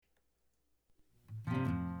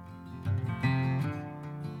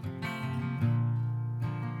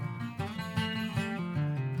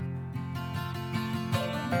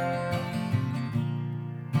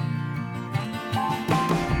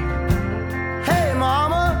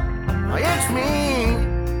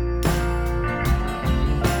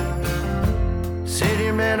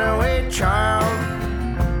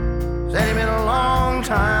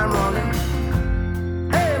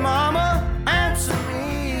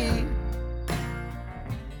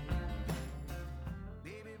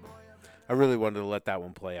I really wanted to let that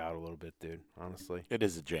one play out a little bit, dude. Honestly, It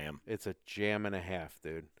is a jam. it's a jam and a half,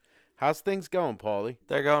 dude. How's things going, Paulie?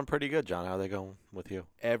 They're going pretty good, John. How are they going with you?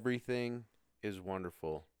 Everything is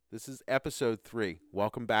wonderful. This is episode 3.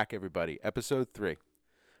 Welcome back, everybody. Episode 3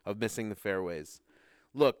 of Missing the Fairways.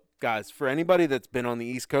 Look, guys, for anybody that's been on the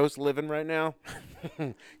East Coast living right now,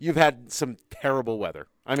 you've had some terrible weather.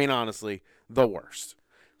 I mean, honestly, the worst.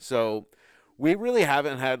 So we really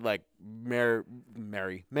haven't had like Mary.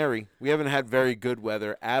 We haven't had very good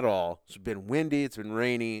weather at all. It's been windy. It's been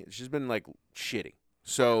rainy. It's just been like shitty.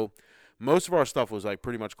 So most of our stuff was like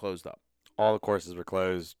pretty much closed up. All the courses were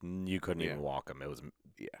closed. You couldn't Yeah. even walk them. It was,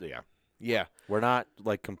 yeah. Yeah. We're not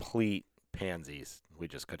like complete pansies. We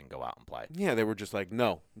just couldn't go out and play. Yeah, they were just like,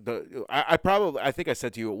 no. I think I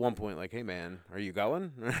said to you at one point, like, hey, man, are you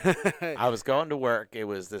going? I was going to work. It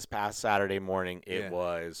was this past Saturday morning. It Yeah.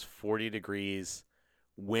 was 40 degrees,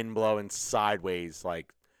 wind blowing sideways,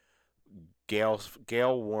 like gale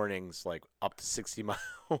warnings, like up to 60 mile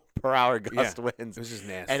per hour gust winds. It was just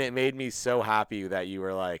nasty. And it made me so happy that you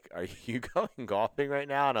were like, are you going golfing right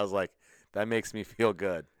now? And I was like, that makes me feel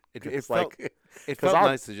good. It It's felt, like, it 'cause felt I'll-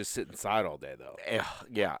 nice to just sit inside all day, though.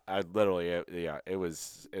 yeah, I literally, it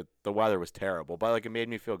was, the weather was terrible, but like it made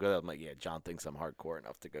me feel good. I'm like, yeah, John thinks I'm hardcore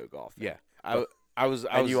enough to go golfing. Yeah, But- I was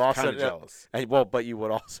you also kind of know- jealous. And, well, but you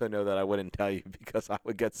would also know that I wouldn't tell you because I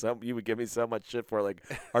would get you would give me so much shit for like,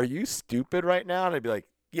 are you stupid right now? And I'd be like,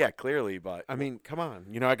 yeah, clearly, but I mean, come on,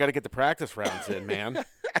 I got to get the practice rounds in, man.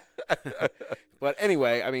 But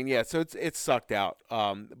anyway, I mean, yeah, so it's sucked out.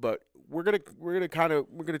 But we're gonna try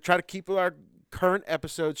to keep with our current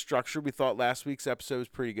episode structure. We thought last week's episode was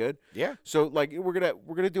pretty good. yeah, So like we're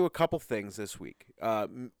gonna do a couple things this week.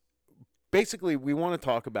 Basically, we want to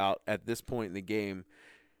talk about at this point in the game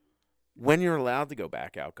when you're allowed to go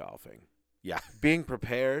back out golfing. yeah, Being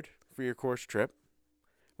prepared for your course trip.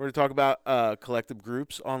 We're going to talk about collective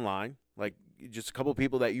groups online, like just a couple of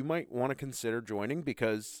people that you might want to consider joining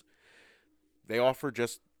because they offer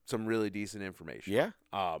just some really decent information. yeah.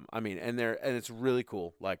 I mean, and it's really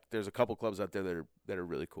cool. Like, there's a couple clubs out there that are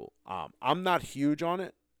really cool. I'm not huge on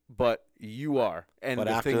it, but you are. And But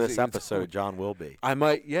the after things this that you episode, John will be. I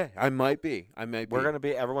might be.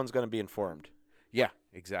 Everyone's gonna be informed. Yeah,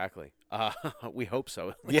 exactly. We hope so.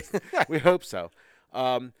 At Yeah. least. We hope so.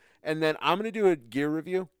 And then I'm gonna do a gear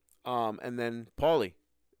review. And then Paulie,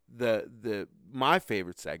 my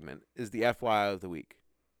favorite segment is the FYI of the week.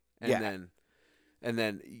 And Yeah.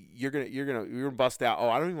 then you're gonna bust out. Oh,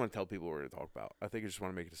 I don't even want to tell people what we're gonna talk about. I think I just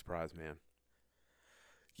want to make it a surprise, man.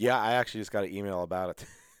 Yeah, I actually just got an email about it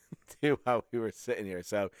too while we were sitting here.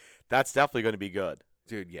 So that's definitely going to be good.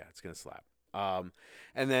 Dude, yeah, it's gonna slap.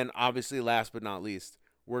 And then obviously, last but not least,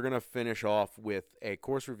 we're gonna finish off with a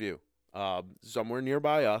course review. Somewhere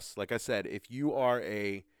nearby us. Like I said, if you are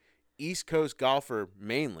a East Coast golfer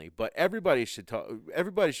mainly, but everybody should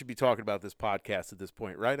be talking about this podcast at this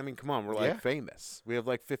point, right? I mean, come on, we're like Yeah. famous. We have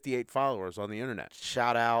like 58 followers on the internet.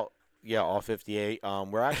 Shout out, yeah, all 58.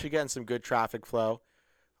 We're actually getting some good traffic flow.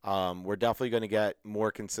 We're definitely going to get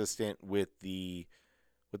more consistent with the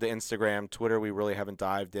Instagram, Twitter. We really haven't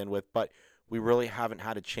dived in with, but we really haven't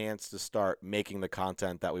had a chance to start making the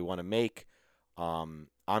content that we want to make. I'm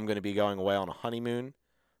going to be going away on a honeymoon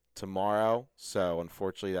tomorrow, so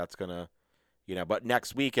unfortunately that's going to, but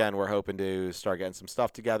next weekend we're hoping to start getting some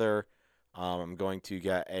stuff together. I'm going to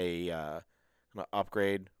get I'm going to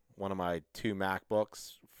upgrade one of my 2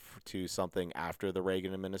 MacBooks to something after the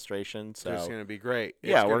Reagan administration. So it's gonna be great.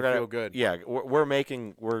 It's yeah, gonna feel good. Yeah, we're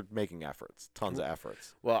making efforts, tons of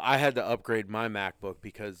efforts. Well, I had to upgrade my MacBook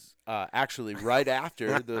because actually right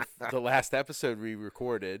after the last episode we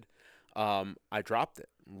recorded, I dropped it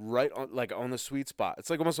right on the sweet spot. It's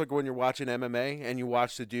like almost like when you're watching MMA and you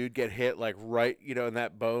watch the dude get hit like right, in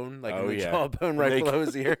that bone, like in the jawbone right below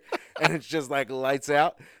his ear, and it's just like lights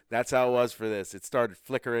out. That's how it was for this. It started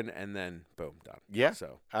flickering and then boom, done. Yeah,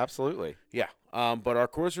 So absolutely. yeah. But our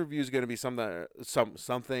course review is going to be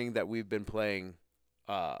something that we've been playing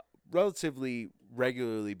relatively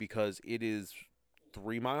regularly because it is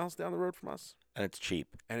 3 miles down the road from us. And it's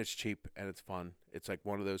cheap. And it's cheap and it's fun. It's like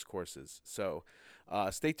one of those courses. So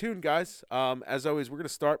stay tuned, guys. As always, we're going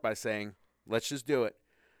to start by saying, let's just do it.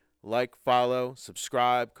 Like, follow,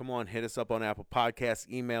 subscribe. Come on, hit us up on Apple Podcasts.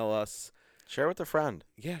 Email us. Share with a friend.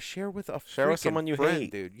 Yeah, share with a Share with freaking someone you friend,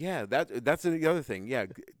 hate. dude. Yeah, that's the other thing. Yeah,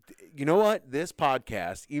 you know what? This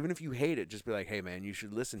podcast, even if you hate it, just be like, hey, man, you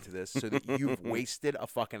should listen to this so that you've wasted a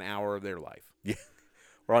fucking hour of their life. Yeah.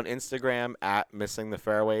 We're on Instagram at Missing the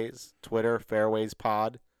Fairways, Twitter, Fairways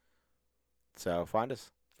Pod. So find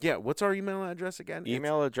us. Yeah, what's our email address again?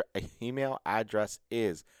 Email address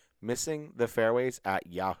is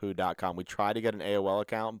missingthefairways@yahoo.com. We tried to get an AOL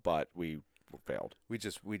account, but we failed. We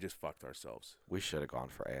just fucked ourselves. We should have gone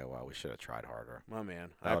for AOL. We should have tried harder. My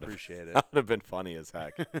man, That I would've- appreciate it. That would have been funny as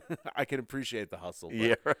heck. I can appreciate the hustle. But.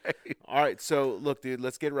 Yeah, right. All right, so look, dude,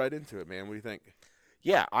 let's get right into it, man. What do you think?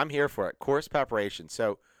 Yeah, I'm here for it. Course preparation.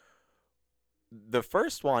 So the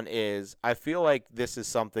first one is I feel like this is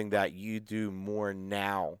something that you do more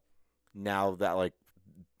now that like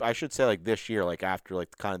I should say like this year, like after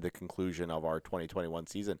like kind of the conclusion of our 2021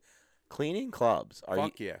 season, cleaning clubs. Are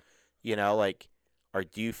Fuck yeah. you know, like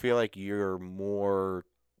do you feel like you're more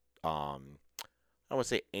I don't want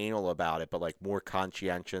to say anal about it, but like more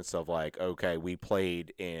conscientious of like, okay, we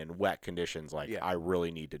played in wet conditions, like Yeah. I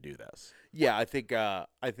really need to do this. Yeah, I think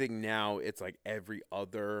now it's like every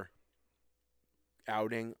other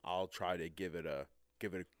outing, I'll try to give it a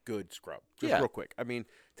good scrub. Just Yeah. real quick. I mean,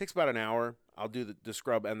 it takes about an hour. I'll do the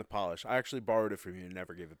scrub and the polish. I actually borrowed it from you and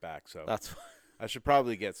never gave it back, so That's I should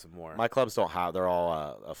probably get some more. my clubs don't have. They're all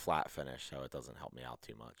a flat finish, so it doesn't help me out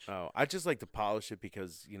too much. Oh, I just like to polish it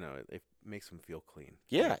because, you know, it makes them feel clean.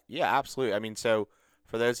 Yeah, absolutely. I mean, so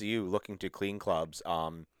for those of you looking to clean clubs,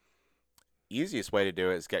 easiest way to do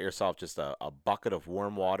it is get yourself just a bucket of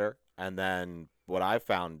warm water, and then what I've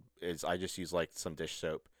found is I just use like some dish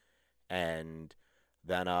soap, and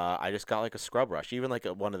then I just got like a scrub brush, even like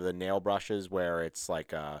one of the nail brushes where it's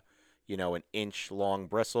like you know, an inch long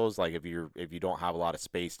bristles, like if you don't have a lot of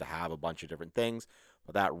space to have a bunch of different things,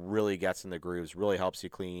 but that really gets in the grooves, really helps you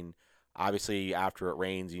clean. Obviously, after it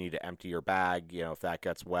rains, you need to empty your bag, you know, if that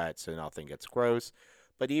gets wet so nothing gets gross.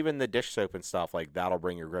 But even the dish soap and stuff, like that'll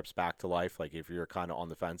bring your grips back to life. Like if you're kind of on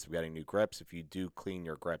the fence of getting new grips, if you do clean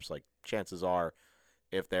your grips, like chances are,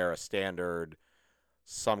 if they're a standard,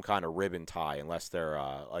 some kind of ribbon tie, unless they're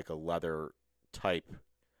like a leather type,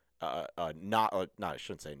 not I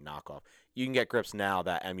shouldn't say knockoff. You can get grips now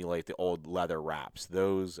that emulate the old leather wraps.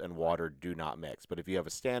 Those and water do not mix. But if you have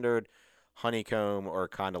a standard honeycomb or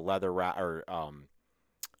kind of leather wrap, or I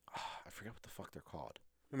forget what the fuck they're called.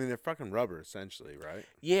 I mean, they're fucking rubber essentially, right?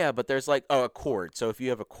 Yeah, but there's like a cord. So if you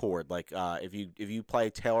have a cord, like if you play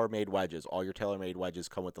TaylorMade wedges, all your TaylorMade wedges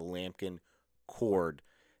come with the Lampkin cord,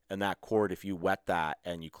 and that cord, if you wet that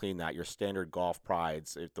and you clean that, your standard golf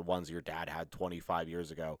prides, if the ones your dad had 25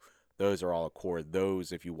 years ago, those are all a cord.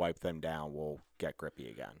 Those, if you wipe them down, will get grippy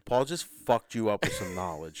again. Paul just fucked you up with some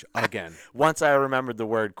knowledge again. Once I remembered the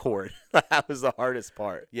word cord, that was the hardest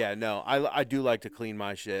part. Yeah, no, I do like to clean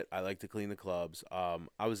my shit. I like to clean the clubs.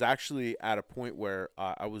 I was actually at a point where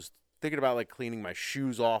I was thinking about like cleaning my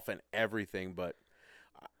shoes off and everything, but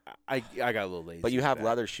I got a little lazy. But you with have that.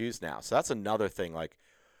 leather shoes now, so that's another thing. Like,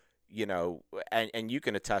 you know, and you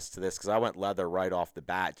can attest to this because I went leather right off the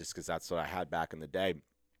bat just because that's what I had back in the day.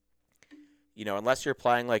 You know, unless you're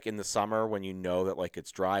playing like in the summer when you know that like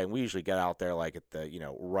it's dry, and we usually get out there like at the, you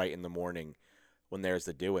know, right in the morning when there's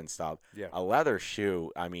the dew and stuff. Yeah. A leather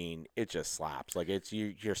shoe, I mean, it just slaps. Like it's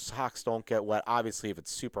your socks don't get wet. Obviously, if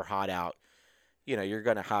it's super hot out, you know, you're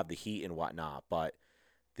gonna have the heat and whatnot. But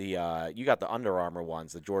the you got the Under Armour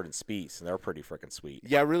ones, the Jordan Spieths, and they're pretty freaking sweet.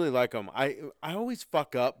 Yeah, I really like them. I always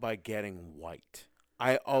fuck up by getting white.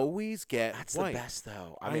 I always get That's white. the best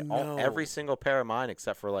though. I I mean, know. every single pair of mine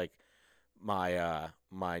except for like my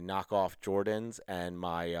my knockoff Jordans and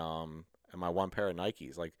my one pair of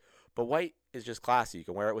Nikes. Like, but white is just classy. You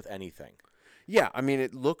can wear it with anything. Yeah, I mean,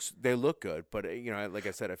 they look good, but you know, like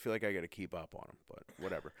I said, I feel like I got to keep up on them. But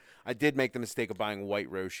whatever. I did make the mistake of buying white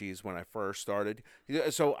Roshis when I first started.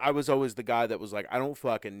 So I was always the guy that was like, I don't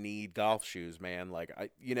fucking need golf shoes, man. Like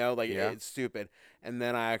it's stupid. And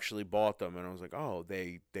then I actually bought them, and I was like, oh,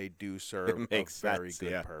 they do serve a makes very sense,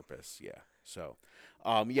 good yeah. purpose. Yeah. So,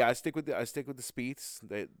 yeah, I stick with the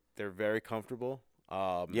Spieths. They're very comfortable.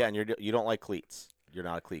 Yeah, and you don't like cleats. You're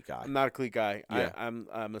not a cleat guy. I'm not a cleat guy. Yeah. I'm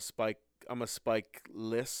a spike. I'm a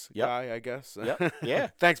spike-less Yep. guy, I guess. Yep. Yeah.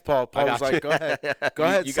 Thanks, Paul. Paul was like, "Go ahead, go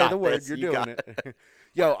ahead, You say got the word. this. You're You doing got it."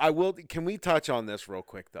 Yo, I will. Can we touch on this real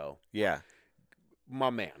quick, though? Yeah.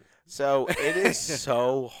 My man. So it is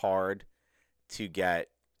so hard to get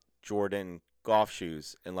Jordan golf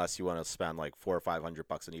shoes unless you want to spend like $400 or $500 on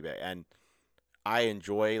eBay. And I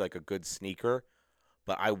enjoy like a good sneaker,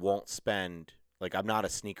 but I won't spend like I'm not a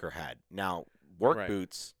sneaker head. Now work Right.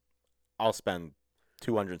 boots, I'll spend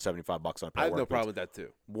 $275 on a pair I of have work no boots. problem with that too.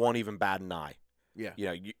 Won't even bat an eye. Yeah. You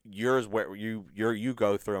know, yours where you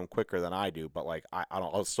go through them quicker than I do, but like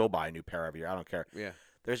I'll still buy a new pair every year. I don't care. Yeah.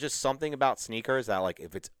 There's just something about sneakers that like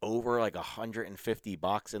if it's over like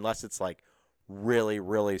 $150, unless it's like really,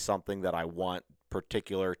 really something that I want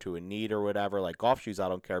particular to a need or whatever. Like golf shoes, I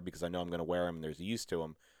don't care because I know I'm gonna wear them and there's a use to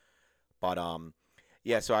them. But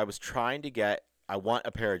yeah, so I was trying to get. I want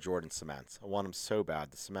a pair of Jordan Cements. I want them so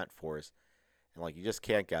bad, the Cement Force. And, like, you just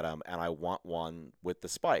can't get them. And I want one with the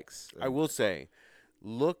spikes. I will say,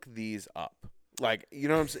 look these up. Like, you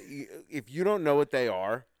know what I'm saying? If you don't know what they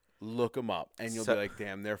are, look them up. And you'll be like,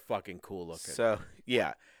 damn, they're fucking cool looking. So,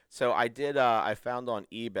 yeah. So I did, I found on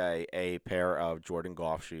eBay a pair of Jordan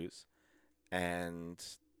golf shoes.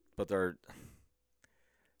 But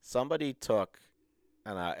somebody took,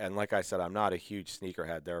 and like I said, I'm not a huge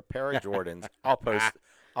sneakerhead. They're a pair of Jordans.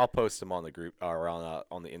 I'll post them on the group or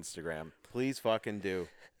on the Instagram. Please fucking do.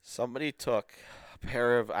 Somebody took a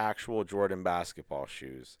pair of actual Jordan basketball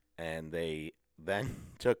shoes, and they then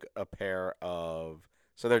took a pair of,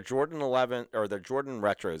 so they're Jordan 11 or they're Jordan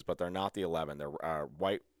retros, but they're not the 11. They're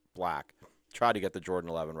white, black. Tried to get the Jordan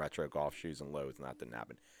 11 retro golf shoes in Lowe's, and that didn't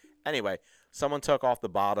happen. Anyway, someone took off the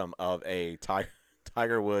bottom of a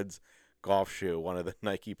Tiger Woods golf shoe, one of the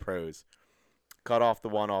Nike Pros, cut off the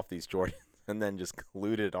one off these Jordans, and then just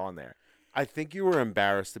glued it on there. I think you were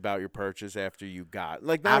embarrassed about your purchase after you got,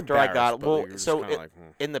 like, not after I got it. Well, so like,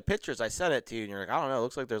 in the pictures I sent it to you, and you're like, I don't know, it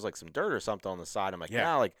looks like there's like some dirt or something on the side. I'm like,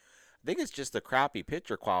 yeah, like I think it's just the crappy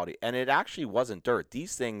picture quality, and it actually wasn't dirt.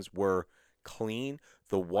 These things were clean.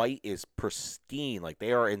 The white is pristine. Like,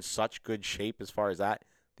 they are in such good shape as far as that.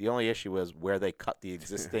 The only issue is where they cut the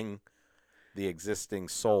existing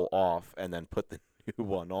sole off and then put the new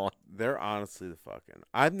one on. They're honestly the fucking.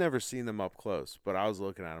 I've never seen them up close, but I was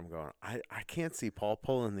looking at them going, I can't see Paul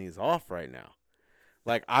pulling these off right now.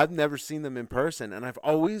 Like, I've never seen them in person, and I've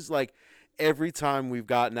always, like, every time we've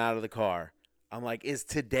gotten out of the car, I'm like, is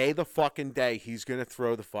today the fucking day he's going to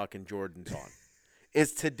throw the fucking Jordans on?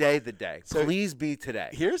 Is today the day? So please be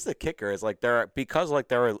today. Here's the kicker: is like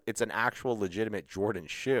it's an actual legitimate Jordan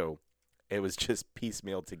shoe. It was just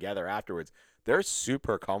piecemealed together afterwards. They're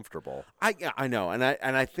super comfortable. I know, and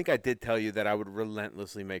I think I did tell you that I would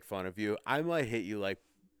relentlessly make fun of you. I might hit you like,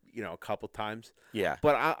 a couple times. Yeah,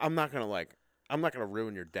 but I'm not gonna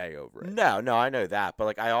ruin your day over it. No, I know that, but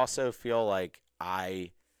like I also feel like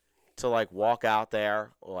to like walk out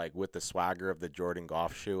there like with the swagger of the Jordan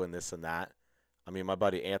golf shoe and this and that. I mean, my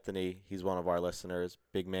buddy Anthony, he's one of our listeners,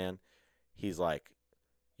 big man. He's like,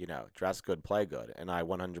 dress good, play good. And I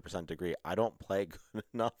 100% agree. I don't play good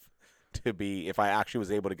enough to be, if I actually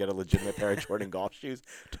was able to get a legitimate pair of Jordan golf shoes,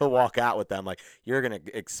 to walk out with them. Like, you're going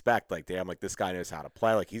to expect, like, damn, like, this guy knows how to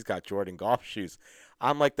play. Like, he's got Jordan golf shoes.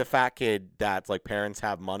 I'm like the fat kid that's like parents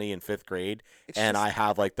have money in 5th grade, and I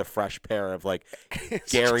have like the fresh pair of like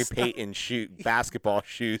Gary Payton basketball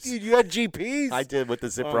shoes. Dude, you had GPs? I did, with the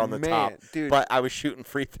zipper on the top. Dude. But I was shooting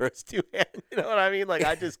free throws two-hand. You know what I mean? Like,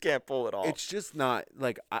 I just can't pull it off. It's just not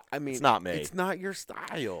like I mean. It's not me. It's not your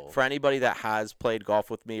style. For anybody that has played golf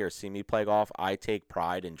with me or seen me play golf, I take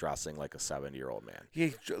pride in dressing like a 70-year-old man.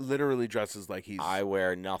 He literally dresses like he's. I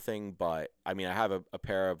wear nothing but. I mean, I have a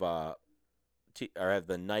pair of I have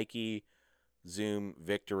the Nike Zoom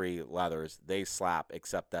Victory leathers. They slap,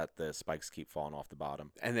 except that the spikes keep falling off the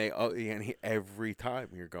bottom. And every time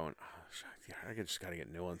you're going, I just gotta get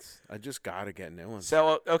new ones. I just gotta get new ones.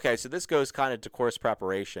 So okay, so this goes kind of to course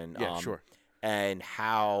preparation. Yeah, sure. And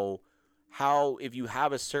how if you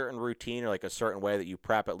have a certain routine or like a certain way that you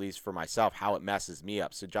prep, at least for myself, how it messes me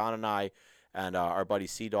up. So John and I and our buddy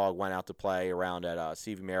Sea Dog went out to play around at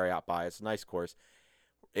CV Marriott by. It's a nice course.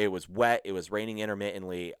 It was wet. It was raining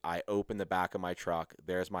intermittently. I opened the back of my truck.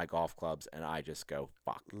 There's my golf clubs, and I just go,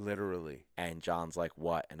 fuck. Literally. And John's like,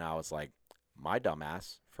 what? And I was like, my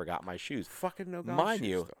dumbass forgot my shoes. Fucking no golf Mind shoes.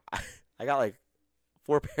 you, I got like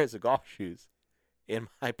 4 pairs of golf shoes in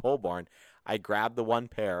my pole barn. I grabbed the one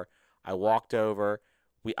pair. I walked over.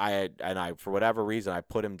 For whatever reason, I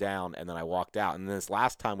put him down, and then I walked out. And this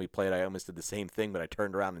last time we played, I almost did the same thing, but I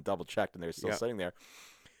turned around and double-checked, and they're still sitting there.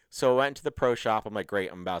 So I went to the pro shop. I'm like,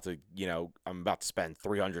 great, I'm about to spend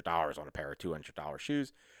 $300 on a pair of $200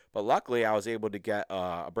 shoes. But luckily, I was able to get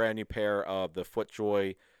a brand new pair of the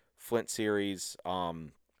FootJoy Flint Series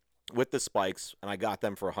with the spikes, and I got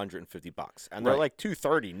them for $150. And they're like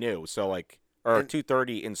 $230 new, so like, or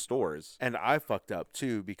 $230 in stores. And I fucked up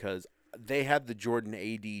too because they have the Jordan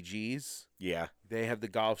ADGs. Yeah, they have the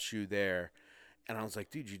golf shoe there, and I was like,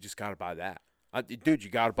 dude, you just gotta buy that. Dude, you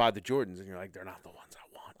gotta buy the Jordans, and you're like, they're not the ones I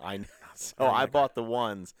want. I know. So I bought the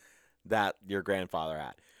ones that your grandfather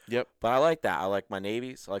had. Yep. But I like that. I like my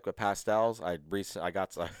navies. I like my pastels. I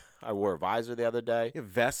wore a visor the other day. You have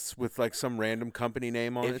vests with like some random company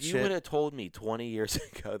name on it. If you would have told me 20 years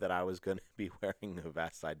ago that I was going to be wearing a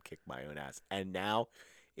vest, I'd kick my own ass. And now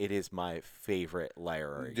It is my favorite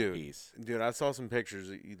layering piece. Dude, I saw some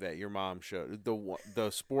pictures that your mom showed. The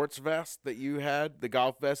sports vest that you had, the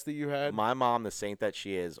golf vest that you had. My mom, the saint that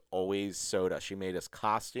she is, always sewed us. She made us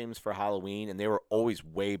costumes for Halloween, and they were always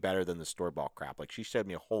way better than the store-bought crap. Like, she showed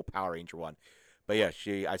me a whole Power Ranger one. But, yeah,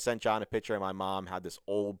 I sent John a picture, and my mom had this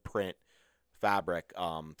old print fabric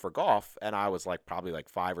for golf, and I was, like, probably, like,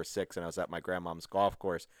 5 or 6, and I was at my grandmom's golf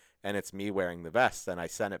course, and it's me wearing the vest. And I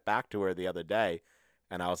sent it back to her the other day,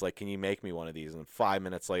 and I was like, can you make me one of these? And 5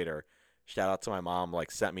 minutes later, shout out to my mom,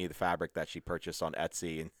 like, sent me the fabric that she purchased on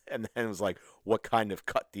Etsy, and then it was like, what kind of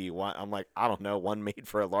cut do you want? I'm like, I don't know, one made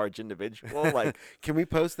for a large individual. Like, can we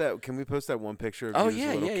post that? Can we post that one picture of you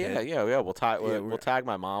as a little kid? Yeah. We'll tag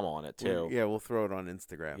my mom on it too. We'll throw it on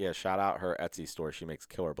Instagram. Yeah, shout out her Etsy store. She makes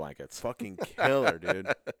killer blankets. Fucking killer,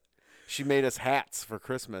 dude. She made us hats for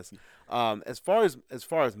Christmas. As far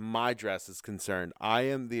as my dress is concerned, I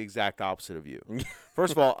am the exact opposite of you.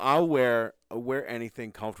 First of all, I'll wear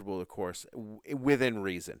anything comfortable, of course, within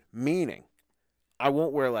reason. Meaning, I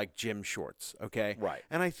won't wear like gym shorts, okay? Right.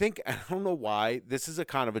 And I don't know why, this is a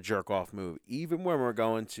kind of a jerk off move. Even when we're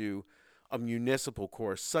going to a municipal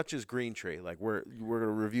course such as Green Tree, like we're going to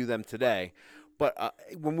review them today. But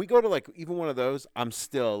when we go to, like, even one of those, I'm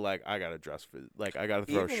still, like, I got to dress for, like, I got to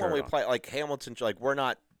throw a shirt on. Even when we play, like, Hamilton, like, we're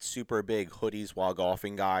not super big hoodies while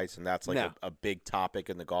golfing guys, and that's, like, a big topic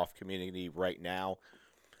in the golf community right now.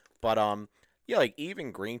 But, yeah, like,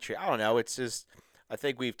 even Green Tree, I don't know, it's just, I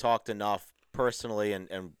think we've talked enough personally,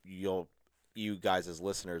 and you guys as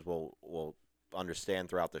listeners will understand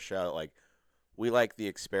throughout the show, like, we like the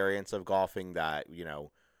experience of golfing that, you know,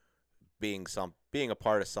 being a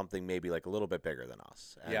part of something maybe like a little bit bigger than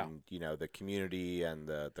us, and you know, the community and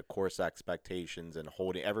the course expectations and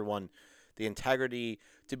holding everyone, the integrity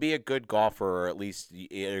to be a good golfer, or at least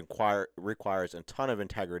it requires a ton of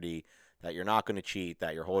integrity, that you're not going to cheat,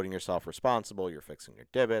 that you're holding yourself responsible, you're fixing your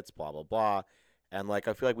divots, blah blah blah. And, like,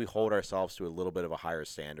 I feel like we hold ourselves to a little bit of a higher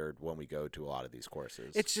standard when we go to a lot of these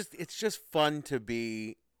courses. It's just fun to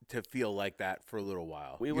feel like that for a little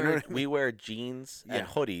while. We wear jeans and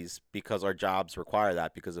hoodies because our jobs require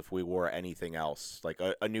that, because if we wore anything else, like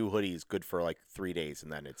a new hoodie is good for like 3 days,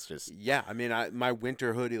 and then it's just... Yeah, I mean, my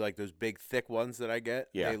winter hoodie, like those big thick ones that I get,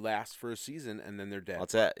 they last for a season and then they're dead.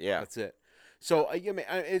 That's it, yeah. That's it. So, I mean,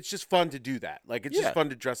 it's just fun to do that. Like, it's just fun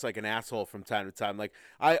to dress like an asshole from time to time. Like,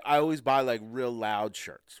 I always buy, like, real loud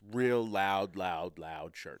shirts. Real loud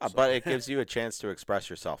shirts. But it gives you a chance to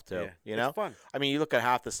express yourself, too. You know? It's fun. I mean, you look at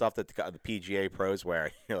half the stuff that the PGA pros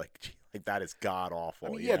wear, you're like, gee, like, that is god-awful.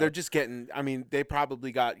 I mean, they're just getting, I mean, they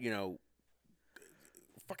probably got, you know,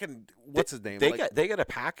 fucking, what's his name? They get a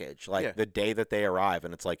package, like, the day that they arrive,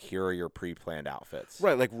 and it's like, here are your pre-planned outfits.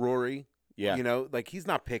 Right, like Rory. Yeah. You know, like, he's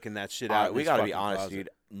not picking that shit out. We got to be honest, dude.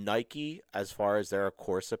 Nike, as far as their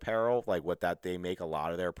course apparel, like what they make a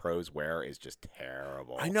lot of their pros wear, is just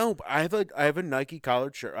terrible. I know, but I have a Nike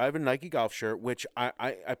collared shirt. I have a Nike golf shirt, which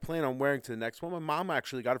I plan on wearing to the next one. My mom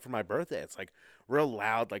actually got it for my birthday. It's like real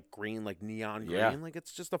loud, like green, like neon green. Yeah. Like,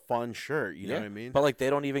 it's just a fun shirt. You know what I mean? But, like, they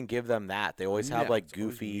don't even give them that. They always have, like,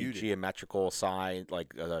 goofy geometrical sign,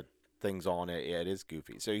 like, things on it. Yeah, it is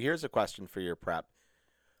goofy. So here's a question for your prep.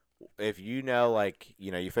 If you know, like,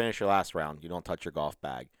 you know, you finish your last round, you don't touch your golf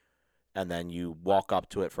bag, and then you walk up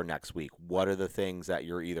to it for next week, what are the things that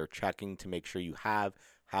you're either checking to make sure you have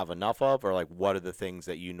enough of, or, like, what are the things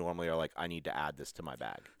that you normally are like, I need to add this to my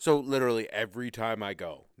bag? So literally every time I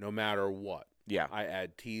go, no matter what, yeah, I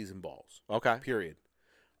add tees and balls. Okay. Period.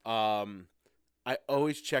 I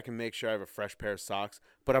always check and make sure I have a fresh pair of socks,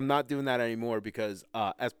 but I'm not doing that anymore because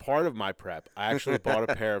as part of my prep, I actually bought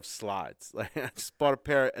a pair of slides. Like, I just bought a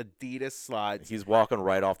pair of Adidas slides. He's walking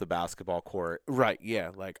right off the basketball court. Right, yeah.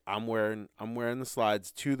 Like, I'm wearing the slides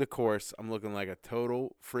to the course. I'm looking like a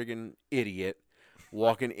total friggin' idiot.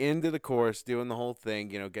 Walking into the course, doing the whole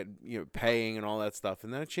thing, you know, paying and all that stuff,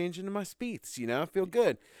 and then I change into my speeds, you know, I feel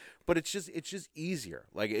good. But it's just easier.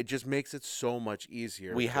 Like, it just makes it so much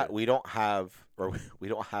easier. We don't have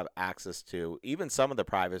access to even some of the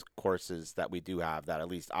private courses that we do have, that at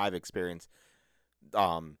least I've experienced.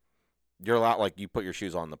 You're allowed, like, you put your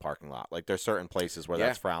shoes on in the parking lot. Like, there's certain places where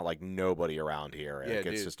that's frowned. Like, nobody around here. Like,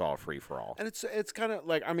 it's just all free for all. And it's kind of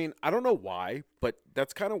like, I mean, I don't know why, but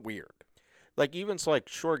that's kind of weird. Like, even so, like,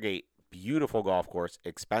 Shoregate, beautiful golf course,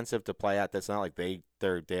 expensive to play at. That's not like they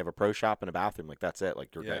have a pro shop and a bathroom. Like, that's it.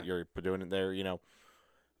 Like, you're doing it there. You know,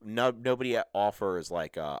 nobody offers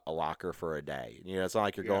like a locker for a day. You know, it's not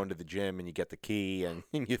like you're going to the gym and you get the key and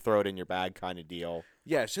you throw it in your bag kind of deal.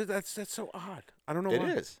 Yeah, so that's so odd. I don't know. It why.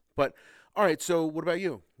 is. But all right. So what about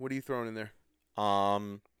you? What are you throwing in there?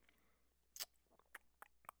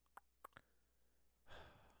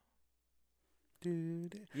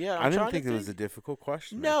 Yeah, I didn't think it was a difficult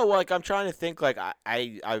question. No, like I'm trying to think. Like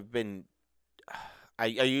I've been, I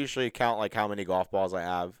usually count like how many golf balls I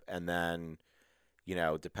have, and then,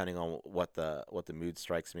 depending on what the mood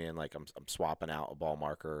strikes me in, like I'm swapping out a ball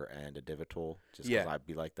marker and a divot tool just because Yeah. I'd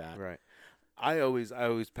be like that. Right. I always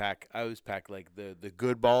pack like the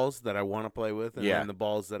good balls that I want to play with, and Yeah. then the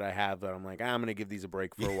balls that I have that I'm like, I'm gonna give these a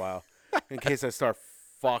break for a while, in case I start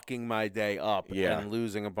fucking my day up Yeah. and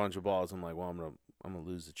losing a bunch of balls. I'm like, well, I'm gonna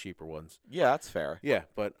lose the cheaper ones. Yeah, that's fair. Yeah,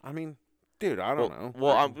 but I mean, dude, I don't know.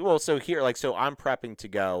 Well, so here, like, so I'm prepping to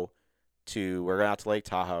go to. We're going out to Lake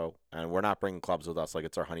Tahoe, and we're not bringing clubs with us. Like,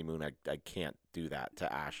 it's our honeymoon. I can't do that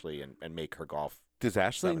to Ashley and make her golf. Does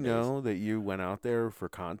Ashley 7 know that you went out there for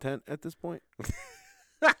content at this point?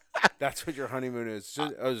 That's what your honeymoon is.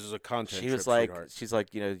 Just, it was just a content. She was trip, like, sweetheart. she's like,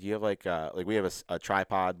 do you have like we have a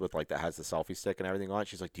tripod with like that has the selfie stick and everything on it.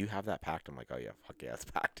 She's like, do you have that packed? I'm like, oh yeah, fuck yeah, it's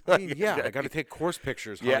packed. I mean, yeah, I got to take course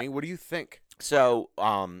pictures, honey. Yeah. What do you think? So,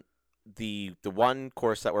 the one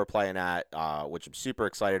course that we're playing at, which I'm super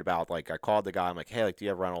excited about, like I called the guy. I'm like, hey, like, do you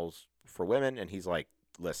have rentals for women? And he's like,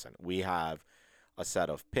 listen, we have a set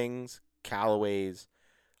of Pings, Callaways,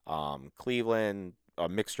 Cleveland, a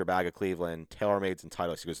mixture bag of Cleveland, TaylorMades, and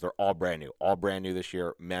Titleist. He goes, they're all brand new this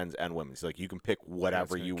year, men's and women's. Like, you can pick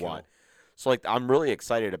whatever you want. So, like, I'm really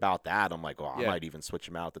excited about that. I'm like, well, I might even switch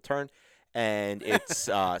them out at the turn. And it's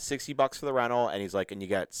 $60 for the rental, and he's like, and you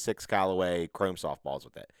get 6 Callaway Chrome softballs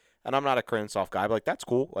with it. And I'm not a Chrome soft guy, but like, that's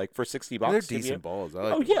cool. Like, for $60, They're decent balls. I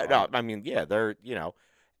like oh them yeah, a no, lot. I mean, yeah, they're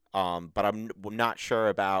but I'm not sure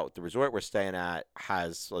about the resort we're staying at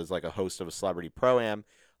is like a host of a celebrity pro-am.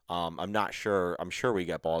 I'm not sure. I'm sure we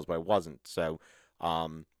get balls, but I wasn't. So,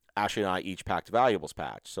 Ashley and I each packed a valuables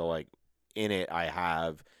patch. So, like, in it, I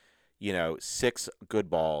have, 6 good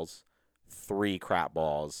balls, 3 crap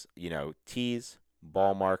balls, tees,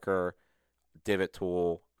 ball marker, divot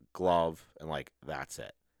tool, glove, and like that's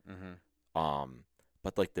it. Mm-hmm.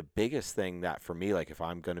 But like the biggest thing that for me, like if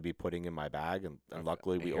I'm going to be putting in my bag, and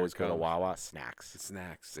luckily we Here always it go to comes. Wawa, snacks. Dude.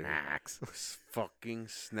 Snacks. Fucking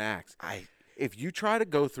snacks. If If you try to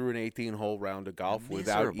go through an 18-hole round of golf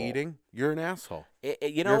without Miserable. eating, you're an asshole.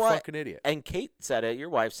 you know You're a what? fucking idiot. And Kate said it. Your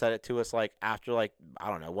wife said it to us. Like after like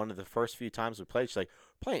I don't know, one of the first few times we played, she's like,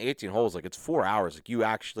 playing 18 holes, like it's 4 hours. Like you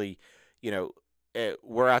actually,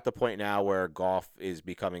 we're at the point now where golf is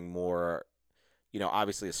becoming more,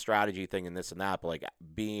 obviously a strategy thing and this and that, but like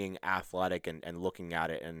being athletic and looking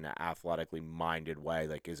at it in an athletically minded way,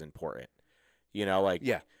 like is important. Like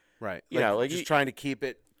Yeah, right. like trying to keep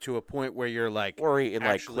it to a point where you're like, or eating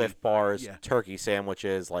like actually- Cliff Bars, yeah. turkey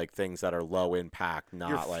sandwiches, like things that are low impact, not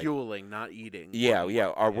you're like fueling, not eating. yeah.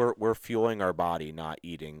 We're fueling our body, not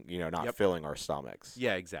eating. Not Yep. filling our stomachs.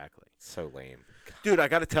 Yeah, exactly. So lame. Dude, I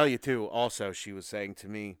got to tell you, too, also, she was saying to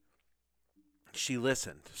me, she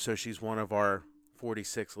listened. So she's one of our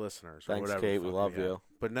 46 listeners. Or Thanks, whatever Kate. the We fuck love have. you.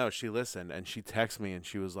 But no, she listened, and she texted me, and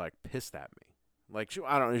she was, like, pissed at me. Like,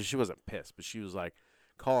 I don't know, she wasn't pissed, but she was, like,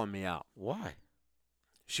 calling me out. Why?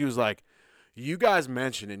 She was like, you guys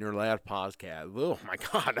mentioned in your last podcast, oh, my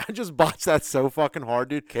God, I just botched that so fucking hard,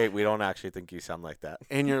 dude. Kate, we don't actually think you sound like that.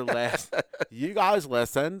 In your last, you guys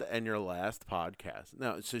listened in your last podcast.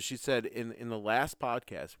 No, so she said in the last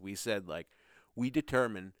podcast, we said like we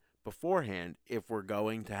determine beforehand if we're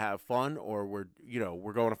going to have fun or we're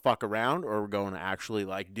going to fuck around or we're going to actually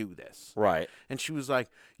like do this. Right. And she was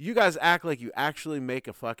like, you guys act like you actually make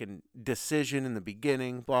a fucking decision in the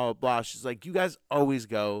beginning, blah, blah, blah. She's like, you guys always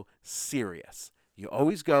go serious. You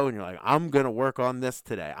always go and you're like, I'm going to work on this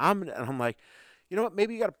today. And I'm like, you know what?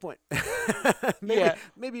 Maybe you got a point.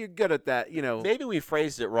 Maybe you're good at that, Maybe we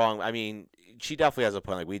phrased it wrong. I mean, she definitely has a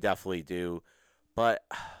point. Like, we definitely do. But,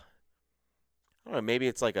 I don't know, maybe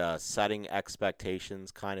it's like a setting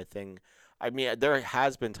expectations kind of thing. I mean, there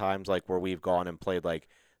has been times, like, where we've gone and played, like,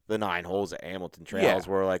 the 9 holes at Hamilton Trails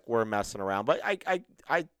where, like, we're messing around. But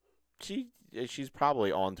she's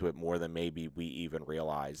probably onto it more than maybe we even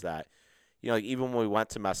realize that. Like, even when we went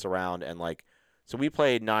to mess around and, like, so we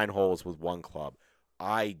played 9 holes with one club.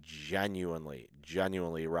 I genuinely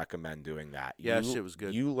recommend doing that. Yeah, shit was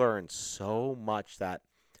good. You learn so much that,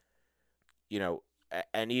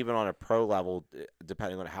 and even on a pro level,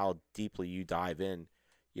 depending on how deeply you dive in,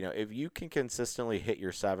 if you can consistently hit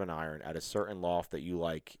your 7-iron at a certain loft that you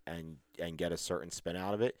like and get a certain spin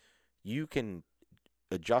out of it, you can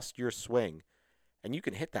adjust your swing and you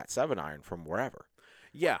can hit that 7-iron from wherever.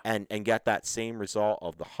 Yeah. And get that same result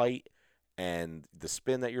of the height and the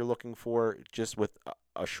spin that you're looking for just with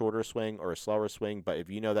a shorter swing or a slower swing. But if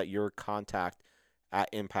you know that your contact at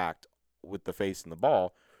impact with the face and the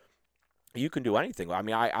ball, you can do anything. I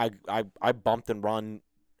mean, I bumped and run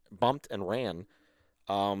bumped and ran,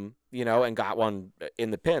 and got one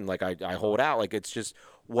in the pin. Like I hold out. Like it's just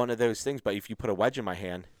one of those things. But if you put a wedge in my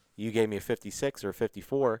hand, you gave me a 56 or a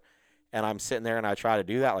 54, and I'm sitting there and I try to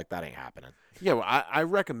do that, like that ain't happening. Yeah, well, I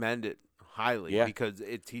recommend it highly Yeah. because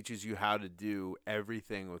it teaches you how to do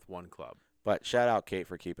everything with one club. But shout out Kate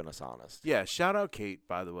for keeping us honest. Yeah, shout out Kate,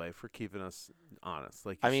 by the way, for keeping us honest.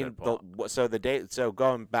 Like you I mean, said, Paul. so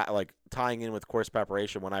going back, like tying in with course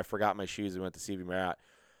preparation, when I forgot my shoes and went to CV Marriott,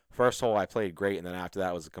 first hole I played great, and then after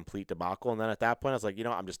that was a complete debacle. And then at that point, I was like,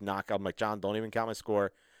 I'm just not. I'm like, John, don't even count my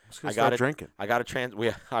score. I got drinking. I got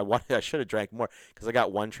I should have drank more because I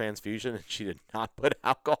got one transfusion and she did not put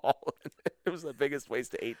alcohol in it. It was the biggest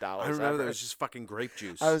waste of $8. I remember that was just fucking grape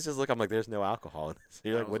juice. I was just I'm like, there's no alcohol in this.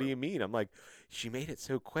 You're I like, what was do you mean? I'm like, she made it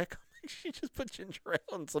so quick. She just put ginger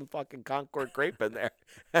ale and some fucking Concord grape in there,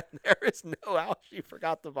 and there is no alcohol. She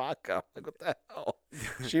forgot the vodka. I'm like, what the hell?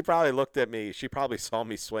 She probably looked at me. She probably saw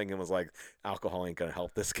me swing and was like, alcohol ain't gonna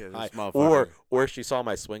help this guy. Yeah, this motherfucker. Or she saw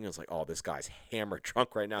my swing and was like, oh, this guy's hammered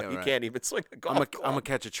drunk right now. Yeah, He right. can't even swing a golf I'm club. gonna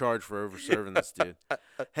catch a charge for overserving this dude.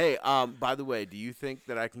 Hey, by the way, do you think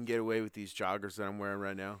that I can get away with these joggers that I'm wearing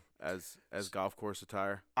right now as golf course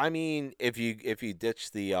attire? I mean, if you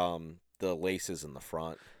ditch the laces in the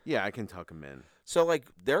front. Yeah, I can tuck them in. So like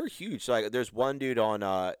they're huge. So, like there's one dude on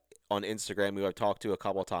Instagram who I've talked to a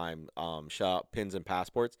couple of times. Shout out Pins and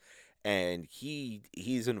Passports, and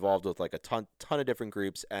he's involved with like a ton of different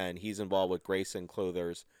groups, and he's involved with Grayson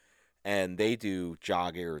Clothers, and they do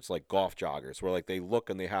joggers like golf joggers where like they look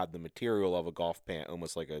and they have the material of a golf pant,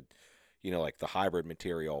 almost like a, like the hybrid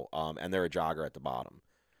material. And they're a jogger at the bottom.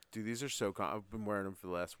 Dude, these are so. I've been wearing them for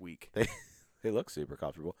the last week. They look super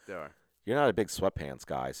comfortable. They are. You're not a big sweatpants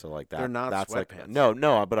guy, so like that. They're not that's sweatpants. Like,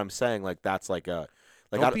 no, but I'm saying like that's like a.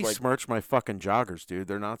 Like, Don't besmirch my fucking joggers, dude.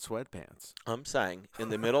 They're not sweatpants. I'm saying in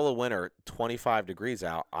the middle of winter, 25 degrees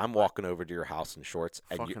out, I'm walking over to your house in shorts,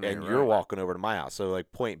 and you're right. walking over to my house. So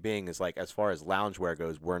like, point being is like, as far as loungewear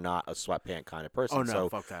goes, we're not a sweatpant kind of person. Oh no, so,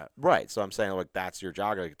 fuck that. Right. So I'm saying like that's your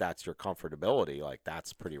jogger, like that's your comfortability, like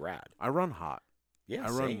that's pretty rad. I run hot. Yeah, I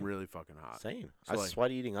same. run really fucking hot. Same. So I like,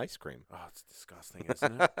 sweat eating ice cream. Oh, it's disgusting,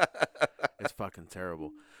 isn't it? It's fucking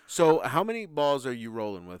terrible. So, how many balls are you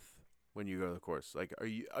rolling with when you go to the course? Like, are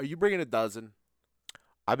you bringing a dozen?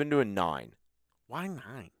 I've been doing 9. Why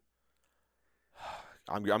 9?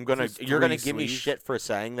 You're gonna give me sleeves? shit for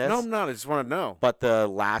saying this. No, I'm not. I just want to know. But the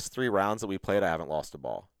last 3 rounds that we played, I haven't lost a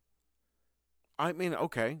ball. I mean,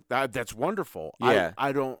 okay, that's wonderful. Yeah.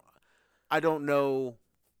 I don't know.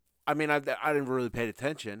 I mean, I didn't really pay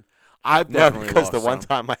attention. I've No, definitely because lost the one some.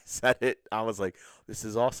 time I said it, I was like, "This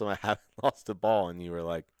is awesome. I haven't lost a ball," and you were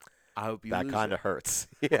like, I hope you "That lose kind it. of hurts."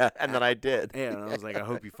 Yeah, and then I did. Yeah, and I was like, I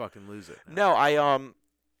hope you fucking lose it. No,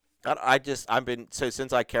 I've been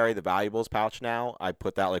since I carry the valuables pouch now, I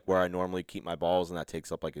put that like where I normally keep my balls, and that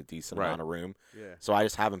takes up like a decent Right. amount of room. Yeah. So I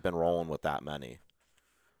just haven't been rolling with that many.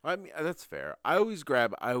 I mean, that's fair. I always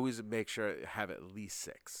make sure I have at least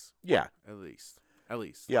 6. Yeah, At least.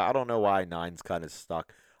 yeah. I don't know why 9's kind of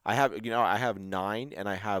stuck. I have 9, and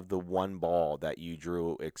I have the one ball that you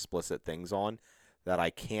drew explicit things on that I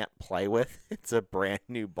can't play with. It's a brand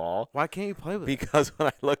new ball. Why can't you play with it? Because when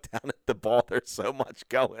I look down at the ball, there's so much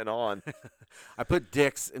going on. I put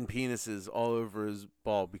dicks and penises all over his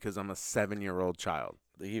ball because I'm a 7-year-old child.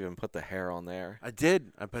 They even put the hair on there. I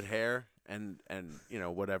did. I put hair and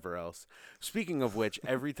whatever else. Speaking of which,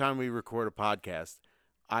 every time we record a podcast,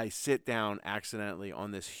 I sit down accidentally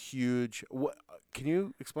on this huge. Can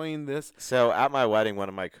you explain this? So at my wedding, one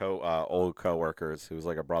of my old coworkers, who was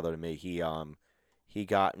like a brother to me, he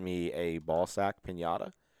got me a ball sack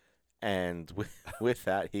piñata, and with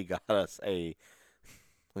that, he got us a.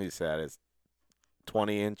 What do you say that is?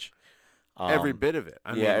 20-inch. Every bit of it.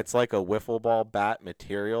 I mean, it's like a wiffle ball bat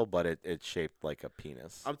material, but it's shaped like a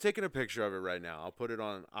penis. I'm taking a picture of it right now. I'll put it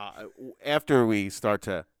on after we start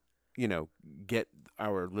to, get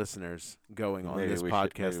our listeners going on this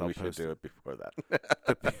podcast. We should do it before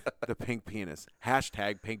that. the pink penis.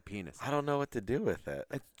 Hashtag pink penis. I don't know what to do with it.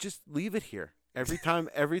 Just leave it here. Every time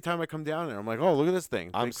I come down there, I'm like, oh, look at this thing.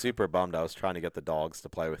 I'm super bummed. I was trying to get the dogs to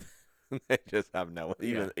play with. They just have no.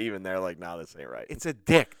 Even they're like, no, this ain't right. It's a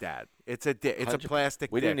dick, Dad. It's a dick. It's a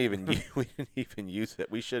plastic. We dick. didn't even use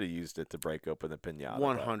it. We should have used it to break open the piñata.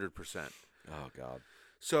 100%. Oh God.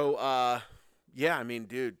 So, yeah, I mean,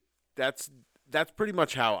 dude, that's pretty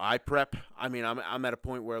much how I prep. I mean, I'm at a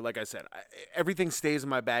point where, like I said, everything stays in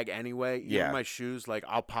my bag anyway. Even my shoes, like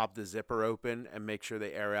I'll pop the zipper open and make sure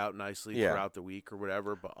they air out nicely throughout the week or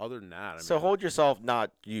whatever. But other than that, So hold yourself,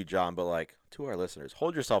 not you, John, but like to our listeners,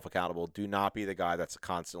 hold yourself accountable. Do not be the guy that's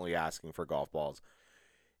constantly asking for golf balls.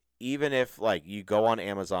 even if like you go on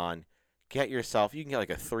Amazon, you can get like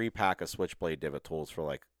a 3-pack of Switchblade divot tools for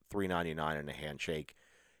like $3.99 and a handshake.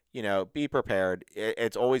 Be prepared.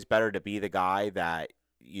 It's always better to be the guy that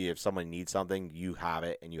if someone needs something, you have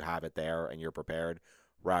it and you have it there and you're prepared,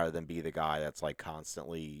 rather than be the guy that's like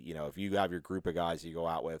constantly, if you have your group of guys you go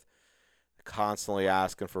out with, constantly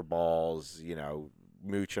asking for balls,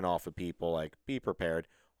 mooching off of people, like be prepared.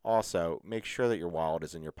 Also, make sure that your wallet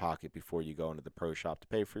is in your pocket before you go into the pro shop to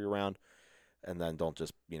pay for your round. And then don't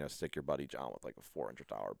just, stick your buddy John with like a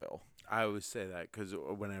 $400 bill. I always say that because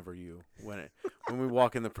when we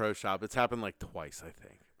walk in the pro shop, it's happened like twice, I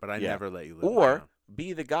think. But I never let you live Or down.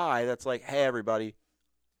 be the guy that's like, hey, everybody,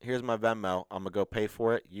 here's my Venmo. I'm going to go pay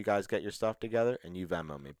for it. You guys get your stuff together and you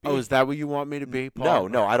Venmo me. Oh, is that what you want me to be, Paul?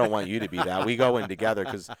 No, I don't want you to be that. We go in together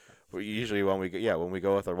because usually when we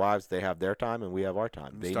go with our wives, they have their time and we have our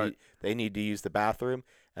time. They need to use the bathroom,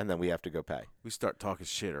 and then we have to go pay. We start talking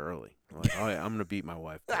shit early. We're like, oh yeah, I'm gonna beat my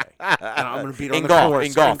wife today. And I'm gonna beat her on the golf, course.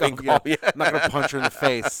 in golf. Yeah. I'm not gonna punch her in the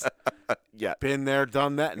face. Yeah. Been there,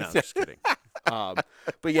 done that. No, just kidding.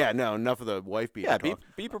 But yeah, no, enough of the wife beating. Yeah,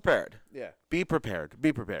 be prepared. Yeah, be prepared.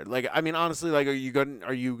 Be prepared. Like, I mean, honestly, like, are you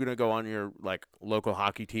gonna go on your like local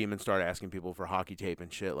hockey team and start asking people for hockey tape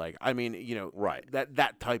and shit? Like, I mean, Right.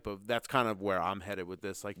 That's kind of where I'm headed with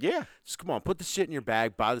this. Like, Yeah. just come on, put the shit in your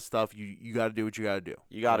bag, buy the stuff. You got to do what you got to do.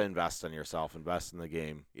 You got to invest in yourself, invest in the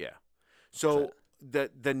game. Yeah. So the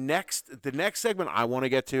next segment I want to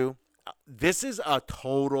get to, this is a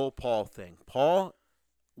total Paul thing. Paul,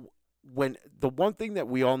 when the one thing that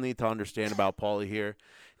we all need to understand about Paulie here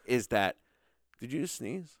is that, did you just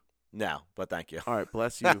sneeze? No, but thank you. All right,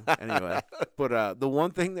 bless you. Anyway, but the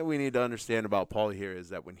one thing that we need to understand about Paulie here is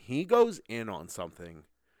that when he goes in on something,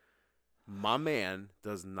 my man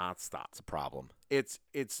does not stop. It's a problem. It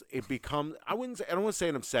becomes, I don't want to say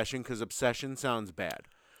an obsession because obsession sounds bad,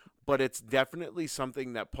 but it's definitely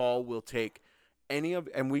something that Paul will take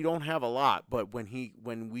and we don't have a lot, but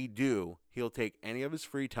when we do, he'll take any of his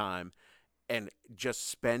free time and just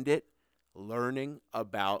spend it learning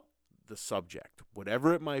about the subject,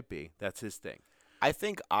 whatever it might be. That's his thing. I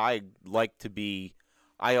think I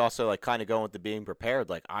also like kind of going with the being prepared.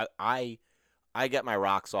 Like I get my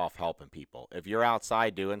rocks off helping people. If you're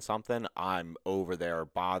outside doing something, I'm over there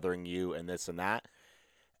bothering you and this and that.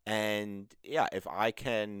 And yeah, if I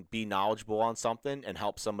can be knowledgeable on something and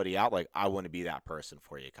help somebody out, like I want to be that person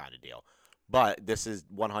for you kind of deal. But this is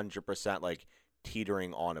 100% like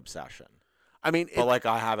teetering on obsession. I mean, but like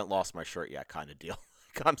I haven't lost my shirt yet kind of deal.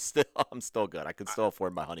 I'm still good. I can still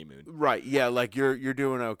afford my honeymoon. Right. Yeah, like you're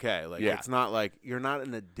doing okay. Like Yeah. It's not like you're not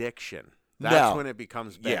an addiction. That's when it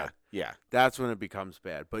becomes bad. Yeah. That's when it becomes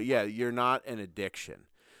bad. But yeah, you're not an addiction.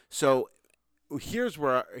 So here's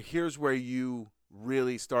where you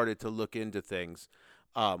really started to look into things.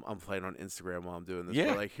 I'm playing on Instagram while I'm doing this. Yeah.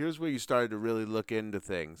 But like here's where you started to really look into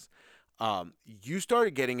things. You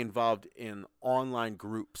started getting involved in online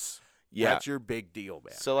groups. Yeah. That's your big deal,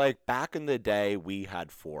 man. So like back in the day, we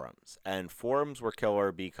had forums, and forums were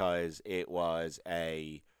killer because it was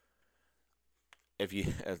if you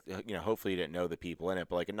hopefully you didn't know the people in it,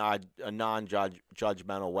 but like a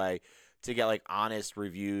non-judgmental way to get like honest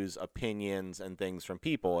reviews, opinions, and things from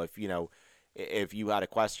people. If you had a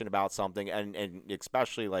question about something, and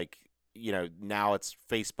especially like now it's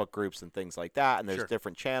Facebook groups and things like that, and there's Sure.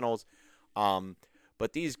 different channels.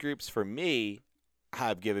 But these groups for me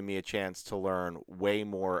have given me a chance to learn way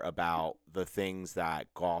more about the things that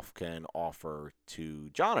golf can offer to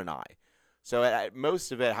John and I. So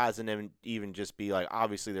most of it hasn't even just be like,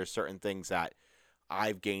 obviously there's certain things that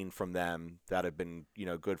I've gained from them that have been,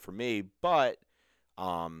 good for me. But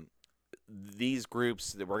these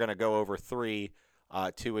groups that we're going to go over 3,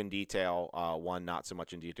 2 in detail, 1 not so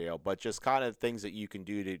much in detail, but just kind of things that you can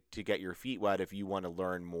do to get your feet wet if you want to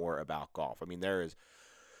learn more about golf. I mean, there is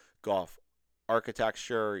golf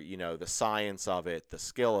architecture, the science of it, the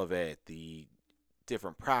skill of it, the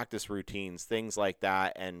different practice routines, things like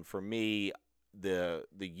that. And for me, the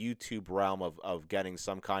YouTube realm of getting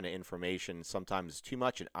some kind of information sometimes is too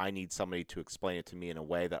much, and I need somebody to explain it to me in a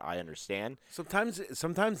way that I understand.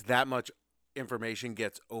 Sometimes that much information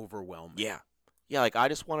gets overwhelming. Yeah, like I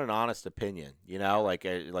just want an honest opinion, like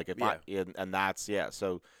if Yeah. and that's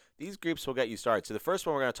So these groups will get you started. So the first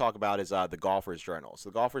one we're going to talk about is the Golfer's Journal. So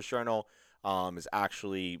the Golfer's Journal is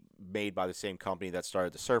actually made by the same company that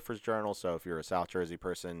started the Surfer's Journal. So if you're a South Jersey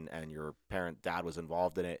person and your dad was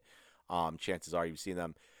involved in it, chances are you've seen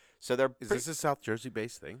them. So Is this a South Jersey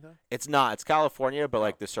based thing though? It's not. It's California, but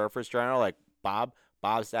like the Surfer's Journal, like Bob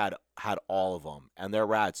Bob's dad had all of them, and they're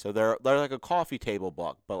rad. So they're like a coffee table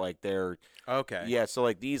book, but like they're Okay. yeah. So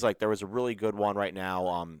like these, like there was a really good one right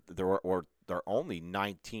now. There are only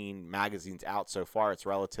 19 magazines out so far. It's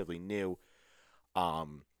relatively new.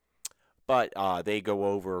 But they go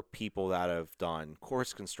over people that have done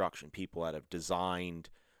course construction, people that have designed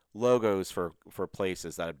logos for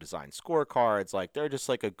places, that have designed scorecards. Like they're just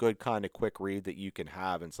like a good kind of quick read that you can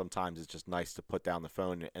have, and sometimes it's just nice to put down the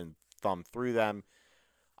phone and thumb through them.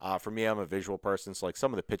 For me, I'm a visual person, so like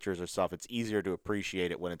some of the pictures or stuff, it's easier to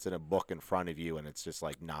appreciate it when it's in a book in front of you and it's just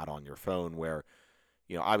like not on your phone where,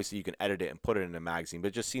 obviously you can edit it and put it in a magazine, but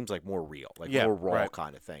it just seems like more real, like more raw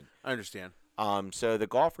kind of thing. I understand. So the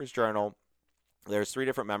Golfer's Journal, there's 3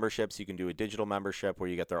 different memberships. You can do a digital membership where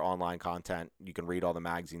you get their online content. You can read all the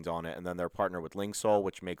magazines on it, and then they're partnered with Linksole,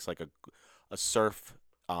 which makes like a surf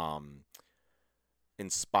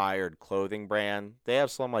inspired clothing brand. They have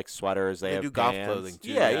some like sweaters. They have do golf clothing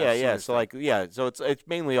too. Yeah. So like so it's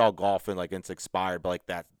mainly all golf and like it's inspired by like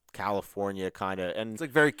that California kind of, and It's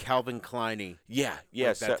like very Calvin Klein-y, yeah,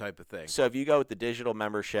 like so, that type of thing. So if you go with the digital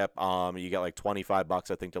membership, you get like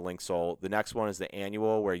 $25, I think, to Linksole. The next one is the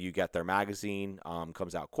annual, where you get their magazine,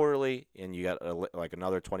 comes out quarterly, and you get like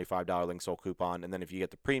another $25 Linksole coupon. And then if you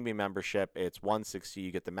get the premium membership, it's $160.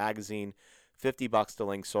 You get the magazine, $50 to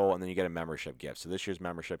Linksole, and then you get a membership gift. So this year's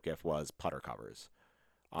membership gift was putter covers.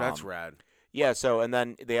 That's rad. Yeah, so and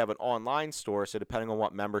then they have an online store, so depending on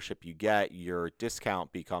what membership you get, your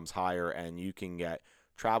discount becomes higher, and you can get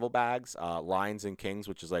travel bags, Lions and Kings,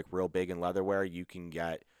 which is like real big in leatherware. You can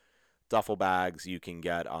get duffel bags. You can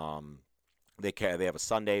get they have a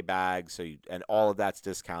Sunday bag, and all of that's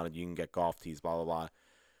discounted. You can get golf tees, blah blah blah.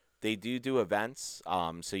 They do events,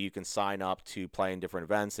 so you can sign up to play in different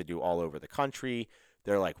events. They do all over the country.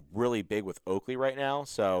 They're like really big with Oakley right now.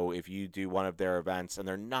 So if you do one of their events, and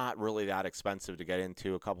they're not really that expensive to get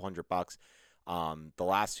into, a couple $100. The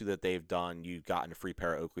last 2 that they've done, you've gotten a free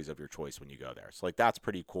pair of Oakleys of your choice when you go there. So like that's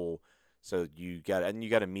pretty cool. So you get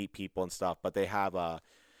to meet people and stuff. But they have a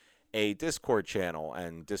Discord channel,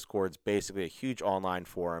 and Discord's basically a huge online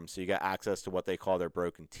forum. So you get access to what they call their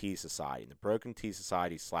Broken Tee Society. And the Broken Tee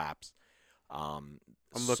Society slaps.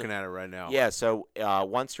 I'm looking at it right now. Yeah, so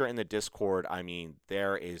once you're in the Discord, I mean,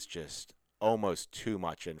 there is just almost too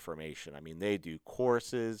much information. I mean, they do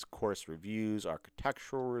courses, course reviews,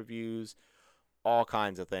 architectural reviews, all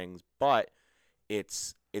kinds of things. But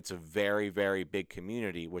it's a very, very big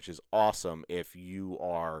community, which is awesome if you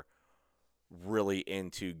are really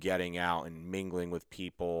into getting out and mingling with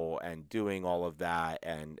people and doing all of that.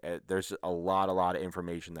 And there's a lot of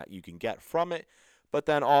information that you can get from it. But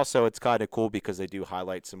then also it's kind of cool because they do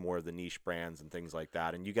highlight some more of the niche brands and things like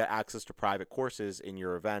that. And you get access to private courses in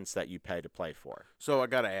your events that you pay to play for. So I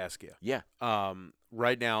got to ask you. Yeah.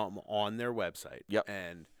 Right now I'm on their website. Yep.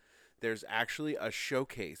 And there's actually a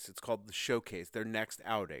showcase. It's called the Showcase, their next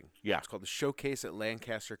outing. Yeah. It's called the Showcase at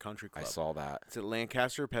Lancaster Country Club. I saw that. It's at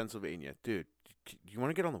Lancaster, Pennsylvania. Dude, do you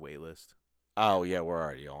want to get on the wait list? Oh, yeah, we're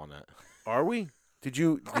already on it. Are we? Did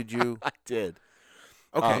you? I did.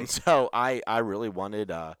 Okay. So I really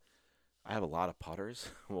wanted I have a lot of putters.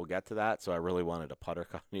 We'll get to that. So I really wanted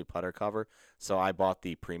a new putter cover. So I bought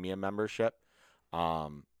the premium membership.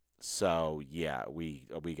 So yeah, we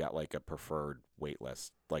got like a preferred wait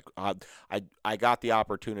list. Like I got the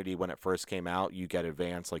opportunity when it first came out. You get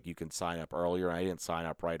advanced, like you can sign up earlier. I didn't sign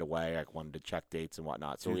up right away. I wanted to check dates and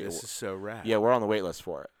whatnot. So Dude, this is so rad. Yeah, we're on the wait list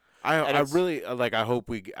for it. I really like. I hope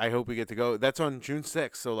we get to go. That's on June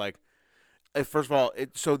 6th. So like, first of all,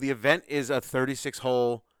 so the event is a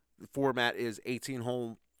 36-hole format. Is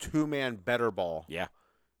 18-hole 2-man better ball. Yeah,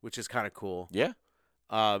 which is kind of cool. Yeah.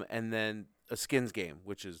 And then a skins game,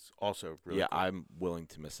 which is also really cool. I'm willing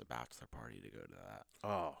to miss a bachelor party to go to that.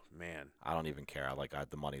 Oh man, I don't even care.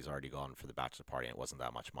 The money's already gone for the bachelor party, and it wasn't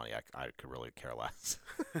that much money. I could really care less.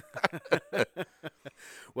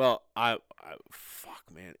 Well, I fuck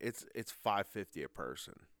man, it's $550 a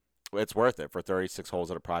person. It's worth it for 36 holes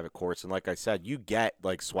at a private course, and like I said, you get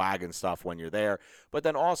like swag and stuff when you're there. But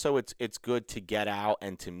then also, it's good to get out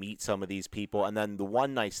and to meet some of these people. And then the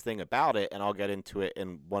one nice thing about it, and I'll get into it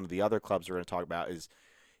in one of the other clubs we're going to talk about, is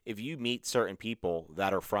if you meet certain people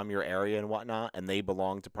that are from your area and whatnot, and they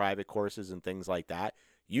belong to private courses and things like that,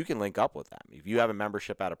 you can link up with them. If you have a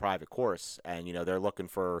membership at a private course, and they're looking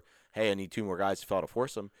for, hey, I need 2 more guys to fill out a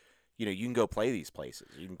foursome. You can go play these places.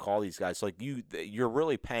 You can call these guys. So like you're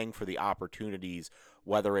really paying for the opportunities,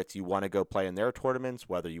 whether it's you want to go play in their tournaments,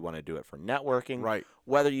 whether you want to do it for networking, right?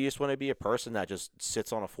 Whether you just want to be a person that just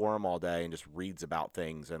sits on a forum all day and just reads about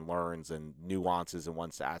things and learns and nuances and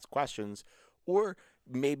wants to ask questions, or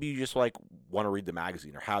maybe you just like want to read the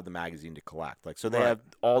magazine or have the magazine to collect. Like, so they Right. have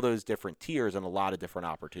all those different tiers and a lot of different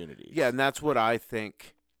opportunities. Yeah, and that's what I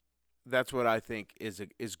think. That's what I think is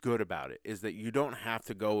good about it, is that you don't have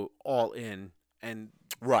to go all in and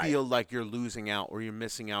Right. feel like you're losing out or you're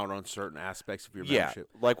missing out on certain aspects of your Yeah, membership.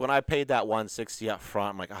 like when I paid that 160 up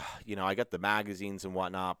front, I'm like, I get the magazines and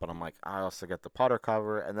whatnot, but I'm like, I also get the putter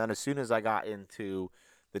cover. And then as soon as I got into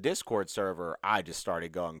the Discord server, I just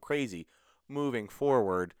started going crazy. Moving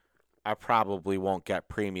forward, I probably won't get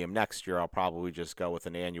premium next year. I'll probably just go with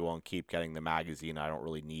an annual and keep getting the magazine. I don't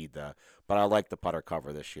really need but I like the putter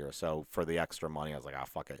cover this year. So for the extra money, I was like,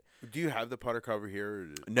 fuck it. Do you have the putter cover here?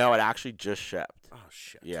 No, it actually just shipped. Oh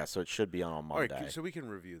shit. Yeah, so it should be on All Monday. right, so we can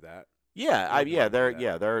review that.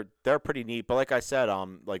 They're pretty neat. But like I said,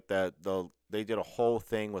 like they did a whole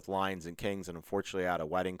thing with Lions and Kings, and unfortunately, I had a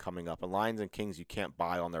wedding coming up. And Lions and Kings you can't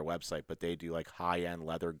buy on their website, but they do like high end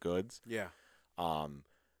leather goods. Yeah.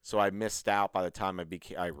 So I missed out by the time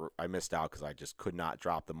I missed out because I just could not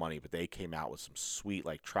drop the money. But they came out with some sweet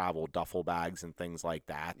like travel duffel bags and things like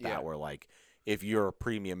that Yeah. that were like, if you're a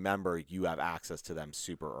premium member, you have access to them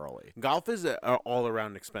super early. Golf is an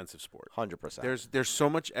all-around expensive sport. 100%. There's so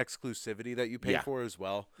much exclusivity that you pay Yeah. for as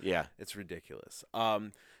well. Yeah. It's ridiculous.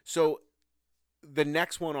 So the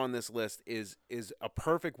next one on this list is a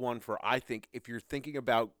perfect one for, I think, if you're thinking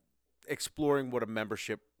about exploring what a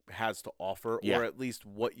membership has to offer, Yeah. or at least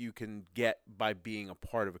what you can get by being a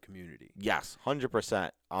part of a community. Yes,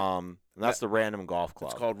 100%. And that's the Random Golf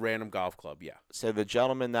Club. It's called Random Golf Club. Yeah. So the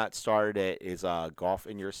gentleman that started it is Golf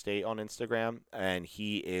in Your State on Instagram, and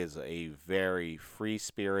he is a very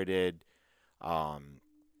free-spirited.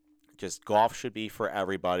 Just golf should be for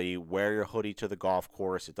everybody. Wear your hoodie to the golf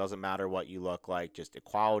course. It doesn't matter what you look like. Just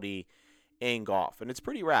equality in golf, and it's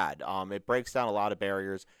pretty rad. It breaks down a lot of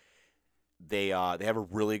barriers. They have a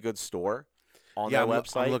really good store on their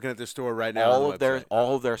website. I'm looking at the store right now.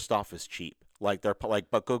 All of their stuff is cheap. Like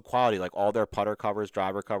but good quality. Like all their putter covers,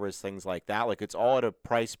 driver covers, things like that. Like it's all at a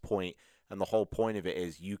price point, and the whole point of it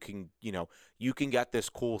is you can get this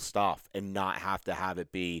cool stuff and not have to have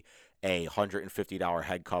it be a $150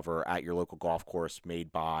 head cover at your local golf course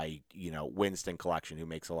made by Winston Collection, who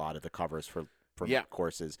makes a lot of the covers for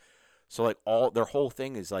courses. So like their whole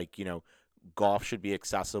thing is like golf should be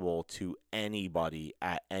accessible to anybody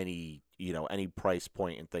at any price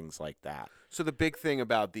point and things like that. So the big thing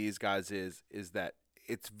about these guys is that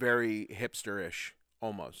it's very hipster-ish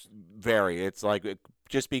almost. Very. It's like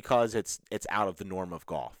just because it's out of the norm of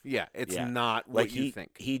golf. Yeah, it's not what like you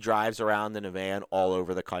think. He drives around in a van all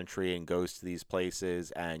over the country and goes to these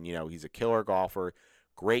places, and he's a killer golfer.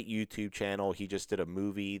 Great YouTube channel. He just did a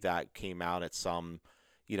movie that came out at some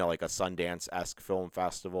like a Sundance-esque film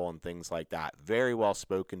festival and things like that. Very well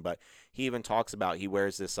spoken, but he even talks about he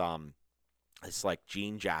wears this like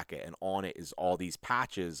jean jacket, and on it is all these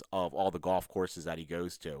patches of all the golf courses that he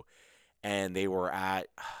goes to. And they were at,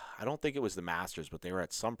 I don't think it was the Masters, but they were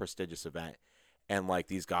at some prestigious event. And like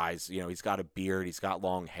these guys, he's got a beard, he's got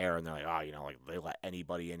long hair, and they're like, like they let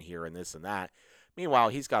anybody in here and this and that. Meanwhile,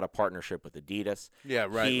 he's got a partnership with Adidas. Yeah,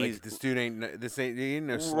 right. Like this dude ain't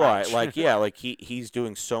no slouch. Right. Like like he's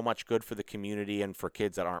doing so much good for the community and for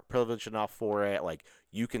kids that aren't privileged enough for it. Like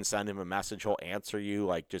you can send him a message, he'll answer you.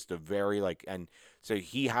 Like just a very and so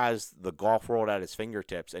he has the golf world at his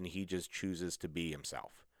fingertips, and he just chooses to be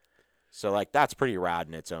himself. So like that's pretty rad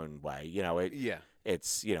in its own way.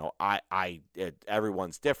 It's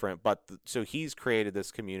everyone's different, but so he's created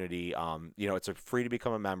this community. It's free to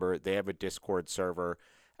become a member. They have a Discord server,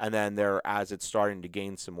 and then as it's starting to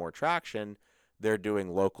gain some more traction, they're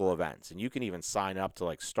doing local events, and you can even sign up to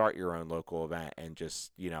like start your own local event, and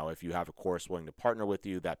just if you have a course willing to partner with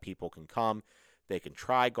you, that people can come, they can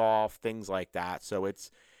try golf, things like that. So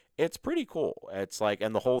it's pretty cool. It's like,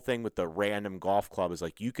 and the whole thing with the Random Golf Club is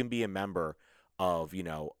like you can be a member of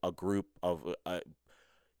a group of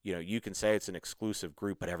you can say it's an exclusive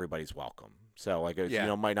group, but everybody's welcome. So like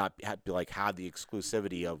might not have the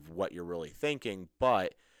exclusivity of what you're really thinking,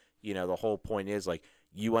 but the whole point is like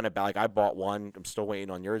you want to I bought one, I'm still waiting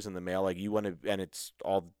on yours in the mail. Like you want to, and it's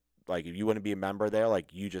all like if you want to be a member there,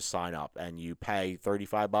 like you just sign up and you pay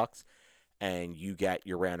 $35 and you get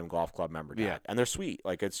your Random Golf Club member tag. Yeah. And they're sweet.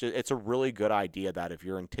 Like it's a really good idea that if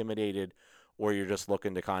you're intimidated or you're just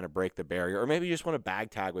looking to kind of break the barrier, or maybe you just want a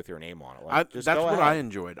bag tag with your name on it. That's what I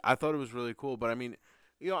enjoyed. I thought it was really cool. But I mean,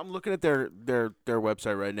 I'm looking at their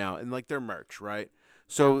website right now, and like their merch, right?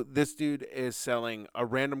 So this dude is selling a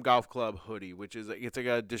Random Golf Club hoodie, which is it's like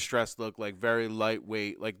a distressed look, like very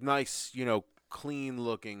lightweight, like nice, clean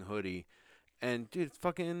looking hoodie. And dude, it's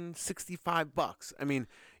fucking $65. I mean,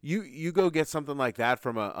 you go get something like that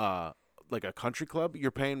from like a country club,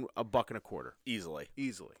 you're paying $1.25 easily.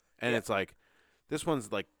 and Yeah. it's like this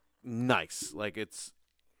one's like nice, like it's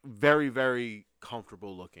very very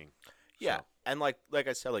comfortable looking. Yeah, So, and like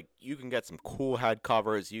I said, like you can get some cool head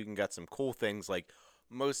covers, you can get some cool things. Like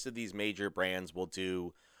most of these major brands will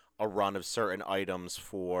do a run of certain items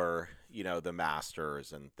for the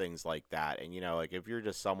Masters and things like that. And like if you're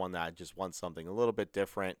just someone that just wants something a little bit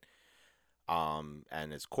different,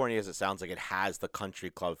 and as corny as it sounds, like it has the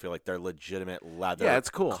country club feel, like they're legitimate leather yeah,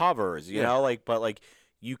 it's cool. covers, Yeah. like but like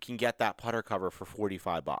you can get that putter cover for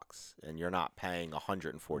 $45 and you're not paying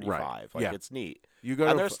 $145. Right. Like Yeah. it's neat. You go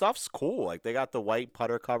And to their stuff's cool. Like they got the white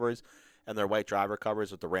putter covers and their white driver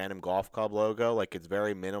covers with the Random Golf Club logo. Like it's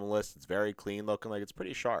very minimalist. It's very clean looking. Like it's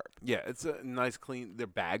pretty sharp. yeah, it's a nice clean. Their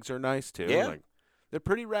bags are nice too. Yeah. Like they're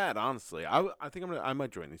pretty rad, honestly. I think I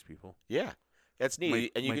might join these people. Yeah, it's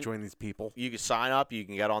neat. And you might can join these people. you can sign up. You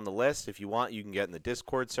can get on the list if you want. You can get in the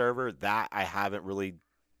Discord server. That I haven't really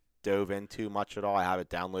dove into much at all. I have it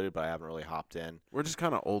downloaded, but I haven't really hopped in. We're just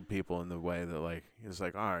kind of old people in the way that like it's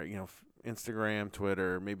like all right, Instagram,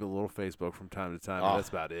 Twitter, maybe a little Facebook from time to time. But that's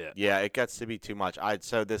about it. Yeah, it gets to be too much.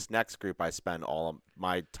 So this next group, I spend all of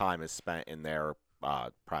my time is spent in their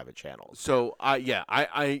private channels. So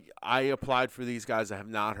I applied for these guys. I have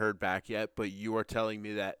not heard back yet, but you are telling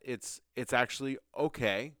me that it's actually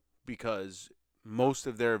okay because most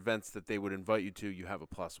of their events that they would invite you to, you have a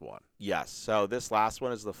 +1. Yes. So this last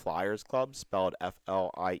one is the Flyers Club, spelled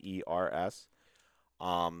Fliers.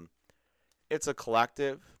 It's a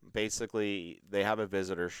collective. Basically, they have a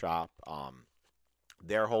visitor shop.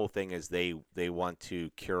 Their whole thing is they want to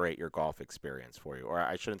curate your golf experience for you. Or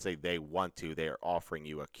I shouldn't say they want to. They are offering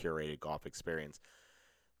you a curated golf experience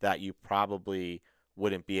that you probably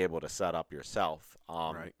wouldn't be able to set up yourself.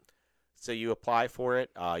 Right. So you apply for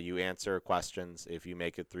it. You answer questions. If you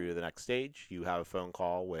make it through to the next stage, you have a phone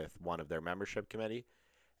call with one of their membership committee.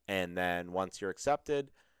 And then once you're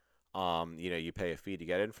accepted, you pay a fee to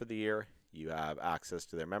get in for the year. You have access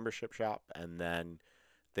to their membership shop. And then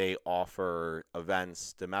they offer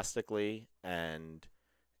events domestically and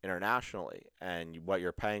internationally. And what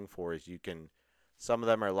you're paying for is some of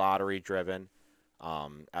them are lottery driven.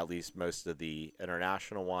 At least most of the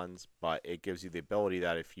international ones, but it gives you the ability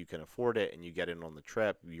that if you can afford it and you get in on the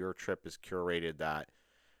trip, your trip is curated that,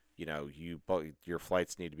 your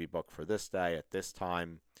flights need to be booked for this day at this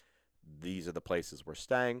time. These are the places we're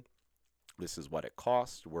staying. This is what it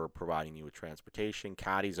costs. We're providing you with transportation,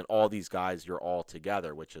 caddies, and all these guys, you're all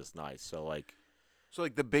together, which is nice. So like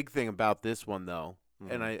the big thing about this one though,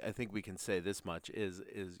 and I think we can say this much is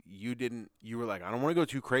you were like, I don't want to go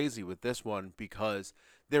too crazy with this one because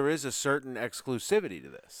there is a certain exclusivity to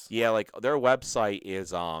this. Yeah, like their website is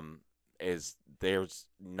there's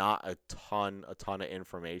not a ton of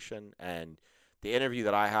information, and the interview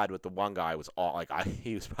that I had with the one guy was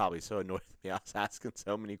he was probably so annoyed with me. I was asking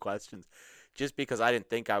so many questions just because I didn't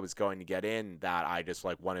think I was going to get in, that I just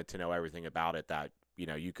like wanted to know everything about it, that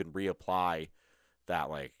you can reapply, that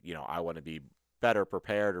I want to be better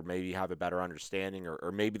prepared or maybe have a better understanding,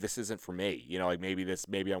 or maybe this isn't for me,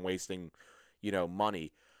 maybe I'm wasting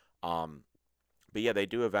money. But yeah, they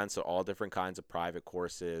do events at all different kinds of private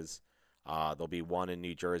courses. There'll be one in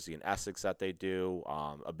New Jersey and Essex that they do.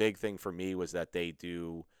 A big thing for me was that they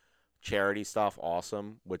do charity stuff,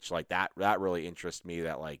 awesome, which like that really interests me,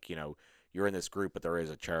 that you're in this group but there is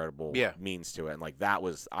a charitable means to it. And like that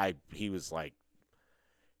was he was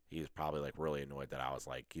probably like really annoyed that I was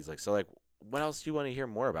like, he's like, so like what else do you want to hear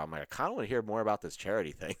more about? I'm like, I kind of want to hear more about this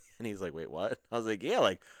charity thing. And he's like, wait, what? I was like, yeah,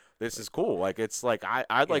 like this is cool. Like it's like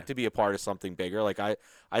I'd like to be a part of something bigger. Like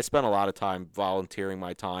I spent a lot of time volunteering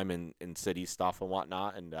my time in city stuff and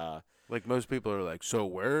whatnot, and like most people are like, so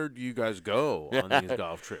where do you guys go on these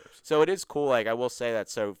golf trips? So it is cool. Like I will say that.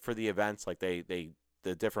 So for the events, like the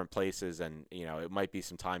different places, and it might be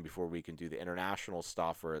some time before we can do the international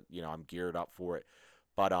stuff, or I'm geared up for it.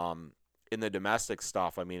 But in the domestic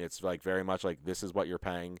stuff, I mean, it's like very much like this is what you're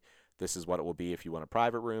paying. This is what it will be if you want a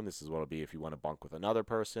private room. This is what it'll be if you want to bunk with another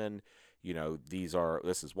person.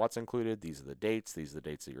 This is what's included. These are the dates. These are the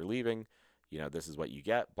dates that you're leaving. This is what you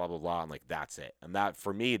get, blah, blah, blah. And like, that's it. And that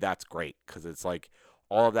for me, that's great. Cause it's like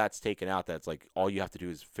all of that's taken out. That's like, all you have to do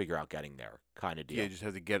is figure out getting there kind of deal. Yeah. You just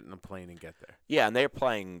have to get in a plane and get there. Yeah. And they're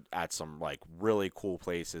playing at some like really cool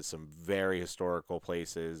places, some very historical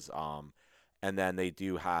places. And then they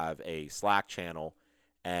do have a Slack channel.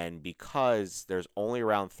 And because there's only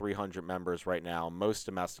around 300 members right now, most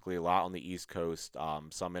domestically, a lot on the East Coast,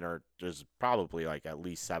 there's probably like at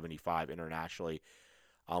least 75 internationally.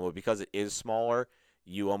 But because it is smaller,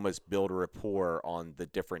 you almost build a rapport on the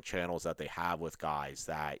different channels that they have with guys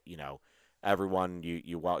that, everyone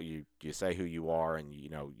you say who you are, and you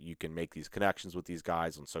know you can make these connections with these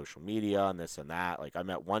guys on social media and this and that. Like I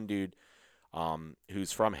met one dude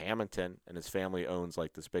who's from Hamilton, and his family owns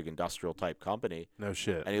like this big industrial type company. No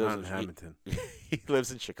shit. And he lives in Hamilton. He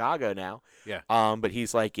lives in Chicago now. Yeah. But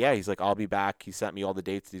he's like, I'll be back. He sent me all the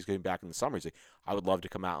dates that he's going back in the summer. He's like, I would love to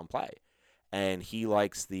come out and play. And he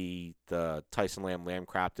likes the Tyson Lamb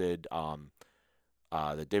crafted,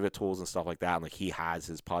 the divot tools and stuff like that. And like he has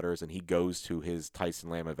his putters, and he goes to his Tyson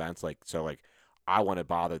Lamb events. Like so, like I want to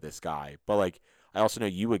bother this guy, but like I also know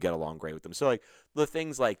you would get along great with him. So like the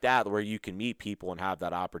things like that where you can meet people and have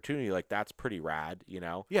that opportunity, like that's pretty rad, you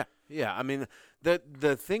know? Yeah. Yeah. I mean,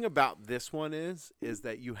 the thing about this one is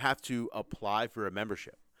that you have to apply for a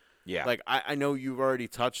membership. Yeah. Like I know you've already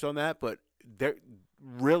touched on that, but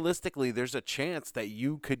realistically, there's a chance that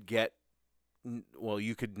you could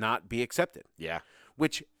you could not be accepted. Yeah.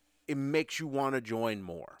 Which it makes you want to join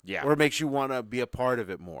more. Yeah. Or it makes you want to be a part of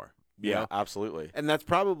it more. You know? Absolutely. And that's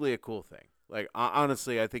probably a cool thing. Like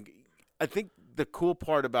honestly, I think the cool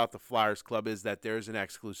part about the Flyers Club is that there's an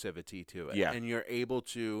exclusivity to it. Yeah. And you're able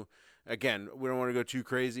to, again, we don't want to go too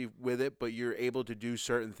crazy with it, but you're able to do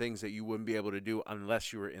certain things that you wouldn't be able to do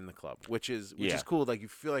unless you were in the club, which is cool. Like you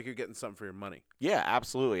feel like you're getting something for your money. Yeah,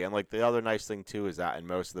 absolutely. And like the other nice thing too is that in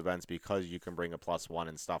most of the events, because you can bring a +1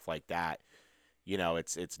 and stuff like that, you know,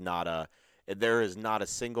 there is not a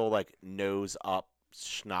single like nose up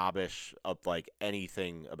snobbish of like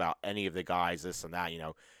anything about any of the guys, this and that. You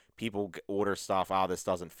know, people order stuff, this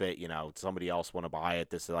doesn't fit, you know, somebody else want to buy it,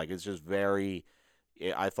 this, like, it's just very,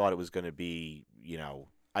 I thought it was going to be, you know,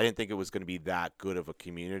 I didn't think it was going to be that good of a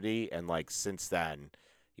community. And like since then,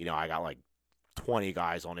 you know, I got like 20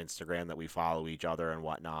 guys on Instagram that we follow each other and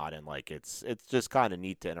whatnot, and like it's just kind of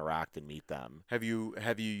neat to interact and meet them. Have you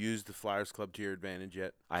used the Flyers Club to your advantage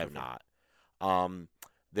yet? I have not.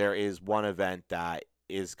 There is one event that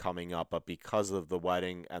is coming up, but because of the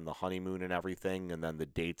wedding and the honeymoon and everything, and then the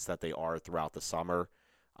dates that they are throughout the summer,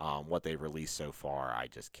 what they've released so far, I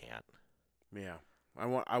just can't. Yeah. I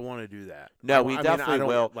want to do that. No, we definitely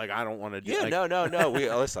will. Like, I don't want to do. Yeah, like, no.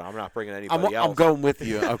 Listen, I'm not bringing anybody else. I'm going with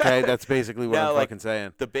you. Okay, that's basically what I'm fucking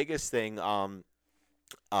saying. The biggest thing, and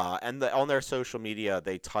on their social media,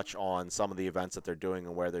 they touch on some of the events that they're doing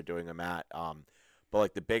and where they're doing them at. But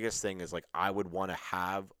like the biggest thing is like I would want to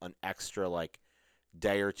have an extra like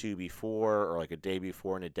day or two before, or like a day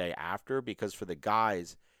before and a day after, because for the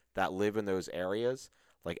guys that live in those areas,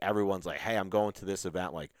 like everyone's like, hey, I'm going to this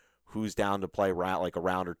event, like who's down to play like a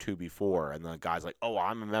round or two before, and the guy's like, oh,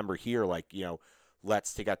 I'm a member here, like, you know,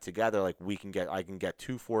 let's to get together, like I can get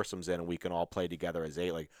 2 foursomes in and we can all play together as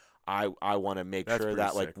 8. Like I want to make sure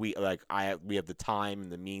that like sick. we have the time and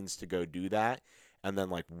the means to go do that, and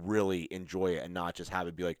then like really enjoy it and not just have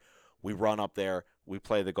it be like we run up there, we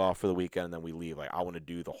play the golf for the weekend, and then we leave. Like I want to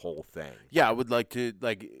do the whole thing. Yeah, I would like to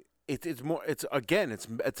like it's more it's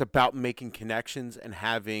about making connections and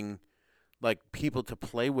having like people to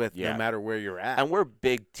play with no matter where you're at. And we're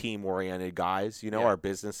big team oriented guys, you know, Yeah. Our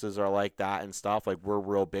businesses are like that and stuff. Like we're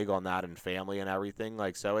real big on that and family and everything.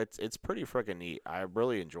 Like so it's pretty freaking neat. I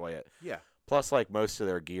really enjoy it. Yeah. Plus, like most of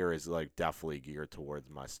their gear is like definitely geared towards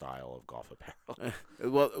my style of golf apparel.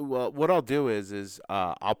 Well, what I'll do is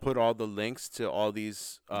I'll put all the links to all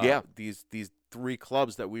these these 3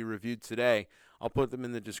 clubs that we reviewed today. I'll put them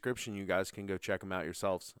in the description. You guys can go check them out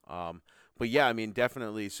yourselves. But yeah, I mean,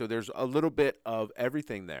 definitely. So there's a little bit of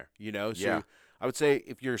everything there, you know. So Yeah. I would say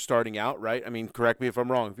if you're starting out, right? I mean, correct me if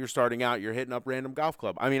I'm wrong. If you're starting out, you're hitting up random golf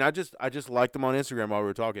club. I mean, I just liked them on Instagram while we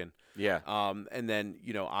were talking. Yeah. And then,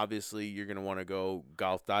 you know, obviously you're going to want to go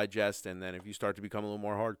Golf Digest. And then if you start to become a little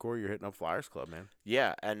more hardcore, you're hitting up Flyers Club, man.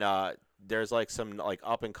 Yeah. And there's like some like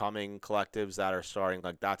up and coming collectives that are starting.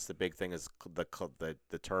 Like that's the big thing is the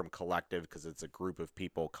term collective, because it's a group of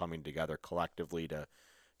people coming together collectively to,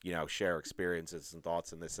 you know, share experiences and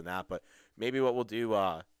thoughts and this and that. But maybe what we'll do,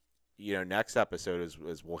 you know, next episode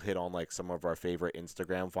is we'll hit on like some of our favorite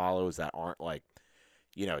Instagram follows that aren't like,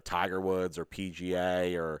 you know, Tiger Woods or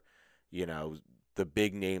PGA or, you know, the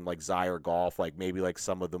big name like Zyre Golf, like maybe like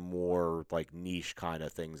some of the more like niche kind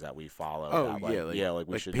of things that we follow. Oh, that, like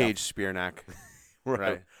we like should Paige Spearnack.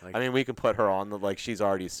 Right. Like, I mean, we can put her on the, like, she's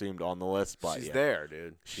already assumed on the list, but she's there,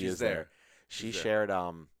 dude. She's there. She shared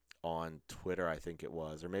on Twitter, I think it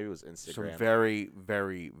was, or maybe it was Instagram. Some very,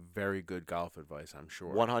 very, very good golf advice, I'm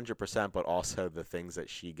sure. 100%, but also the things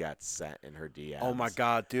that she gets sent in her DMs. Oh my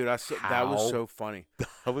God, dude! That was so funny.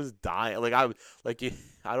 I was dying. Like I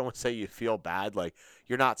don't want to say you feel bad. Like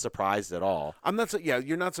you're not surprised at all. I'm not. Yeah,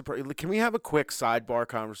 you're not surprised. Can we have a quick sidebar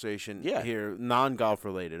conversation here, non-golf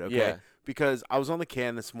related? Okay. Yeah. because I was on the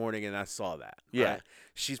can this morning and I saw that. Yeah. Right?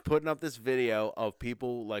 She's putting up this video of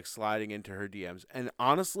people like sliding into her DMs, and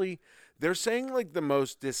honestly, they're saying like the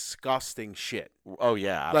most disgusting shit, Oh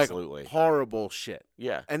yeah, absolutely. like horrible shit,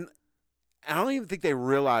 Yeah. and I don't even think they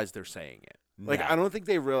realize they're saying it. Like, No. I don't think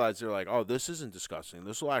they realize they're like, oh, this isn't disgusting.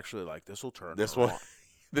 This will actually, like, this will turn This her will on.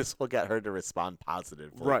 this will get her to respond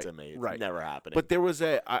positively Right, to me. It's right. never happening. But there was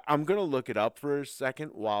I'm going to look it up for a second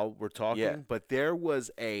while we're talking, Yeah. but there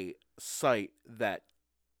was a site that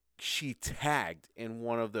she tagged in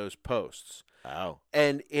one of those posts. oh.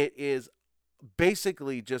 And it is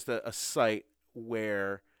basically just a site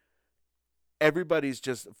where everybody's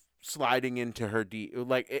just sliding into her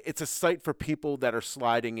like it's a site for people that are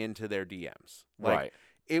sliding into their DMs. Like, Right.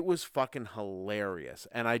 it was fucking hilarious,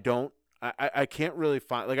 and I can't really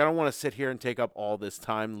find, like, I don't want to sit here and take up all this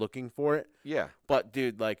time looking for it, Yeah. but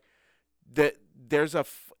dude, like, there's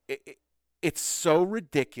it's so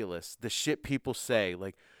ridiculous the shit people say.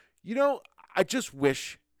 Like, I just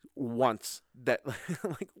wish once that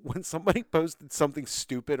like when somebody posted something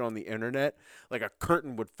stupid on the internet, like a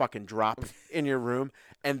curtain would fucking drop in your room,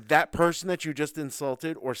 and that person that you just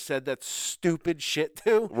insulted or said that stupid shit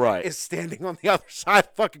to Right. is standing on the other side of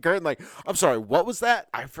the fucking curtain like, I'm sorry, what was that?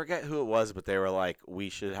 I forget who it was, but they were like, we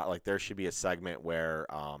should like there should be a segment where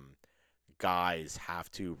guys have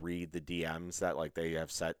to read the DMs that like they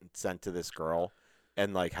have sent to this girl,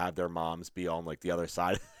 and like have their moms be on like the other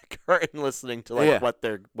side of the curtain listening to like Yeah. what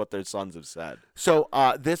their sons have said. So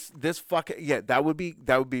this fucking, yeah, that would be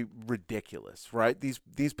ridiculous, right?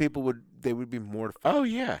 These people would be mortified. Oh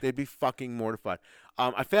yeah. They'd be fucking mortified.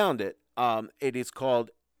 I found it. It is called,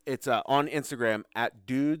 it's on Instagram at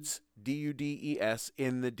dudes, DUDES,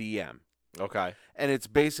 in the DM. Okay. And it's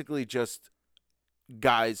basically just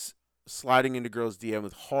guys sliding into girls' DM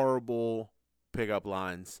with horrible pickup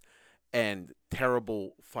lines and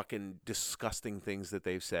terrible fucking disgusting things that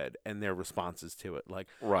they've said and their responses to it. Like,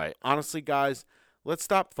 Right. honestly, guys, let's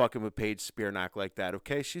stop fucking with Paige Spearnack like that,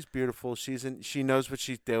 okay? She's beautiful. She knows what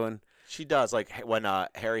she's doing. She does. Like when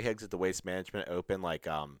Harry Higgs at the Waste Management Open, like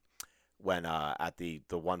when at the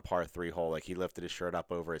one par 3 hole, like he lifted his shirt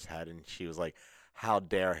up over his head, and she was like, "How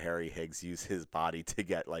dare Harry Higgs use his body to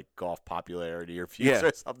get like golf popularity or views Yeah.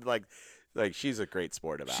 or something like." Like she's a great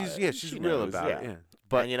sport about it. She's She real knows, about it. Yeah, But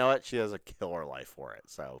but you know what? She has a killer life for it.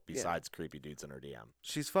 So besides creepy dudes in her DM.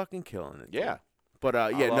 she's fucking killing it. dude. Yeah. But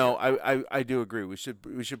yeah, love no, I do agree. We should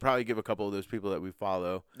probably give a couple of those people that we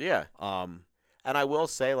follow. Yeah. Um, And I will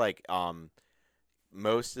say, like,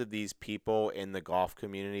 most of these people in the golf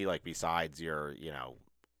community, like, besides your,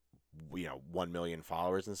 1 million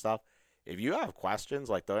followers and stuff, if you have questions,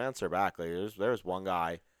 like, they'll answer back. Like, there's one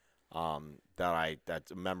guy,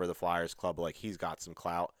 that's a member of the Flyers Club. Like, he's got some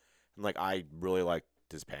clout, and like, I really liked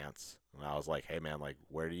his pants. And I was like, hey man, like,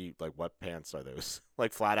 what pants are those?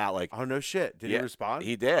 Like, flat out, like, oh no shit, did he Yeah, respond?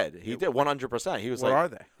 he did 100%. He was Where like, are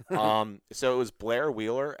they? so it was Blair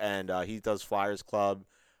Wheeler, and he does Flyers Club.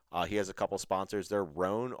 He has a couple sponsors. They're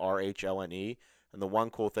Rhone, RHONE. And the one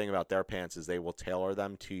cool thing about their pants is they will tailor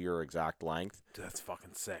them to your exact length. Dude, that's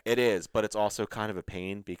fucking sick. It is, but it's also kind of a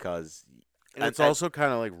pain because, And it's also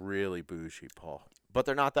kind of like really bougie, Paul. but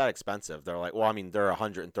they're not that expensive. They're like, well, I mean, they're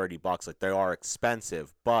 $130. Like, they are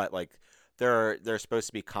expensive, but like they're supposed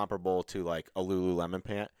to be comparable to like a Lululemon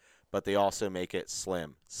pant, but they also make it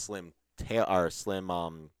slim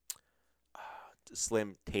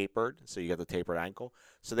tapered, so you get the tapered ankle.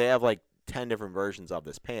 So they have like 10 different versions of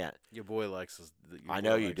this pant. Your boy likes this. I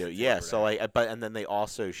know you do. Yeah, so like, and then they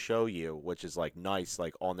also show you, which is like nice,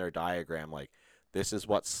 like on their diagram, like this is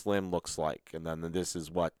what slim looks like, and then this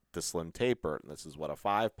is what the slim tapered, and this is what a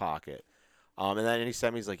 5 pocket. And then he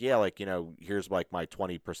sent me, he's like, yeah, like, here's like my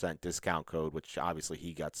 20% discount code, which obviously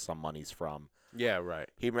he gets some monies from. Yeah, right.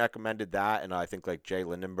 He recommended that, and I think like Jay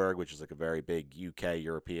Lindenberg, which is like a very big UK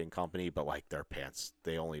European company, but like their pants,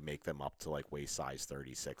 they only make them up to like waist size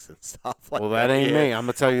 36 and stuff. Like Well, that ain't me. I'm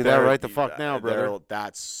gonna tell you that They're- right the fuck now, brother.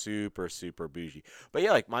 That's super, super bougie. But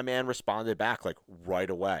yeah, like my man responded back like right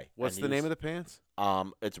away. What's the name of the pants?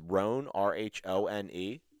 It's Rhone,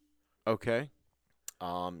 RHONE. Okay.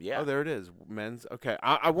 Yeah. Oh, there it is. Men's. Okay.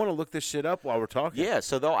 I want to look this shit up while we're talking. Yeah,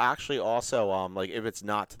 so they'll actually also like if it's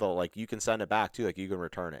not to the like you can send it back too, like you can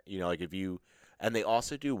return it. Like if you and they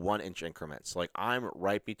also do 1-inch increments. Like I'm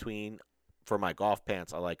right between for my golf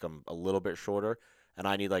pants, I like them a little bit shorter, and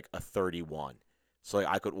I need like a 31. So like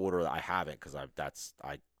I could order I haven't because I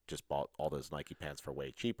just bought all those Nike pants for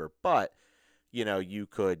way cheaper, but you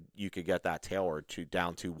could get that tailored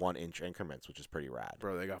down to 1-inch increments, which is pretty rad.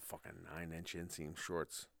 Bro, they got fucking 9-inch inseam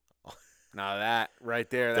shorts. Now that right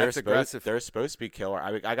there, They're that's aggressive. They're supposed to be killer.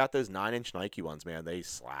 I got those 9-inch Nike ones, man. They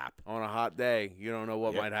slap. On a hot day, you don't know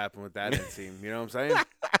what Yep. might happen with that inseam. You know what I'm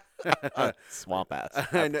saying? Swamp ass.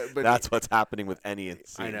 I know, but That's what's happening with any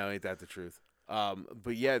inseam. I know, ain't that the truth?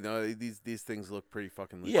 But yeah, no, these things look pretty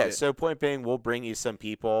fucking legit. Yeah, so point being, we'll bring you some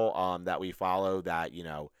people that we follow that,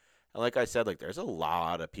 and like I said, like there's a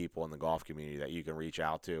lot of people in the golf community that you can reach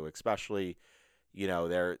out to, especially,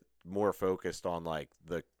 they're more focused on like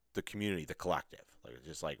the community, the collective, like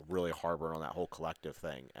just like really harboring on that whole collective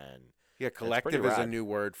thing. And yeah, pretty collective is a rad. new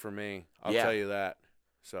word for me. I'll Yeah. tell you that.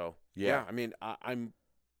 So Yeah. I mean,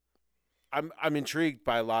 I'm intrigued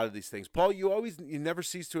by a lot of these things. Paul, you never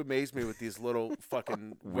cease to amaze me with these little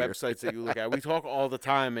fucking Weird. websites that you look at. We talk all the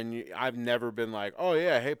time, and I've never been like, oh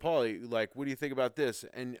yeah, hey Paul, like, what do you think about this?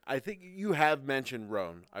 And I think you have mentioned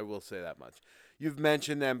Roan. I will say that much. You've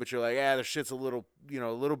mentioned them, but you're like, their shit's a little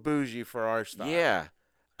bougie for our style. Yeah.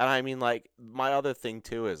 And I mean, like, my other thing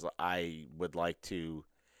too is I would like to,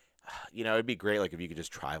 it'd be great like if you could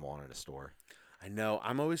just try them on in a store. I know.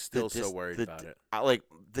 I'm always still so worried about it. I like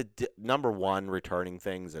number one, returning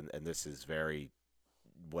things, and this is very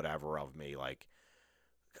whatever of me. Like,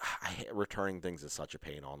 returning things is such a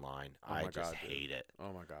pain online. Oh my I just God, dude. hate it.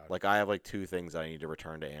 Oh my God. Like, I have like 2 things I need to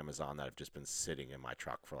return to Amazon that have just been sitting in my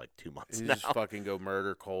truck for like 2 months You now. just fucking go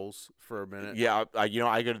murder Kohl's for a minute. Yeah, I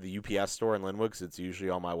go to the UPS store in Linwood 'cause it's usually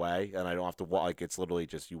on my way, and I don't have to walk. Like, it's literally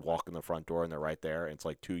just you walk in the front door and they're right there. And it's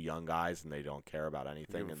like 2 young guys, and they don't care about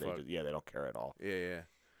anything, Give and a fuck. they don't care at all. Yeah.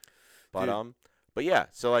 But Dude. but yeah,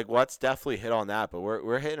 so like let's definitely hit on that. But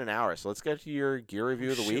we're hitting an hour, so let's get to your gear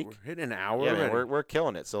review of the Shit, week. We're hitting an hour. Yeah, man, already. we're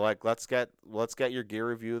killing it. So like let's get your gear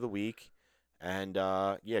review of the week, and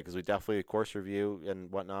because we definitely a course review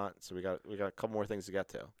and whatnot. So we got a couple more things to get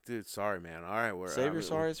to. Dude, sorry, man. All right, Save your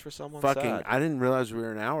sorries for someone Fucking, sad. I didn't realize we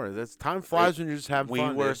were an hour. That's time flies when you're just having We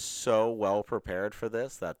fun. were dude. so well prepared for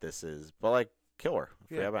this that this is, but like killer. If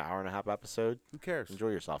we Yeah. have an hour and a half episode, Who cares? enjoy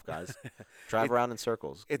yourself, guys. Drive around in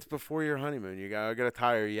circles. It's before your honeymoon. I gotta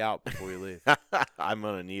tire you out before you leave. I'm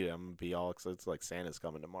gonna need it. I'm gonna be all excited. It's like Santa's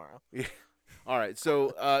coming tomorrow. All right,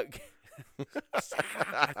 so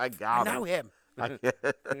I got know him.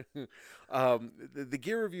 The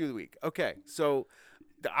gear review of the week. Okay, so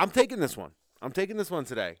I'm taking this one. I'm taking this one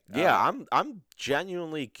today. Yeah, I'm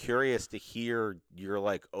genuinely curious to hear your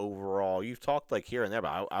like overall. You've talked like here and there,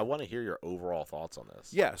 but I want to hear your overall thoughts on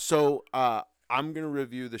this. Yeah, so I'm gonna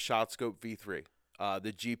review the ShotScope V3,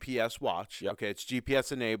 the GPS watch. Yep. Okay, it's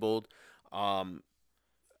GPS enabled.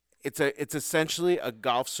 It's essentially a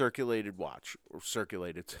golf circulated watch or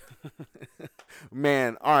circulated.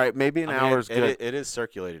 Man, all right, maybe an hour is good. It is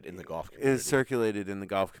circulated in the golf It community. is circulated in the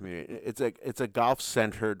golf community. It's a golf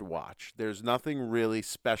centered watch. There's nothing really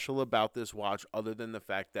special about this watch other than the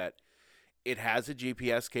fact that it has a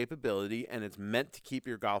GPS capability and it's meant to keep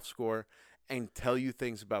your golf score and tell you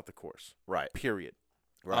things about the course. Right. Period.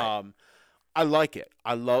 Right. I like it.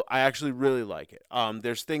 I actually really like it.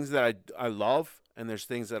 There's things that I love and there's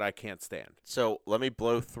things that I can't stand. So let me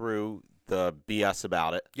blow through the BS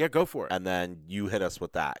about it, Yeah, go for it. and then you hit us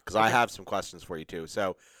with that because I Okay. have some questions for you too.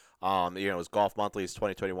 So, it was Golf Monthly's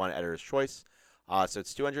 2021 Editor's Choice. So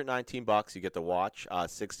it's $219. You get the watch,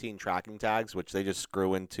 16 tracking tags, which they just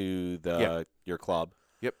screw into your club.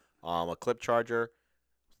 Yep. A clip charger.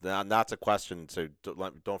 That's a question. So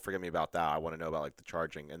don't forget me about that. I want to know about like the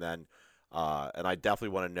charging, and then and I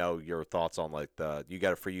definitely want to know your thoughts on like you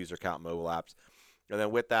get a free user account mobile apps. And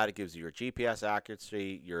then with that, it gives you your GPS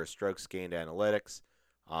accuracy, your strokes gained analytics,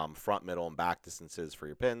 front, middle, and back distances for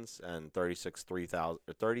your pins, and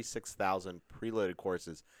 36,000 preloaded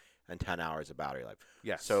courses and 10 hours of battery life.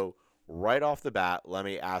 Yes. So right off the bat, let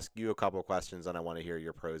me ask you a couple of questions, and I want to hear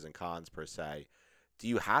your pros and cons per se. Do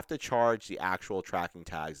you have to charge the actual tracking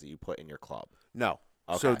tags that you put in your club? No.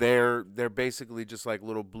 Okay. So they're basically just like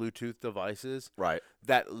little Bluetooth devices Right.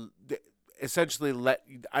 that essentially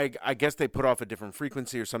I guess they put off a different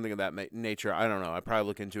frequency or something of that nature. I don't know. I probably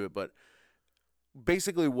look into it, but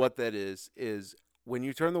basically what that is when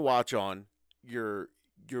you turn the watch on, your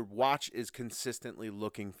watch is consistently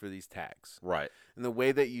looking for these tags. Right. And the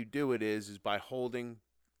way that you do it is by holding.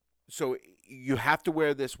 So you have to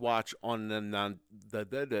wear this watch on the man.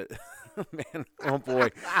 Oh boy.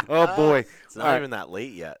 It's All not right. even that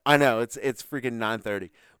late yet. I know it's freaking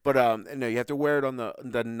 9:30, but no, you have to wear it on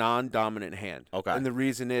the non-dominant hand. Okay. And the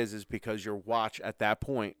reason is because your watch at that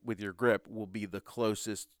point with your grip will be the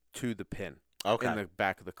closest to the pin Okay. in the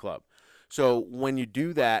back of the club. So when you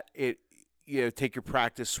do that, take your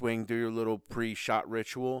practice swing, do your little pre-shot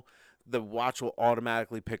ritual. The watch will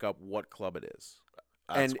automatically pick up what club it is.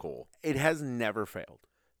 That's and cool. It has never failed.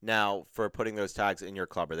 Now, for putting those tags in your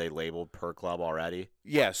club, are they labeled per club already?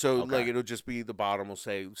 Yeah, so Okay. like it'll just be the bottom will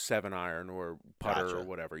say 7-iron or putter or Gotcha.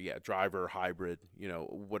 whatever. Yeah, driver, hybrid,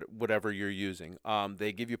 whatever you're using.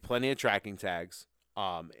 They give you plenty of tracking tags.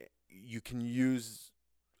 You can use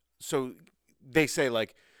so they say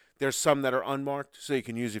like there's some that are unmarked, so you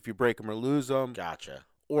can use if you break them or lose them, Gotcha.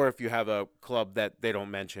 or if you have a club that they don't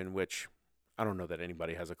mention, which I don't know that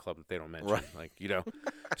anybody has a club that they don't mention. Right. Like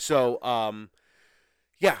so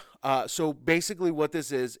yeah. So basically, what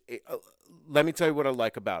this is, let me tell you what I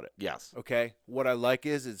like about it. Yes. Okay, what I like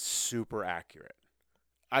is it's super accurate.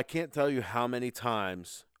 I can't tell you how many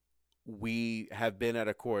times we have been at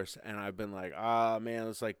a course and I've been like, man,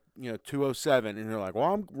 it's like 207, and you're like,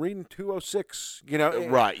 well, I'm reading 206.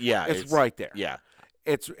 Right. Yeah. It's right there. Yeah.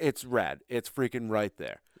 It's rad. It's freaking right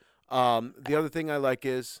there. The other thing I like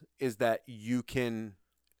is that you can,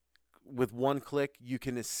 with one click, you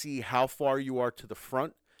can see how far you are to the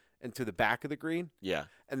front and to the back of the green, Yeah.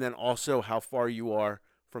 and then also how far you are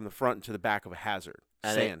from the front to the back of a hazard,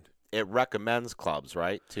 And sand. It recommends clubs,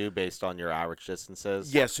 right? Too, based on your average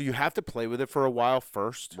distances. Yeah, so you have to play with it for a while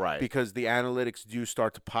first, Right. Because the analytics do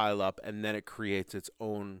start to pile up, and then it creates its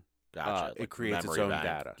own. Gotcha. It creates its memory own bank.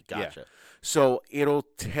 data. Gotcha. Yeah. So it'll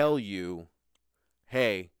tell you,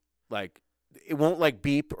 hey, like it won't like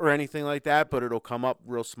beep or anything like that, but it'll come up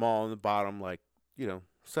real small on the bottom, like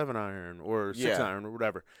 7-iron or 6-iron or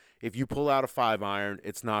whatever. If you pull out a 5-iron,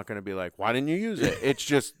 it's not going to be like, why didn't you use it? It's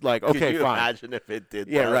just like, okay, Could you fine. imagine if it did?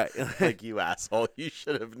 Yeah, that? right. Like, you asshole, you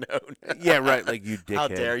should have known. Yeah, right. Like, you dickhead. How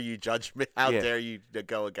dare you judge me? How Yeah. dare you to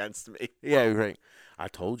go against me? Yeah, right. I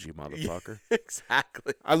told you, motherfucker.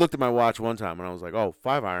 Exactly. I looked at my watch one time and I was like, oh,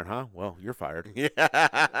 5-iron, huh? Well, you're fired. Yeah.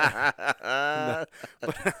 But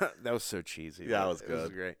that was so cheesy. That but was It was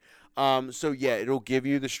good. great. So yeah, it'll give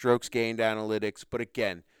you the strokes gained analytics, but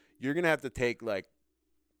again, you're gonna have to take like,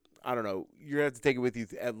 I don't know, you're gonna have to take it with you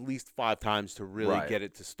at least 5 times to really Right. get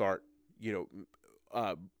it to start,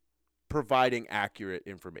 providing accurate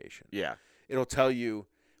information. Yeah. It'll tell you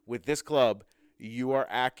with this club, you are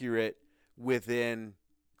accurate within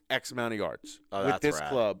X amount of yards. Oh, with that's this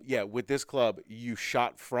rad. with this club, you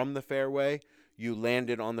shot from the fairway, you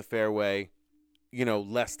landed on the fairway,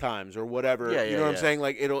 less times or whatever. Yeah, you yeah, know what I'm yeah. saying?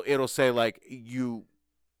 Like it'll say like you're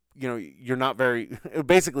not very. It'll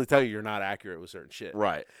basically tell you you're not accurate with certain shit.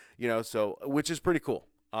 Right. So which is pretty cool.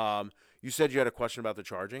 You said you had a question about the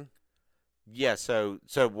charging. Yeah. So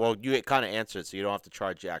well, you kind of answered, so you don't have to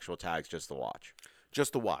charge the actual tags, just the watch.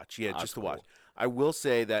 Just the watch, yeah, That's just the watch. cool. I will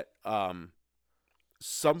say that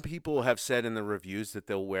some people have said in the reviews that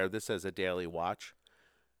they'll wear this as a daily watch.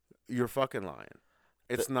 You're fucking lying.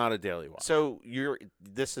 It's not a daily watch. So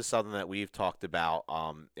this is something that we've talked about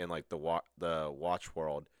in like the watch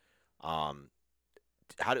world. What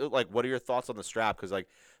are your thoughts on the strap? Because like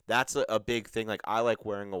that's a big thing. Like, I like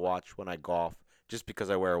wearing a watch when I golf just because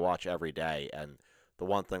I wear a watch every day. And the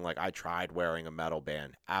one thing, like, I tried wearing a metal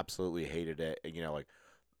band, absolutely hated it. And, like,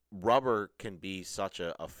 rubber can be such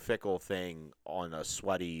a fickle thing on a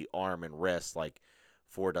sweaty arm and wrist. Like,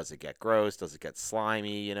 does it get gross? Does it get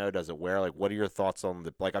slimy? Does it wear? Like, what are your thoughts on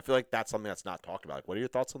I feel like that's something that's not talked about. Like, what are your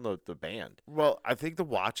thoughts on the band? Well, I think the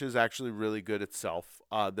watch is actually really good itself.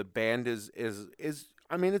 The band is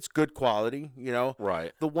I mean, it's good quality,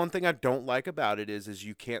 Right. The one thing I don't like about it is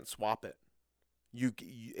you can't swap it.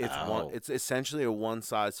 It's essentially a one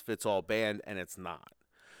size fits all band, and it's not.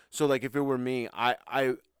 So like if it were me,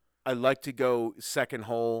 I like to go second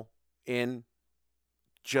hole in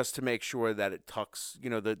just to make sure that it tucks,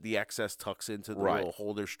 the excess tucks into the Right. little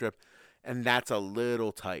holder strip, and that's a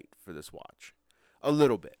little tight for this watch, a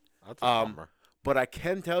little bit. That's a bummer. But I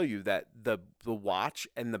can tell you that the watch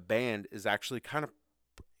and the band is actually kind of,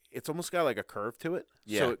 it's almost got like a curve to it.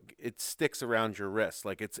 Yeah. So it sticks around your wrist.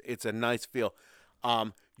 Like it's a nice feel.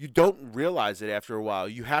 You don't realize it after a while.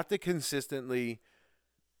 You have to consistently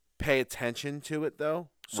pay attention to it though.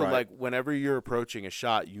 So Right. like whenever you're approaching a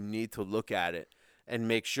shot, you need to look at it and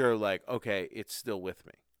make sure like, okay, it's still with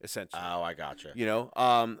me, essentially. Oh, I gotcha.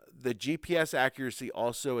 The GPS accuracy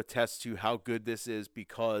also attests to how good this is,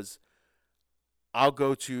 because I'll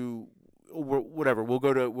go to whatever. We'll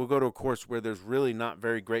go to a course where there's really not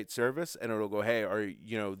very great service, and it'll go, hey,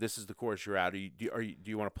 this is the course you're at. Do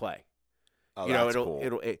you want to play? Oh, that's cool.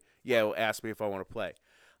 It'll ask me if I want to play.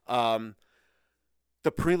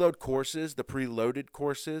 The preloaded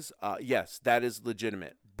courses, yes, that is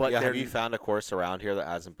legitimate. But have you found a course around here that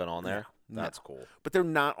hasn't been on there? No. That's cool. But they're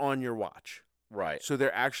not on your watch. Right. So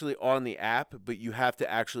they're actually on the app, but you have to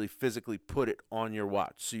actually physically put it on your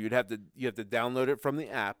watch. So you have to download it from the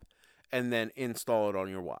app and then install it on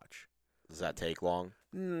your watch. Does that take long?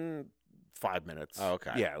 5 minutes. Oh,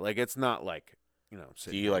 okay. Yeah, like it's not like, Do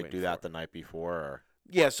sitting you here like waiting do that for the night before? Or?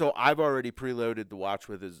 it. Yeah, so I've already preloaded the watch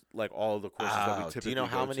with is like all the courses that we Oh, typically do you know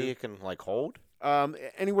how go many to. it can like hold?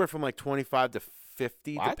 Anywhere from like 25 to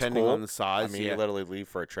 50, Well, that's depending cool. on the size. I mean, yeah. you literally leave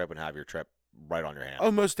for a trip and have your trip right on your hand.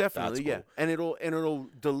 Oh, most definitely, That's yeah. cool. And it'll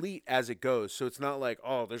delete as it goes, so it's not like,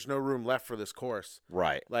 oh, there's no room left for this course.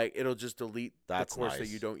 Right. Like it'll just delete That's the course that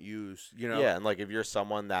nice. you don't use. You know. Yeah, and like if you're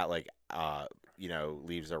someone that like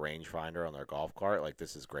leaves a rangefinder on their golf cart, like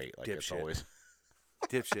this is great. Like it's Dipshit. always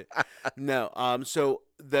Dipshit. No. So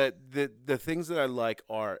the things that I like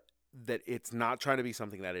are that it's not trying to be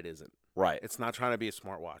something that it isn't. right. It's not trying to be a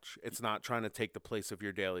smartwatch. It's not trying to take the place of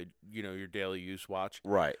your daily use watch.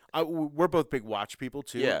 Right. We're both big watch people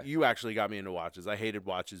too. Yeah. You actually got me into watches. I hated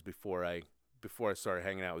watches before I started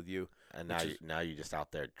hanging out with you. And Which now you just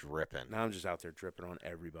out there dripping. Now I'm just out there dripping on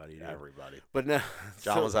everybody. Dude. Everybody. But now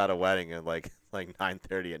John was at a wedding at like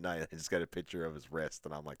 9:30 at night. I just got a picture of his wrist,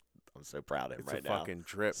 and I'm so proud of him it's right a now. fucking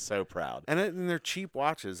drip. So proud. And they're cheap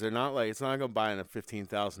watches. They're not like, it's not like I'm buying a $15,000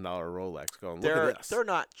 Rolex going, look at this. They're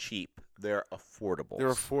not cheap. They're affordable. They're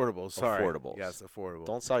affordable. Sorry. Affordables. Yes, affordable.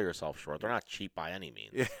 Don't sell yourself short. They're not cheap by any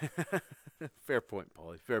means. Yeah. Fair point,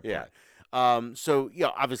 Paulie. Fair Yeah. point. So yeah,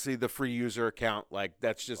 obviously the free user account, like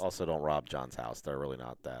that's just Also, don't rob John's house. They're really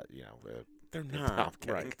not that. they're I'm not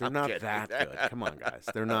kidding. right. They're I'm not kidding. that good. Come on, guys.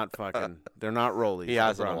 They're not fucking. They're not rollies. He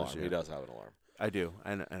has I an promise alarm. you. He does have an alarm. I do,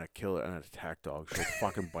 and a killer and an attack dog. She'll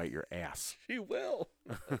fucking bite your ass. She will.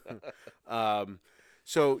 Right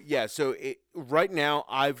now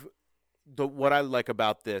what I like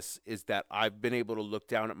about this is that I've been able to look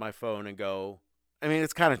down at my phone and go, I mean,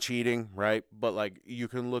 it's kind of cheating, right? But like you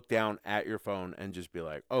can look down at your phone and just be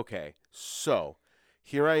like, okay, so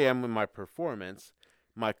here I am with my performance,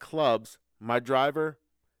 my clubs, my driver,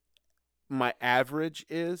 my average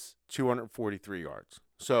is 243 yards.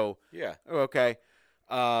 So, Yeah. okay.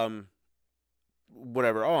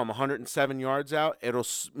 Whatever. Oh, I'm 107 yards out.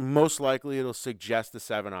 Most likely it'll suggest a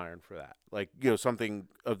 7-iron for that. Like, something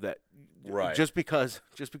of that. Right. Just because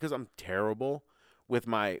I'm terrible with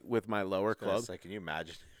my lower club. Like, can you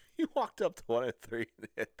imagine? You walked up to 103 and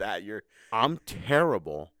hit that. I'm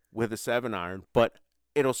terrible with a 7-iron, but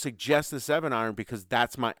it'll suggest the 7-iron because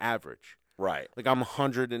that's my average. Right. Like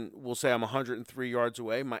we'll say I'm 103 yards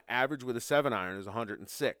away. My average with a 7-iron is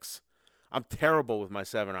 106. I'm terrible with my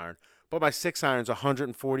 7-iron, but my 6-iron's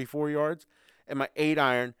 144 yards, and my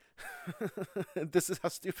 8-iron, this is how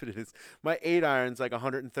stupid it is. My 8-iron's like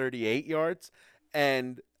 138 yards,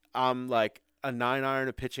 and I'm like a 9-iron,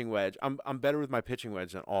 a pitching wedge. I'm better with my pitching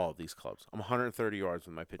wedge than all of these clubs. I'm 130 yards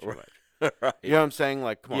with my pitching wedge. Right. You know what I'm saying?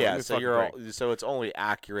 Like, come on. Yeah. give me a So fucking break. so it's only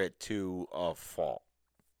accurate to a fault.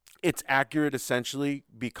 It's accurate essentially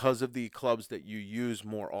because of the clubs that you use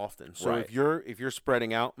more often. So Right. if you're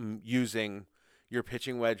spreading out and using your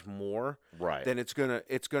pitching wedge more, Right. then it's gonna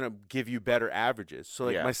give you better averages. So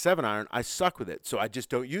like Yeah. my 7-iron, I suck with it, so I just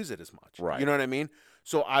don't use it as much. Right. You know what I mean?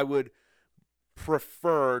 So I would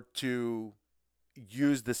prefer to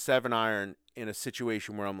use the 7-iron in a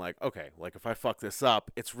situation where I'm like, okay, like if I fuck this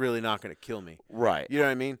up, it's really not gonna kill me. Right. You know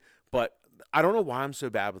what I mean? But I don't know why I'm so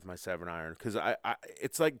bad with my 7-iron because I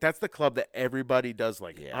it's like that's the club that everybody does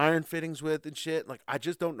like Yeah. iron fittings with and shit. Like I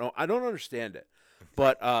just don't know. I don't understand it.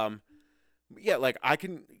 But yeah, like I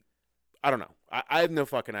don't know. I have no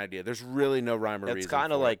fucking idea. There's really no rhyme or reason. It's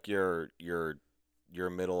kind of for it. like your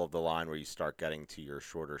middle of the line where you start getting to your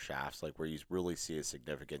shorter shafts, like where you really see a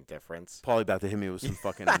significant difference. Paulie about to hit me with some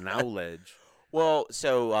fucking knowledge. Well,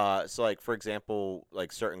 so like for example,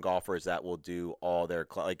 like certain golfers that will do all their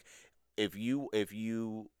like if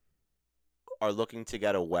you are looking to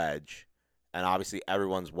get a wedge, and obviously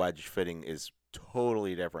everyone's wedge fitting is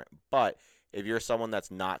totally different, but if you're someone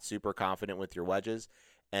that's not super confident with your wedges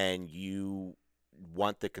and you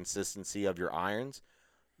want the consistency of your irons,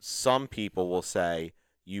 some people will say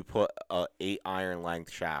you put a 8-iron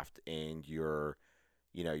length shaft in your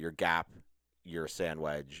gap, your sand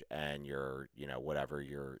wedge, and your whatever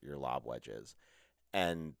your lob wedge is.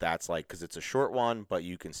 And that's like because it's a short one, but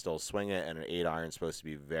you can still swing it, and an 8-iron is supposed to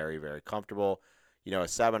be very, very comfortable. A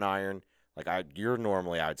 7-iron, like you're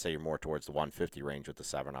normally, I'd say you're more towards the 150 range with the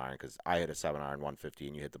 7-iron because I hit a 7-iron 150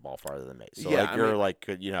 and you hit the ball farther than me. So Yeah, you're I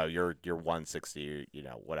mean, you're 160,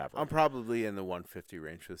 whatever. I'm probably in the 150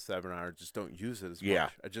 range with 7-iron. Just don't use it as Yeah.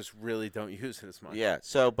 much. I just really don't use it as much. Yeah.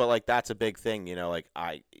 So, but like that's a big thing,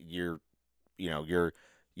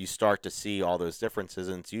 you start to see all those differences,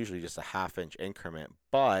 and it's usually just a half-inch increment.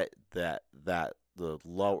 But that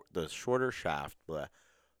the shorter shaft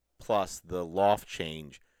plus the loft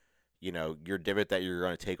change, your divot that you're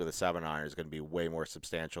going to take with a 7-iron is going to be way more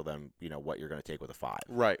substantial than what you're going to take with a 5.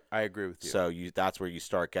 Right. I agree with you. So that's where you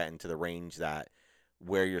start getting to the range that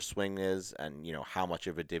where your swing is and how much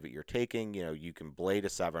of a divot you're taking. You can blade a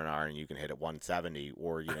 7-iron, you can hit it 170,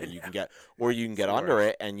 or you can get under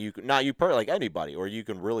it and you can not you per like anybody, or you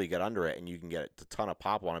can really get under it and you can get a ton of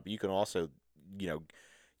pop on it. But you can also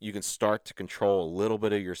you can start to control a little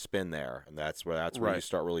bit of your spin there, and that's where Right. you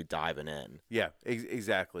start really diving in. Yeah,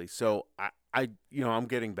 exactly. So I'm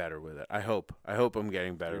getting better with it. I hope I'm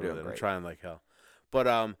getting better You're with doing it. I'm great. trying like hell.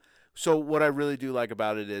 But so what I really do like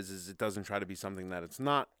about it is it doesn't try to be something that it's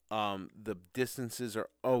not. The distances are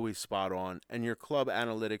always spot on, and your club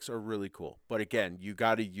analytics are really cool. But again, you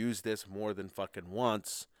got to use this more than fucking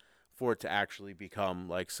once for it to actually become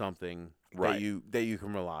like something Right. that you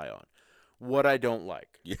can rely on. What I don't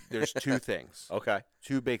like, Yeah. there's two things. Okay.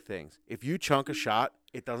 Two big things. If you chunk a shot,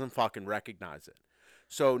 it doesn't fucking recognize it.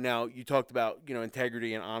 So now you talked about,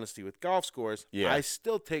 integrity and honesty with golf scores. Yeah. I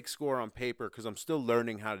still take score on paper because I'm still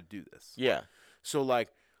learning how to do this. Yeah. So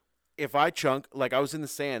like if I chunk, like I was in the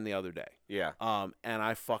sand the other day, Yeah. and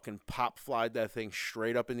I fucking pop flied that thing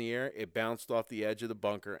straight up in the air. It bounced off the edge of the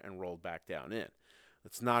bunker and rolled back down in.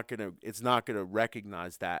 It's not gonna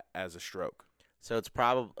recognize that as a stroke. So it's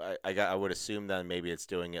probably I would assume then maybe it's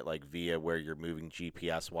doing it like via where you're moving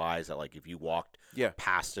GPS wise, that like if you walked Yeah.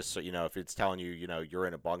 past us, if it's telling you you're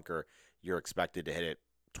in a bunker, you're expected to hit it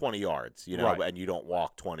 20 yards, Right. and you don't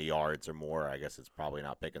walk 20 yards or more, I guess it's probably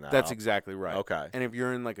not picking that That's up. exactly right. Okay. And if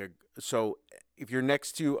you're in if you're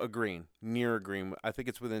next to a green, near a green, I think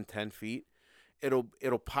it's within 10 feet, it'll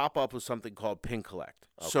pop up with something called pin collect.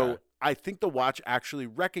 So Okay. I think the watch actually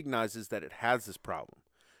recognizes that it has this problem,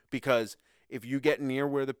 because if you get near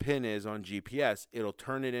where the pin is on GPS, it'll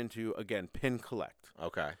turn it into, again, pin collect.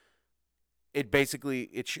 Okay. It basically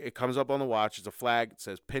it comes up on the watch. It's a flag. It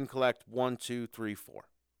says pin collect 1, 2, 3, 4,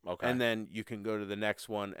 Okay. and then you can go to the next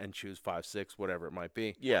one and choose 5, 6, whatever it might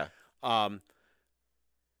be. Yeah.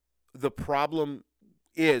 The problem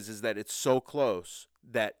is that it's so close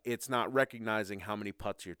that it's not recognizing how many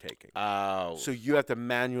putts you're taking. Oh. So you have to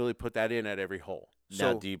manually put that in at every hole. Now,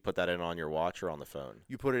 So do you put that in on your watch or on the phone?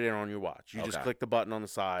 you put it in on your watch. You just Okay. click the button on the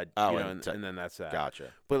side, Oh, and and then that's that.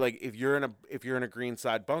 Gotcha. But like if you're in a green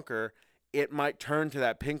side bunker, it might turn to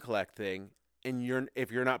that pin collect thing, and if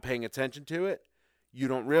you're not paying attention to it, you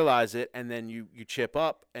don't realize it, and then you chip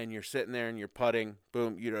up and you're sitting there and you're putting,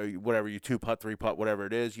 boom, whatever, you 2-putt, 3-putt, whatever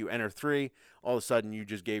it is, you enter 3, all of a sudden you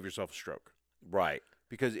just gave yourself a stroke Right.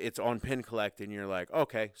 because it's on pin collect, and you're like,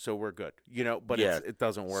 okay, so we're good, but Yeah. it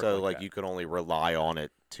doesn't work. So like you can only rely on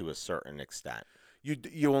it to a certain extent.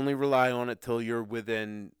 you only rely on it till you're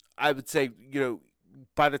within, I would say,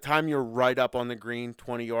 by the time you're right up on the green,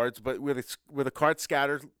 20 yards, but where the cart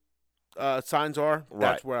scatter signs are, that's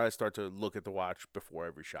Right. where I start to look at the watch before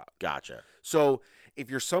every shot. Gotcha. So if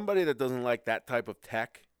you're somebody that doesn't like that type of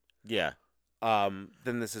tech, Yeah.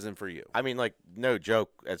 then this isn't for you. I mean, like, no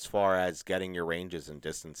joke, as far as getting your ranges and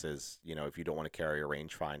distances, if you don't want to carry a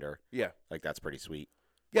rangefinder, Yeah. like, that's pretty sweet.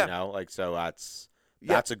 Yeah. Like, so that's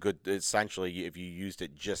Yeah. a good, essentially, if you used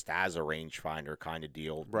it just as a rangefinder kind of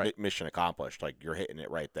deal, Right. mission accomplished. Like, you're hitting it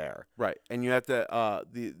right there. Right, and you have to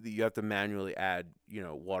you have to manually add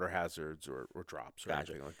water hazards or drops or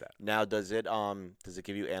Gotcha. anything like that. Now, does it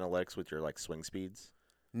give you analytics with your, like, swing speeds?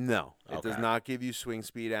 No, it does Okay. not give you swing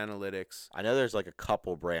speed analytics. I know there's, like, a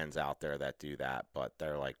couple brands out there that do that, but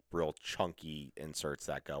they're, like, real chunky inserts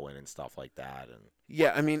that go in and stuff like that. And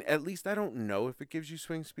Yeah, I mean, at least I don't know if it gives you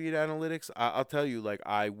swing speed analytics. I'll tell you, like,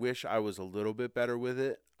 I wish I was a little bit better with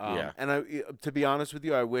it. Yeah. And to be honest with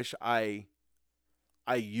you, I wish I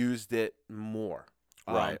used it more.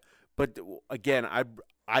 Right. But again,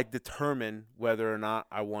 I determine whether or not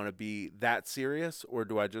I want to be that serious, or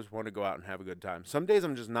do I just want to go out and have a good time. Some days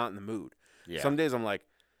I'm just not in the mood. Yeah. Some days I'm like,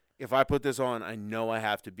 if I put this on, I know I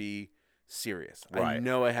have to be serious. I Right.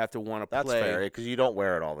 know I have to want to That's play. fair, because you don't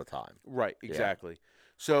wear it all the time. Right, exactly.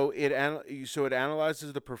 So it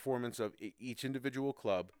analyzes the performance of each individual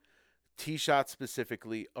club, tee shots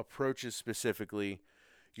specifically, approaches specifically,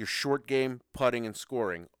 your short game, putting, and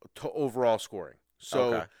scoring, to overall scoring.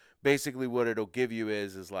 So Okay. basically, what it'll give you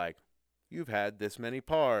is like, you've had this many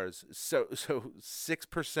pars. So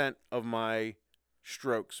 6% of my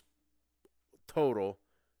strokes total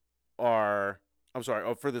are, I'm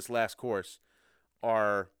sorry, for this last course,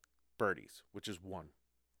 are birdies, which is 1.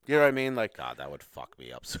 You know what I mean? Like, God, that would fuck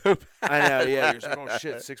me up so bad. I know, yeah. You're just like, oh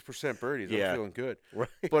shit, 6% birdies. Yeah. I'm feeling good. Right.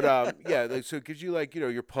 But yeah. So it gives you like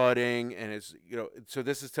your putting, and it's So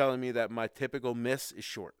this is telling me that my typical miss is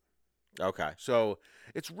short. Okay. So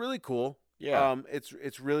it's really cool. Yeah.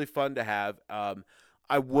 It's really fun to have.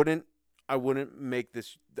 I wouldn't make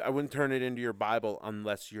this. I wouldn't turn it into your Bible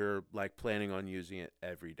unless you're like planning on using it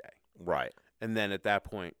every day. Right. And then at that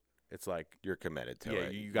point, it's like You're committed to yeah,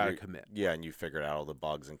 it. you got to commit. Yeah, and you figured out all the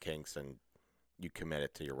bugs and kinks, and you commit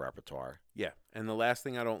it to your repertoire. Yeah, and the last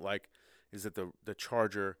thing I don't like is that the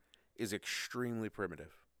charger is extremely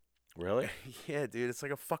primitive. Really? Yeah, dude, it's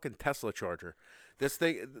like a fucking Tesla charger. This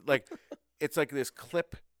thing, like, it's like this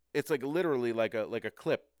clip. It's like literally like a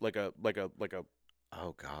clip, like a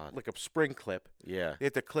Oh God. like a spring clip. Yeah. You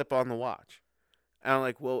have to clip on the watch. And I'm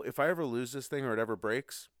like, well, if I ever lose this thing or it ever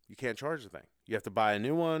breaks, you can't charge the thing. You have to buy a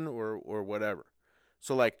new one or whatever.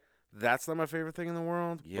 So like, that's not my favorite thing in the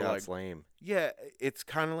world. Yeah, but, it's lame. yeah, it's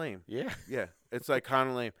kind of lame. Yeah. Yeah, it's like kind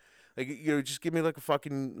of lame. Like, you know, just give me like a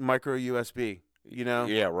fucking micro USB, you know?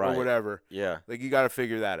 Yeah, right. Or whatever. Yeah. Like, you got to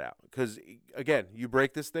figure that out. Because, again, you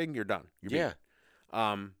break this thing, you're done. You're Yeah.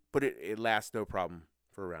 beat. But it lasts no problem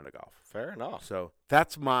for a round of golf. Fair enough. So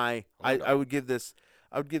that's my. Oh, I would give this.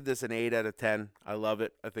 I would give this an 8 out of 10. I love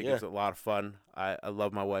it. I think Yeah. it's a lot of fun. I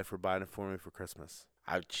love my wife for buying it for me for Christmas.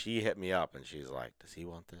 She hit me up and she's like, "Does he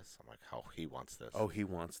want this?" I'm like, "Oh, he wants this." Oh, he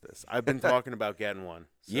wants this. I've been talking about getting one.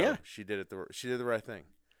 So Yeah. she did the right thing.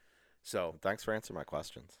 So, Thanks for answering my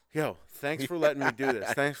questions. yo, thanks for letting me do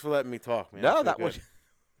this. Thanks for letting me talk, man. I No, feel that good.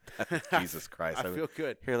 was Jesus Christ. I feel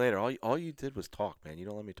good. Here later. All you did was talk, man. You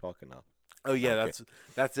don't let me talk enough. Oh yeah, Okay.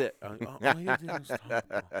 that's it. All you did was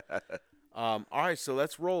talk. All right, so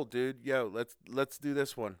let's roll, dude. Yo, let's do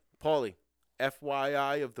this one. Paulie,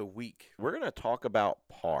 FYI of the week. We're gonna talk about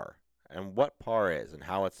par and what par is and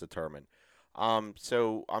how it's determined.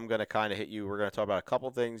 So I'm gonna kind of hit you. We're gonna talk about a couple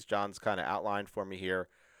things. John's kind of outlined for me here.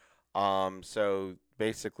 So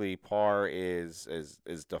basically, par is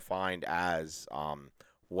defined as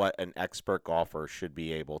what an expert golfer should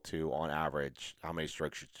be able to, on average, how many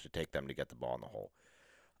strokes should take them to get the ball in the hole.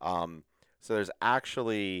 So there's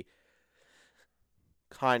actually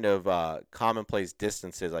kind of commonplace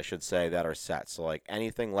distances, I should say, that are set. So like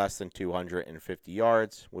anything less than 250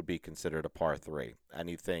 yards would be considered a par 3.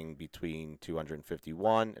 Anything between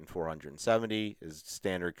 251 and 470 is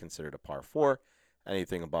standard considered a par 4.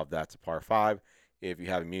 Anything above that's a par 5. If you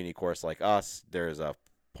have a muni course like us, there's a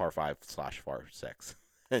par 5/par 6.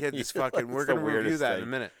 Yeah, this fucking. We're It's the gonna review weirdest that in thing.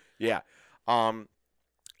 a minute. Yeah.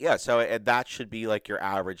 Yeah, so that should be like your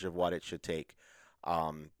average of what it should take.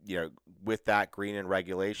 With that, green in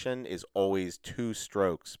regulation is always 2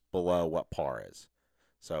 strokes below what par is.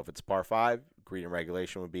 So if it's par 5, green in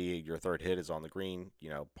regulation would be your third hit is on the green,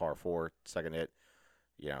 par 4, second hit,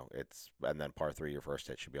 and then par 3, your first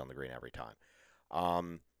hit should be on the green every time.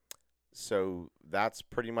 So that's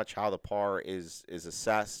pretty much how the par is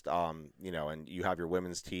assessed. And you have your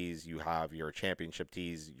women's tees, you have your championship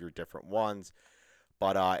tees, your different ones,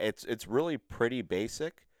 but it's really pretty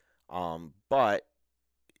basic. But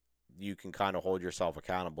you can kind of hold yourself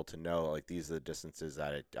accountable to know like these are the distances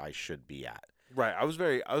that I should be at. Right. I was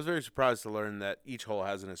very surprised to learn that each hole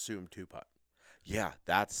has an assumed 2-putt. Yeah,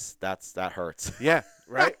 that hurts. Yeah.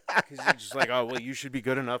 Right. Because you're just like, oh well, you should be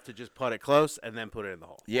good enough to just putt it close and then put it in the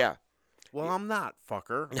hole. Yeah. Well, I'm not,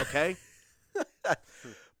 fucker. Okay.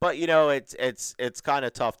 But it's kind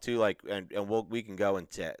of tough too. Like, and we can go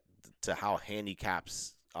into how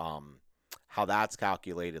handicaps, how that's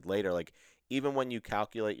calculated later. Like, even when you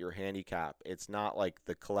calculate your handicap, it's not like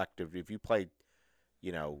the collective. If you play,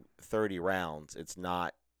 30 rounds, it's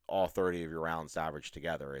not all 30 of your rounds averaged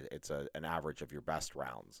together. It's an average of your best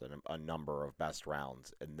rounds and a number of best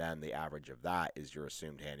rounds, and then the average of that is your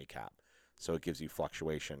assumed handicap. So it gives you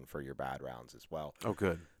fluctuation for your bad rounds as well. Oh,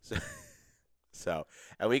 good. So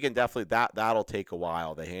and we can definitely that'll take a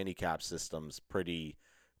while. The handicap system's pretty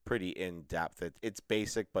in depth. It's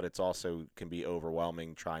basic, but it's also can be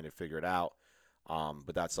overwhelming trying to figure it out.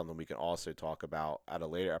 But that's something we can also talk about at a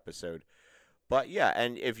later episode. But yeah,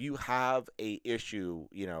 and if you have a issue,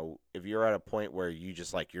 if you're at a point where you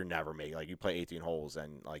just like you're never making, like you play 18 holes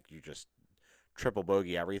and like you just triple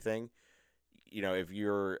bogey everything, if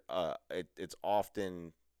you're it's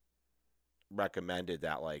often recommended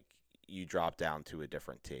that like you drop down to a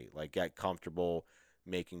different tee, like get comfortable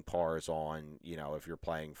making pars on, if you're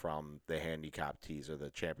playing from the handicap tees or the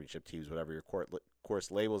championship tees, whatever your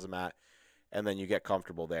course labels them at, and then you get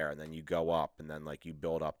comfortable there, and then you go up, and then like you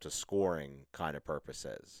build up to scoring kind of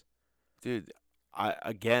purposes. Dude,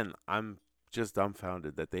 I'm just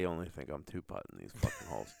dumbfounded that they only think I'm 2-putting these fucking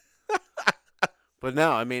holes. But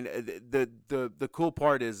no, I mean the cool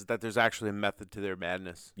part is that there's actually a method to their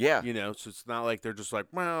madness. Yeah. So it's not like they're just like,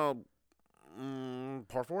 well,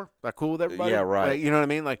 par 4, that cool with everybody? Yeah, right. Like, you know what I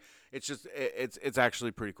mean? Like it's just it's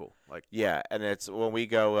actually pretty cool. Like Yeah, and it's when we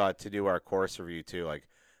go to do our course review too, like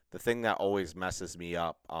the thing that always messes me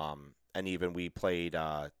up, and even we played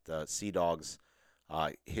the Sea Dogs,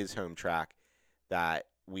 his home track, that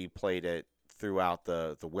we played it throughout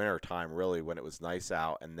the winter time, really, when it was nice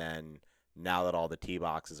out, and then now that all the tee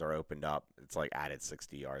boxes are opened up, it's like added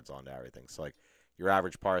 60 yards onto everything. So like your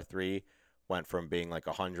average par 3 went from being like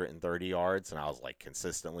 130 yards, and I was like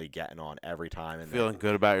consistently getting on every time, and Feeling then,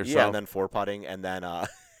 good about yourself. yeah, and then 4-putting, and then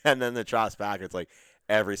and then the Trots back, it's like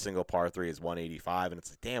every single par 3 is 185, and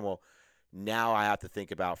it's like, damn, well, now I have to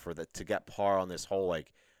think about to get par on this hole,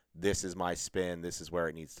 like this is my spin, this is where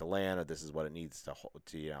it needs to land, or this is what it needs to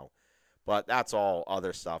but that's all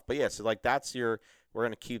other stuff. But yeah, so like we're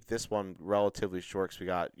going to keep this one relatively short because we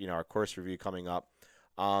got, our course review coming up.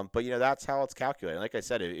 But that's how it's calculated. Like I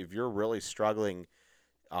said, if you're really struggling,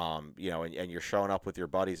 and you're showing up with your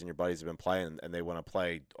buddies and your buddies have been playing and they want to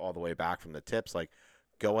play all the way back from the tips, like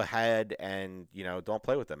go ahead and, don't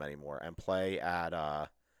play with them anymore and play at,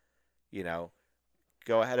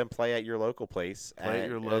 go ahead and play at your local place. Play at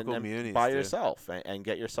your local and munis, by dude. yourself and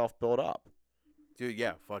get yourself built up. Dude,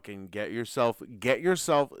 yeah, fucking get yourself.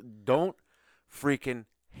 Don't freaking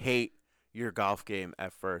hate your golf game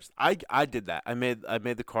at first. I did that. I made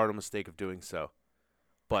the cardinal mistake of doing so.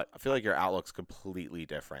 But I feel like your outlook's completely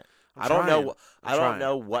different. I'm I don't trying.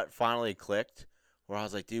 know what finally clicked where I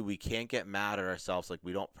was like, dude, we can't get mad at ourselves. Like,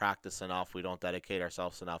 we don't practice enough. We don't dedicate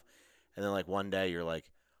ourselves enough. And then, like, one day you're like,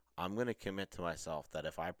 I'm going to commit to myself that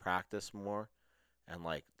if I practice more and,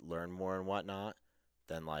 like, learn more and whatnot,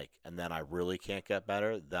 then, like, and then I really can't get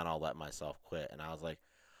better, then I'll let myself quit. And I was like,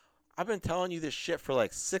 I've been telling you this shit for,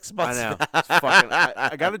 like, 6 months. I know. It's fucking,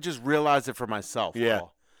 I got to just realize it for myself. Yeah,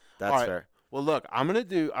 Paul. that's All right. fair. Well, look, I'm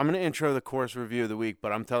gonna intro the course review of the week,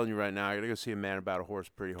 but I'm telling you right now, I gotta go see a man about a horse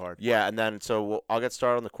pretty hard. Yeah, and then I'll get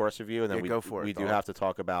started on the course review, and then Yeah, go for it, we do dog. have to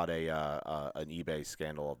talk about an eBay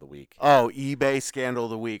scandal of the week. Oh, eBay scandal of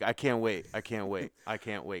the week! I can't wait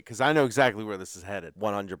because I know exactly where this is headed.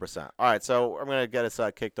 100%. All right, so I'm gonna get us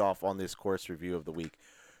kicked off on this course review of the week.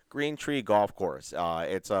 Green Tree Golf Course.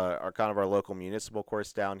 It's our kind of our local municipal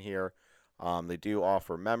course down here. They do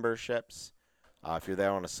offer memberships. If you're there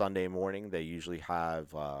on a Sunday morning, they usually have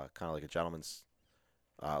kind of like a gentleman's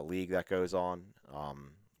league that goes on.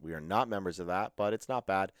 We are not members of that, but it's not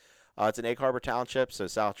bad. It's in Egg Harbor Township, so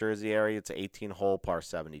South Jersey area. It's an 18-hole par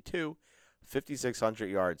 72, 5,600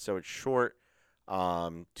 yards, so it's short.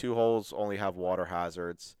 2 holes only have water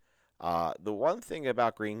hazards. The one thing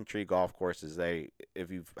about Green Tree Golf Course is if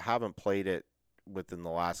you haven't played it within the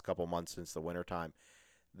last couple months since the wintertime,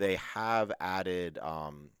 they have added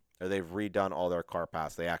or they've redone all their car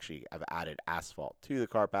paths. They actually have added asphalt to the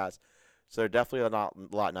car paths, so they're definitely a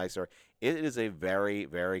lot nicer. It is a very,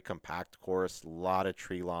 very compact course, a lot of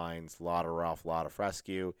tree lines, a lot of rough, a lot of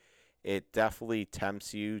fescue. It definitely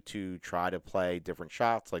tempts you to try to play different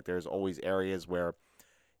shots. Like there's always areas where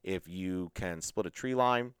if you can split a tree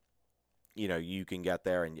line, you can get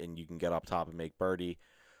there and you can get up top and make birdie.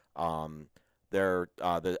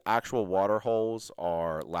 The actual water holes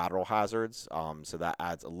are lateral hazards, so that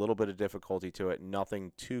adds a little bit of difficulty to it.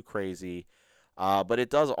 Nothing too crazy, but it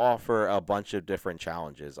does offer a bunch of different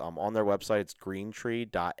challenges. On their website, it's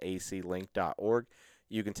greentree.aclink.org.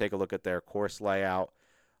 You can take a look at their course layout.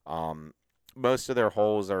 Most of their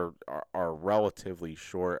holes are relatively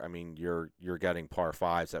short. I mean, you're getting par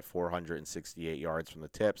 5s at 468 yards from the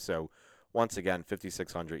tip, so once again,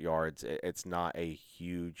 5,600 yards. It's not a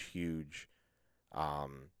huge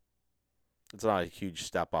it's not a huge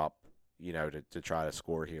step up, to try to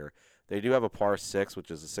score here. They do have a par 6,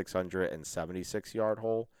 which is a 676-yard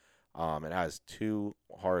hole. It has 2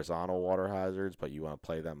 horizontal water hazards, but you want to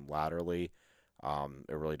play them laterally.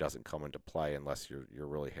 It really doesn't come into play unless you're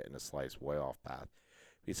really hitting a slice way off path.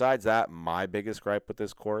 Besides that, my biggest gripe with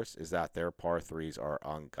this course is that their par 3s are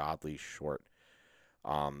ungodly short.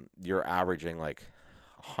 You're averaging like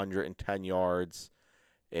 110 yards.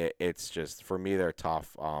 It's just, for me, they're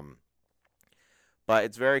tough. But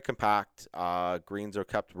it's very compact. Greens are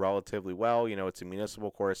kept relatively well. It's a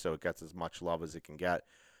municipal course, so it gets as much love as it can get.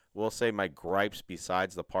 We'll say my gripes,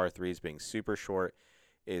 besides the par 3s being super short,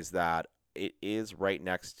 is that it is right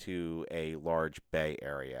next to a large bay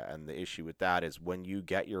area. And the issue with that is when you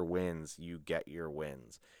get your wins, you get your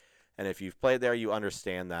wins. And if you've played there, you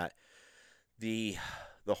understand that the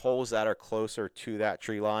holes that are closer to that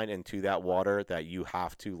tree line and to that water that you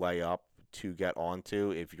have to lay up to get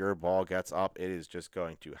onto, if your ball gets up, it is just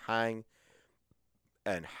going to hang.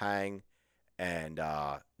 And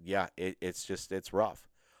it's rough.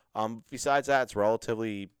 Besides that,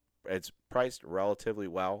 it's priced relatively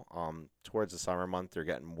well. Towards the summer month, they're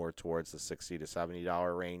getting more towards the $60 to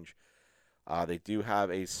 $70 range. They do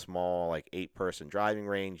have a small, like, 8-person driving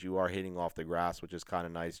range. You are hitting off the grass, which is kind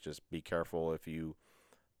of nice. Just be careful if you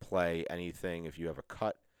play anything. If you have a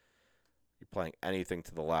cut, you're playing anything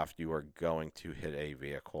to the left, you are going to hit a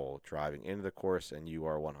vehicle driving into the course, and you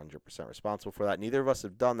are 100% responsible for that. Neither of us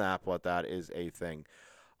have done that, but that is a thing.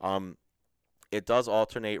 It does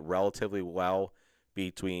alternate relatively well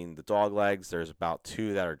between the dog legs. There's about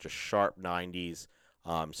 2 that are just sharp 90s.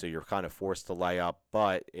 So you're kind of forced to lay up,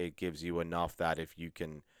 but it gives you enough that if you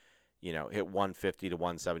can, hit 150 to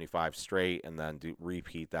 175 straight and then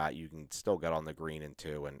repeat that, you can still get on the green in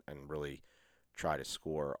 2 and really try to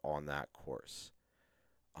score on that course.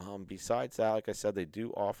 Besides that, like I said, they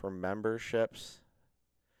do offer memberships.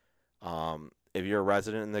 If you're a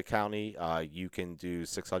resident in the county, you can do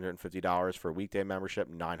 $650 for a weekday membership,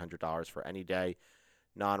 $900 for any day.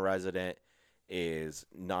 Non-resident is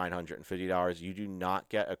 $950. You do not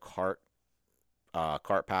get a cart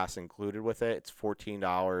pass included with it. It's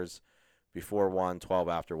 $14 before 1, 12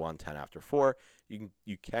 after 1, 10 after 4. You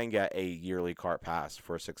can get a yearly cart pass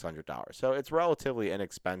for $600. So it's relatively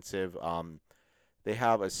inexpensive. They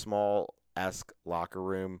have a small-esque locker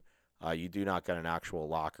room. You do not get an actual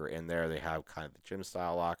locker in there. They have kind of the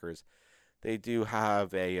gym-style lockers. They do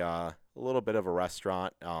have a little bit of a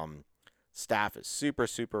restaurant. Staff is super,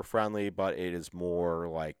 super friendly, but it is more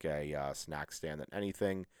like a snack stand than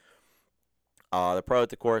anything. The pro at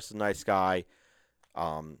the course is a nice guy.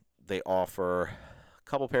 They offer a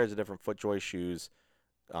couple pairs of different FootJoy shoes.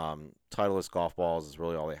 Titleist golf balls is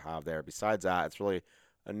really all they have there. Besides that, it's really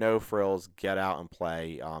a no-frills, get out and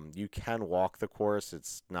play. You can walk the course.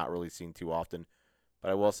 It's not really seen too often.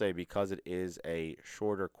 But I will say, because it is a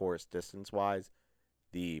shorter course distance-wise,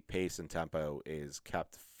 the pace and tempo is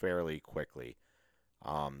kept fairly quickly.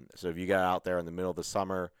 So if you get out there in the middle of the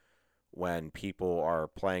summer when people are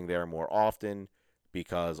playing there more often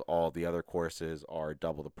because all the other courses are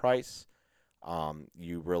double the price,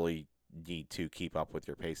 you really need to keep up with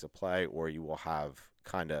your pace of play, or you will have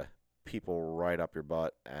kind of people right up your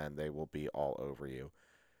butt and they will be all over you.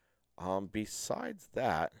 Besides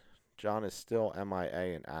that, John is still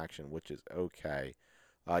MIA in action, which is okay.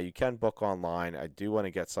 You can book online. I do want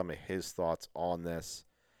to get some of his thoughts on this.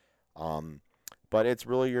 But it's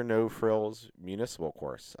really your no-frills municipal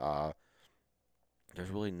course. There's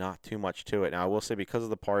really not too much to it. Now, I will say, because of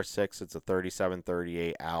the par 6, it's a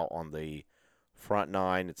 37-38 out on the front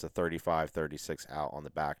 9. It's a 35-36 out on the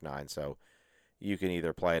back 9. So you can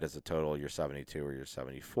either play it as a total, you're 72 or you're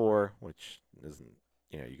 74, which isn't,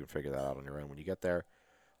 you can figure that out on your own when you get there.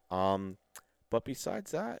 But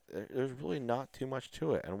besides that, there's really not too much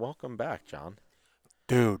to it. And welcome back, John.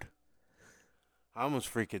 Dude, I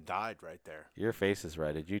almost freaking died right there. Your face is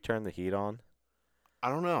red. Did you turn the heat on? I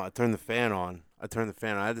don't know. I turned the fan on. I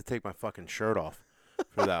had to take my fucking shirt off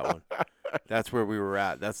for that one. That's where we were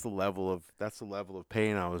at. That's the level of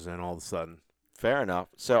pain I was in all of a sudden. Fair enough.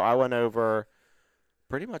 So I went over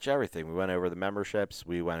pretty much everything. We went over the memberships.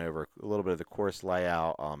 We went over a little bit of the course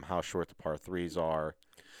layout, how short the par 3s are,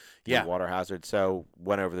 the water hazard. So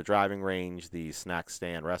went over the driving range, the snack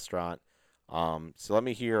stand, restaurant. So let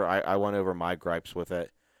me hear. I went over my gripes with it.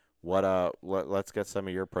 Let's get some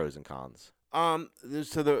of your pros and cons.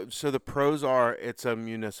 So the pros are, it's a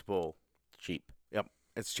municipal. Cheap. Yep,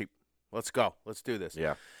 it's cheap. Let's go. Let's do this.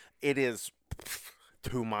 Yeah. It is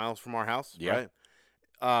 2 miles from our house. Yeah.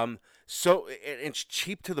 Right? So it's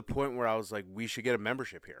cheap to the point where I was like, we should get a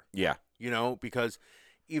membership here. Yeah. Because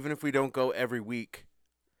even if we don't go every week,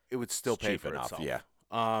 it would still pay for itself. Yeah.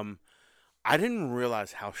 I didn't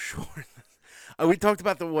realize how short. We talked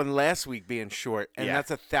about the one last week being short, and that's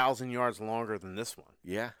 1,000 yards longer than this one.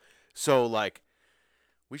 Yeah. So,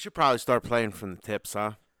 we should probably start playing from the tips,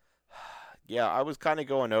 huh? Yeah, I was kind of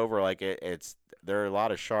going over, there are a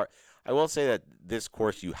lot of sharp. I will say that this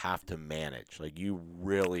course you have to manage. You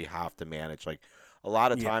really have to manage. A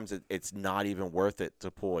lot of times it's not even worth it to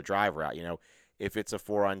pull a driver out. If it's a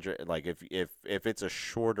 400, if it's a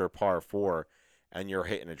shorter par 4 and you're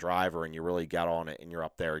hitting a driver and you really get on it and you're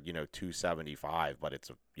up there, 275, but it's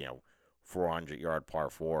a, 400-yard par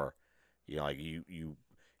 4,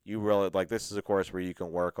 you really, this is a course where you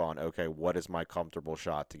can work on, okay, what is my comfortable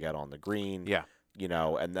shot to get on the green? Yeah.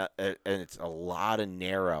 And it's a lot of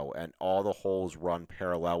narrow, and all the holes run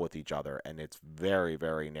parallel with each other, and it's very,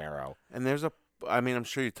 very narrow. And I'm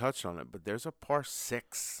sure you touched on it, but there's a par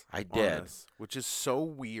 6. I did. On this, which is so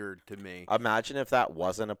weird to me. Imagine if that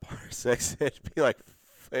wasn't a par 6, it'd be like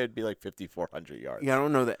 5,400 yards. Yeah, I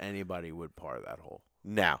don't know that anybody would par that hole.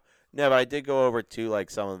 No, but I did go over to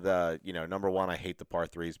some of the, number one, I hate the par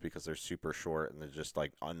 3s because they're super short and they're just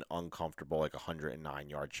uncomfortable,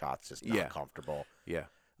 109-yard shots, just not comfortable. Yeah.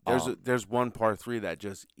 There's one par 3 that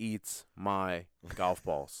just eats my golf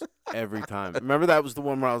balls every time. Remember that was the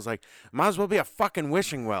one where I was like, might as well be a fucking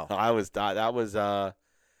wishing well. that was that was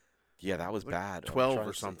Like bad. I'm 12 trying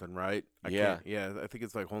or to see. something, right? Yeah. I think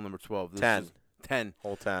it's like hole number 12. This 10. is 10.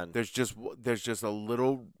 Hole 10. There's just a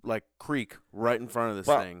little like creek right in front of this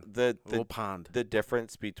Well, thing. the A little pond. the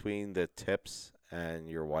difference between the tips and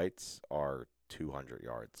your whites are 200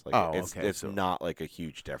 yards. Like Oh, it's okay, it's so- not like a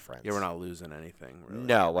huge difference. Yeah, we're not losing anything. Really.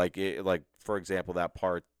 No, like for example, that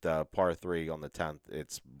par 3 on the 10th,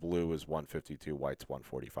 it's blue is 152, white's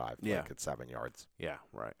 145. Yeah. Like it's 7 yards. Yeah,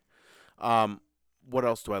 right. What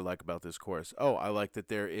else do I like about this course? Oh, I like that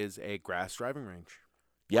there is a grass driving range.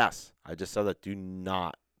 Yes, I just said that. Do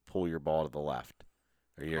not pull your ball to the left,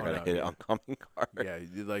 or you're gonna hit it oncoming card. Yeah,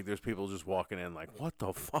 like there's people just walking in like, what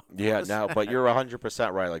the fuck? Yeah, was no, that?" but you're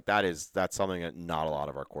 100% right. Like that's something that not a lot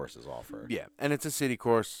of our courses offer. Yeah, and it's a city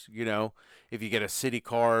course. You know, if you get a city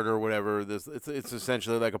card or whatever, it's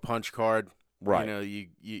essentially like a punch card. Right. You know,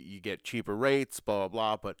 you get cheaper rates, blah blah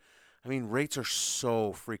blah. But I mean, rates are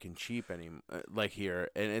so freaking cheap like here,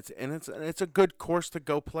 and it's a good course to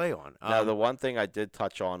go play on. Now, the one thing I did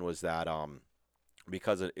touch on was that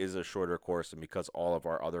because it is a shorter course and because all of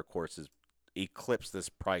our other courses eclipse this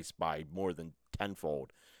price by more than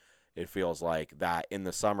tenfold, it feels like that in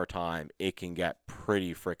the summertime it can get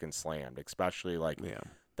pretty freaking slammed, especially like yeah.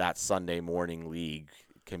 that Sunday morning league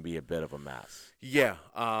can be a bit of a mess. Yeah,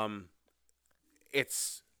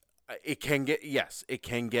 it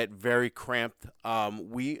can get very cramped.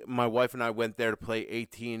 My wife and I went there to play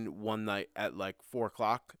 18 one night at like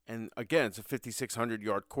 4:00, and again, it's a 5,600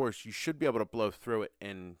 yard course. You should be able to blow through it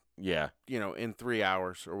in Yeah. in 3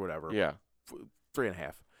 hours or whatever. Yeah.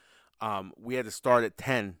 3.5. We had to start at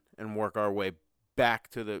 10 and work our way back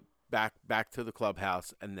to the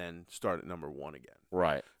clubhouse, and then start at number 1 again.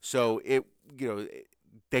 Right. So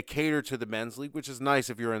they cater to the men's league, which is nice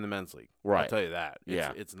if you're in the men's league. Right. I'll tell you that.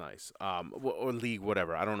 It's Yeah. nice. Or league,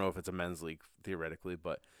 whatever. I don't know if it's a men's league theoretically,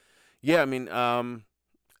 but yeah, I mean, I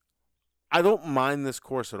don't mind this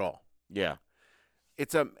course at all. Yeah.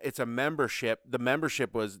 It's a membership. The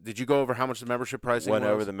membership was. Did you go over how much the membership pricing Went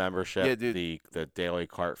was? over the membership, Yeah, dude. the daily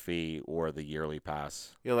cart fee or the yearly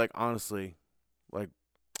pass. Yeah, like honestly, like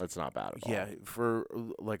It's not bad at all. yeah, for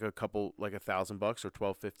like a couple, like $1,000 or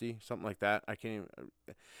 $1,250, something like that. I can't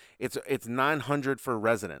even. It's $900 for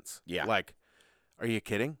residents. Yeah. Like, are you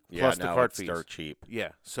kidding? Yeah, Plus the no, cart it's fees. dirt cheap.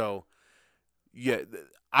 Yeah. So, yeah,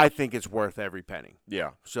 I think it's worth every penny.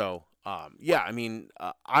 Yeah. So, yeah, I mean,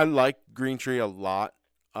 I like Green Tree a lot.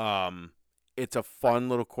 It's a fun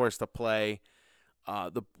little course to play.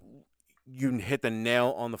 You hit the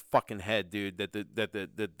nail on the fucking head, dude. That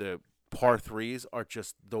the par 3s are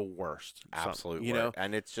just the worst. Absolutely. You know,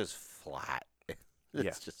 And it's just flat. Yeah.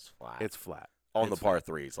 It's just flat. it's flat. on the it's par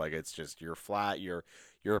 3s. Like it's just you're flat, you're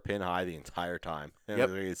a pin high the entire time. Yep.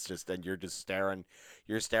 It's just and you're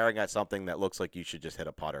staring at something that looks like you should just hit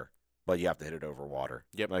a putter, but you have to hit it over water.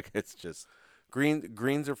 Yep. Like it's just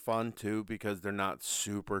Greens are fun too because they're not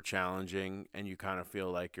super challenging, and you kind of feel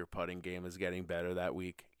like your putting game is getting better that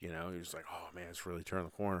week. You know, you're just like, oh man, it's really turned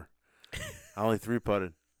the corner. I only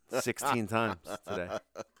 3-putted 16 times today.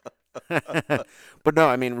 But no,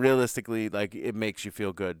 I mean realistically, like it makes you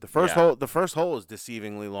feel good. The first hole is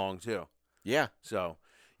deceivingly long too. yeah. So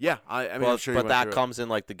yeah, I mean, Well, I'm sure you but went that through it. comes in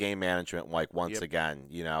like the game management. Like once Yep. again,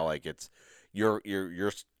 you know, like it's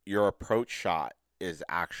your approach shot is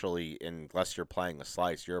actually, unless you're playing the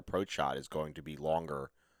slice, your approach shot is going to be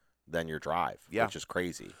longer than your drive, Yeah. which is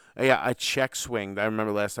crazy. Yeah, I check swinged. I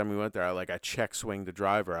remember last time we went there, I check swinged the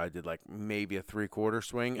driver. I did like maybe a 3/4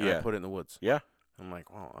 swing, and I Yeah. put it in the woods. Yeah. I'm like,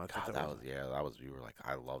 oh, I God, thought that was you were like,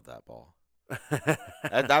 I love that ball. was.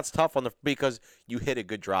 And that's tough because you hit a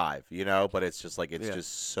good drive, you know, but it's just like it's Yeah.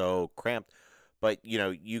 just so cramped. But you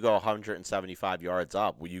know, you go 175 yards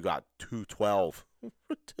up, well, you got 212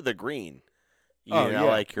 to the green. You Oh, know, yeah,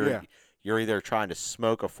 like yeah. you're either trying to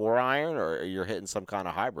smoke a 4-iron or you're hitting some kind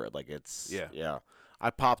of hybrid. Like it's Yeah. I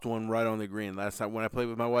popped one right on the green last time when I played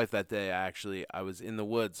with my wife that day. I was in the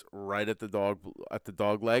woods right at the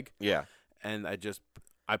dog leg, yeah. and I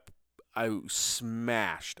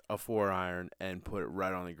smashed a 4-iron and put it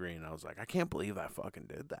right on the green. I was like, I can't believe I fucking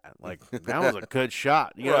did that. Like that was a good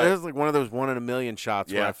shot. You know, Right. it was like one of those 1 in a million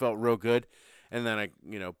shots where Yeah. I felt real good. And then I,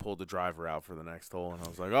 pulled the driver out for the next hole, and I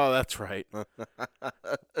was like, "Oh, that's right,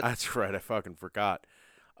 that's right. I fucking forgot."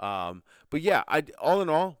 But yeah, all in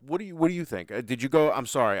all, what do you think? Did you go? I'm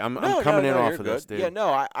sorry, I'm coming in off you're of this, good. dude. Yeah,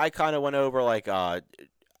 no, I kind of went over like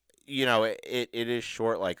you know, it is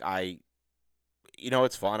short. Like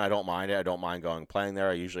it's fun. I don't mind it. I don't mind playing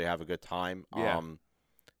there. I usually have a good time. Yeah.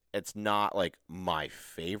 it's not like my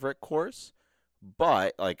favorite course,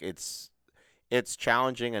 but like it's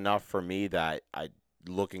challenging enough for me that I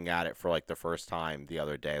looking at it for like the first time the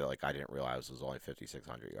other day, like I didn't realize it was only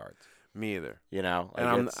 5,600 yards. Me either. You know, like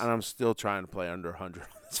And I'm still trying to play under 100 on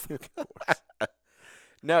this fucking course.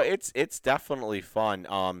 No, it's definitely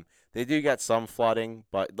fun. They do get some flooding,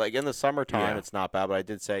 but like in the summertime, Yeah. it's not bad. But I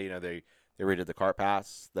did say, they redid the cart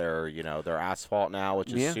paths. They're asphalt now,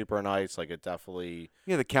 which is Yeah. super nice. Like it definitely.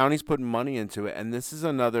 Yeah, the county's putting money into it, and this is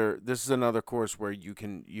another course where you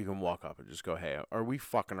can walk up and just go, hey, are we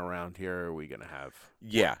fucking around here? Or are we gonna have?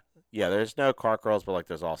 Yeah, yeah. There's no cart girls, but like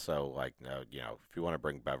there's also like no, if you want to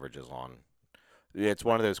bring beverages on, it's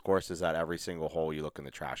one of those courses that every single hole you look in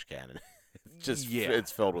the trash can and it's just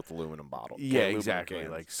it's filled with aluminum bottles. Yeah, aluminum exactly. cans.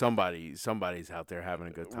 Like somebody's out there having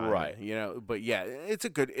a good time, Right. But yeah, it's a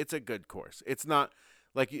good course. It's not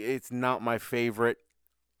my favorite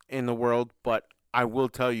in the world, but I will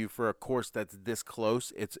tell you, for a course that's this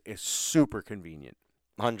close, it's super convenient.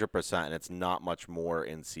 100%, and it's not much more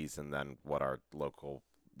in season than what our local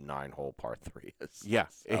 9-hole par 3 is. Yeah,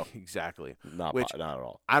 So, exactly. not at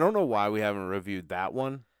all. I don't know why we haven't reviewed that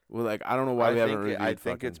one. I don't know why we haven't reviewed. I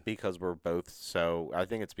think it's because we're both so. I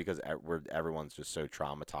think it's because everyone's just so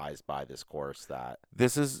traumatized by this course that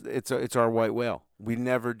it's our white whale. We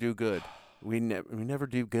never do good. We never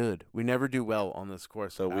do good. We never do well on this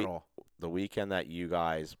course at all. The weekend that you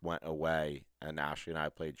guys went away and Ashley and I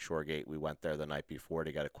played Shoregate, we went there the night before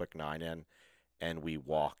to get a quick 9 in, and we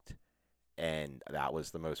walked, and that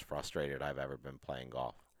was the most frustrated I've ever been playing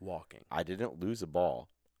golf. Walking. I didn't lose a ball.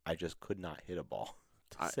 I just could not hit a ball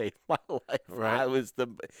to save my life. Right.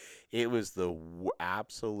 It was the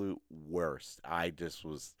absolute worst.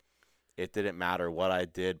 It didn't matter what I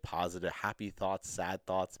did, positive, happy thoughts, sad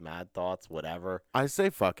thoughts, mad thoughts, whatever. I say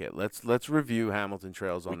fuck it. Let's review Hamilton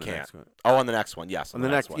Trails on the next one. Oh, on the next one, yes. On the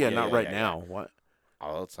next one. Yeah, not right yeah. now. What?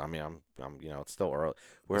 Oh, I'm it's still early.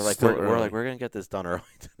 We're we're gonna get this done early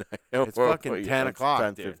tonight. It's fucking 10 o'clock.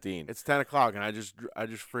 10:15. It's 10 o'clock, and I just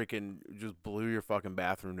freaking just blew your fucking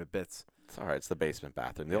bathroom to bits. It's all right. It's the basement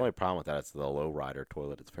bathroom. The only problem with that is the low rider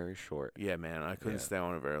toilet. It's very short. Yeah, man, I couldn't stay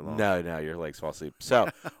on it very long. No, your legs fall asleep. So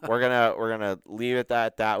we're gonna leave it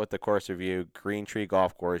at that with the course review. Green Tree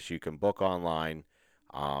Golf Course. You can book online.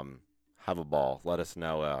 Have a ball. Let us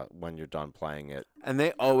know when you're done playing it. And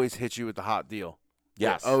they always hit you with the hot deal.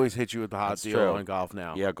 Yes, They always hit you with the hot That's deal true. on Golf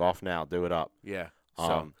Now. Yeah, Golf Now. Do it up. Yeah.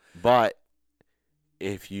 But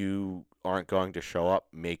if you aren't going to show up,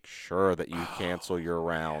 make sure that you cancel your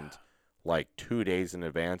round like 2 days in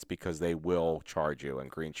advance, because they will charge you, and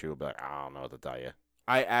Green Tree will be like, I don't know what to tell you.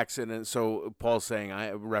 So Paul's saying,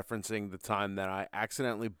 referencing the time that I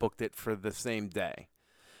accidentally booked it for the same day.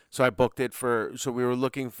 So I booked it so we were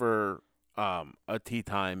looking for a tee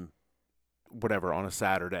time, whatever, on a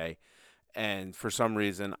Saturday. And for some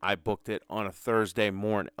reason, I booked it on a Thursday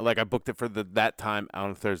morning. Like, I booked it for that time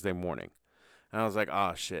on a Thursday morning. And I was like,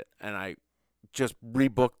 oh, shit. And I just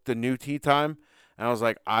rebooked the new tee time. And I was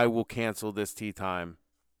like, I will cancel this tee time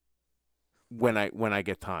when I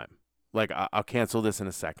get time. Like, I'll cancel this in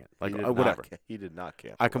a second. Like, whatever. He did not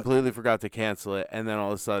cancel. I completely forgot to cancel it. And then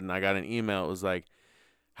all of a sudden, I got an email. It was like,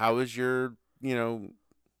 how is your, 9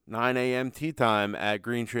 a.m. tee time at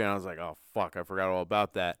Green Tree? And I was like, oh, fuck, I forgot all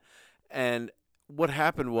about that. And what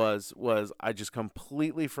happened was I just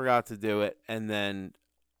completely forgot to do it, and then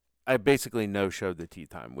I basically no-showed the tee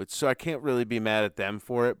time, so I can't really be mad at them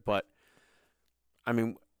for it. But I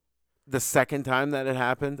mean, the second time that it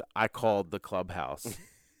happened, I called the clubhouse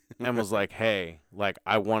and was like, "Hey, like,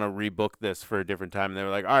 I want to rebook this for a different time." And they were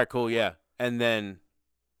like, "All right, cool, yeah." And then,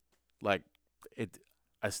 like,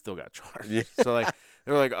 I still got charged. Yeah. So like,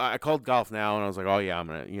 they were like, I called Golf Now, and I was like, "Oh yeah, I'm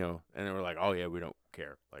gonna," and they were like, "Oh yeah, we don't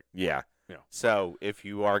care." Like, yeah. So if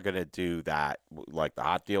you are gonna do that, like the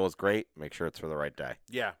hot deal is great. Make sure it's for the right day.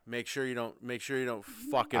 Yeah, make sure you don't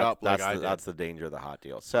fuck it up like I did. That's the danger of the hot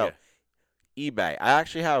deal. So eBay. I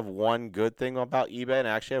actually have one good thing about eBay, and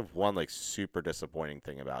I actually have one like super disappointing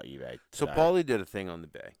thing about eBay. So Paulie did a thing on the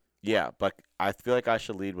Bay. Yeah, but I feel like I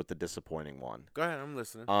should lead with the disappointing one. Go ahead, I'm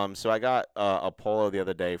listening. So I got a polo the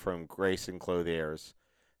other day from Grayson Clothiers,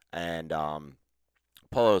 and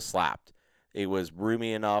polo slapped. It was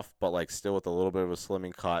roomy enough, but like still with a little bit of a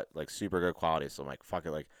slimming cut, like super good quality. So I'm like, fuck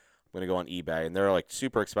it, like I'm gonna go on eBay, and they're like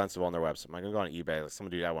super expensive on their website. I'm gonna go on eBay. Like,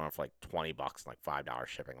 somebody that one for like $20, like $5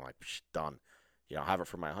 shipping. I'm like, done. I'll have it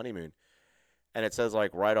for my honeymoon. And it says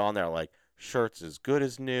like right on there, like shirts as good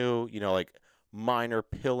as new. Like minor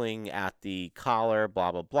pilling at the collar,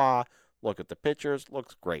 blah blah blah. Look at the pictures,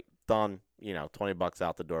 looks great. Done. $20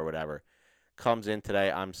 out the door, whatever. Comes in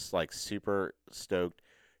today. I'm like super stoked.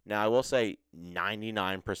 Now I will say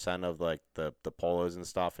 99% of like the polos and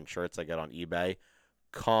stuff and shirts I get on eBay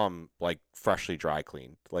come like freshly dry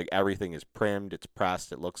cleaned. Like everything is primmed, it's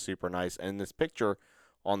pressed, it looks super nice. And in this picture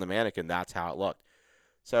on the mannequin, that's how it looked.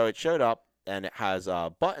 So it showed up and it has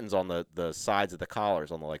buttons on the sides of the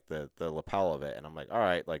collars on the lapel of it. And I'm like, all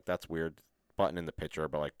right, like that's weird button in the picture,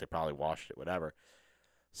 but like they probably washed it, whatever.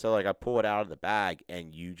 So like I pull it out of the bag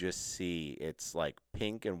and you just see it's like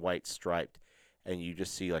pink and white striped and you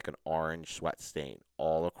just see like an orange sweat stain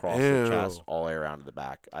all across the chest, Ew. all the way around to the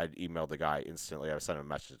back. I emailed the guy instantly. I sent him a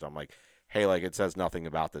message. I'm like, hey, like it says nothing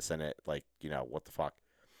about this in it. Like, what the fuck?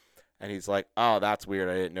 And he's like, oh, that's weird.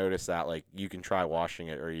 I didn't notice that. Like, you can try washing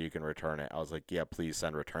it or you can return it. I was like, yeah, please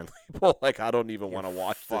send return label. Like, I don't even want to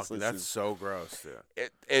wash Fuck, this. that's so gross,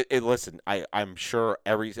 dude. Listen, I'm sure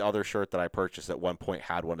every other shirt that I purchased at one point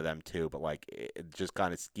had one of them too, but like it just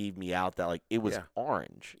kind of skeeved me out that like it was Yeah.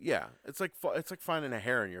 orange. Yeah, it's like finding a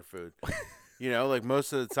hair in your food. Like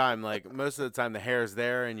most of the time, the hair's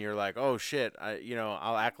there, and you're like, oh shit,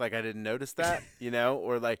 I'll act like I didn't notice that,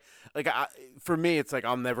 or for me, it's like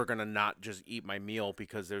I'm never gonna not just eat my meal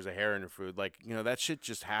because there's a hair in your food. Like, that shit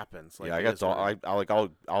just happens. Like, Yeah, I got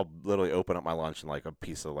dog. I'll literally open up my lunch and like a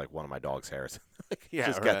piece of like one of my dog's hairs, Yeah,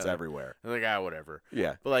 just right, gets like- everywhere. Like, whatever.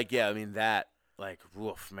 Yeah. But like, yeah, I mean that, like,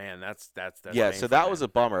 woof, man, that's Yeah, so painful, that was man. a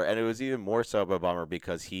bummer, and it was even more so of a bummer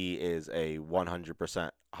because he is a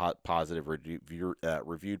 100% hot positive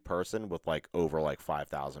reviewed person with like over like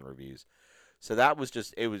 5,000 reviews. So that was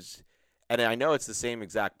just and I know it's the same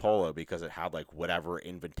exact polo because it had like whatever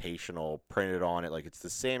invitational printed on it, like it's the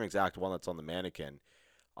same exact one that's on the mannequin.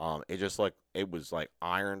 It just like it was like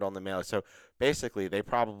ironed on the mannequin. So basically, they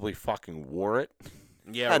probably fucking wore it.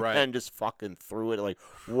 Yeah, and right. then just fucking threw it, like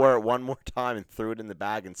wore it one more time and threw it in the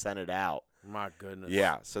bag and sent it out. My goodness.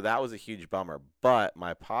 Yeah, so that was a huge bummer. But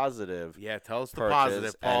my positive Yeah, tell us the purchase,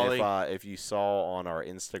 positive, and Paulie. if you saw on our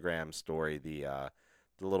Instagram story the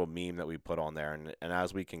little meme that we put on there, and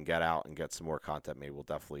as we can get out and get some more content, maybe we'll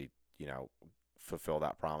definitely fulfill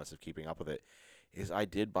that promise of keeping up with it. Is I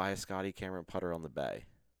did buy a Scotty Cameron putter on the bay.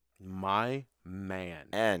 My man.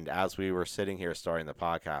 And as we were sitting here starting the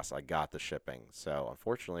podcast, I got the shipping. So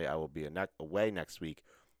unfortunately, I will be away next week.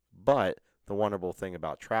 But the wonderful thing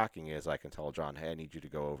about tracking is I can tell John, hey, I need you to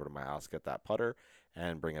go over to my house, get that putter,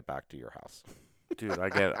 and bring it back to your house. Dude, I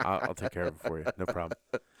get it. I'll take care of it for you. No problem.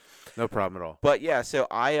 No problem at all. But yeah, so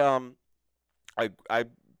I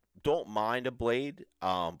don't mind a blade,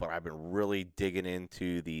 but I've been really digging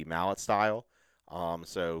into the mallet style.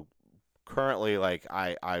 So currently, like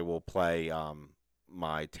I will play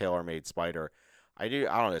my TaylorMade Spider. I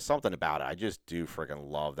don't know, something about it. I just do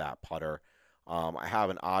freaking love that putter. I have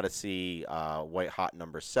an Odyssey White Hot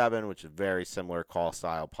 #7, which is very similar call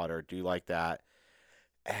style putter. Do like that.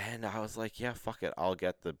 And I was like, yeah, fuck it. I'll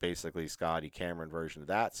get the basically Scotty Cameron version of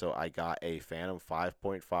that. So I got a Phantom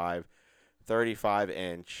 5.5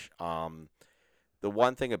 35-inch. The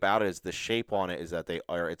one thing about it is the shape on it is that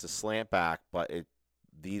it's a slant back, but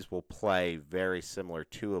these will play very similar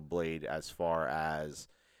to a blade as far as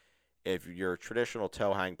if you're a traditional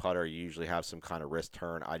toe hang putter, you usually have some kind of wrist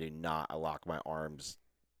turn. I do not. I lock my arms.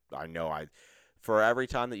 For every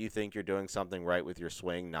time that you think you're doing something right with your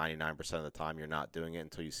swing, 99% of the time you're not doing it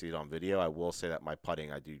until you see it on video. I will say that my putting,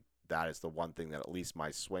 that is the one thing that at least my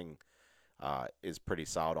swing is pretty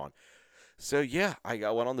solid on. So yeah, I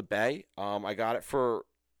got one on the bay. I got it for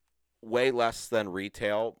way less than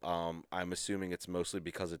retail. I'm assuming it's mostly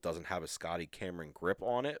because it doesn't have a Scotty Cameron grip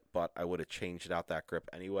on it, but I would have changed out that grip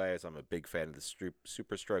anyway, as I'm a big fan of the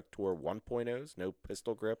Super Stroke Tour 1.0s, no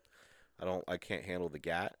pistol grip. I can't handle the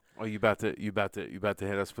GAT. Oh, you about to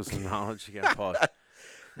hit us with some knowledge again, Paul?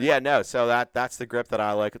 Yeah, no. So that's the grip that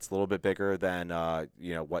I like. It's a little bit bigger than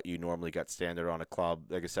what you normally get standard on a club.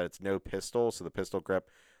 Like I said, it's no pistol, so the pistol grip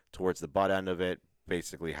towards the butt end of it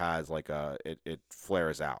basically has like it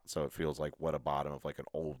flares out, so it feels like what a bottom of like an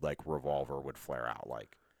old like revolver would flare out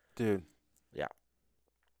like. Dude, yeah,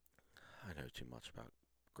 I know too much about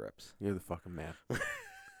grips. You're the fucking man.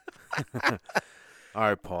 All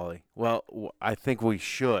right, Paulie. Well, I think we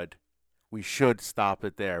should stop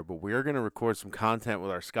it there, but we're going to record some content with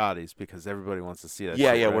our Scotties because everybody wants to see that.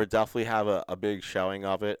 Yeah, shit, yeah, right? we'll definitely have a big showing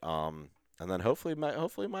of it. And then hopefully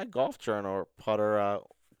my Golf Journal putter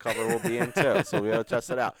cover will be in too, so we'll test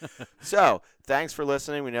it out. So thanks for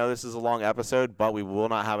listening. We know this is a long episode, but we will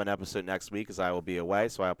not have an episode next week as I will be away,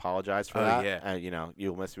 so I apologize for that. Yeah. And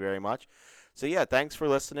you'll miss me very much. So yeah, thanks for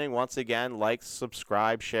listening. Once again, like,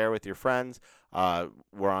 subscribe, share with your friends.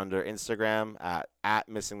 We're under Instagram at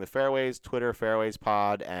Missing the Fairways, Twitter Fairways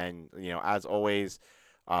Pod, and as always,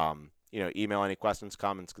 email any questions,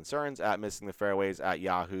 comments, concerns at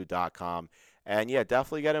missingthefairways@yahoo.com. And yeah,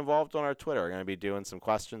 definitely get involved on our Twitter. We're going to be doing some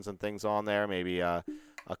questions and things on there, maybe a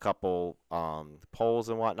couple polls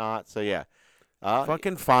and whatnot. So yeah.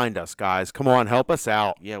 Fucking find us, guys. Come on, help us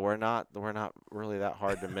out. Yeah, we're not really that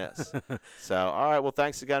hard to miss. So, all right. Well,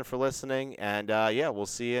 thanks again for listening, and yeah, we'll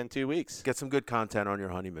see you in 2 weeks. Get some good content on your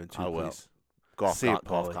honeymoon too, I will. please. Golf See you,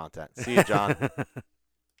 golf Paulie. content. See you, John.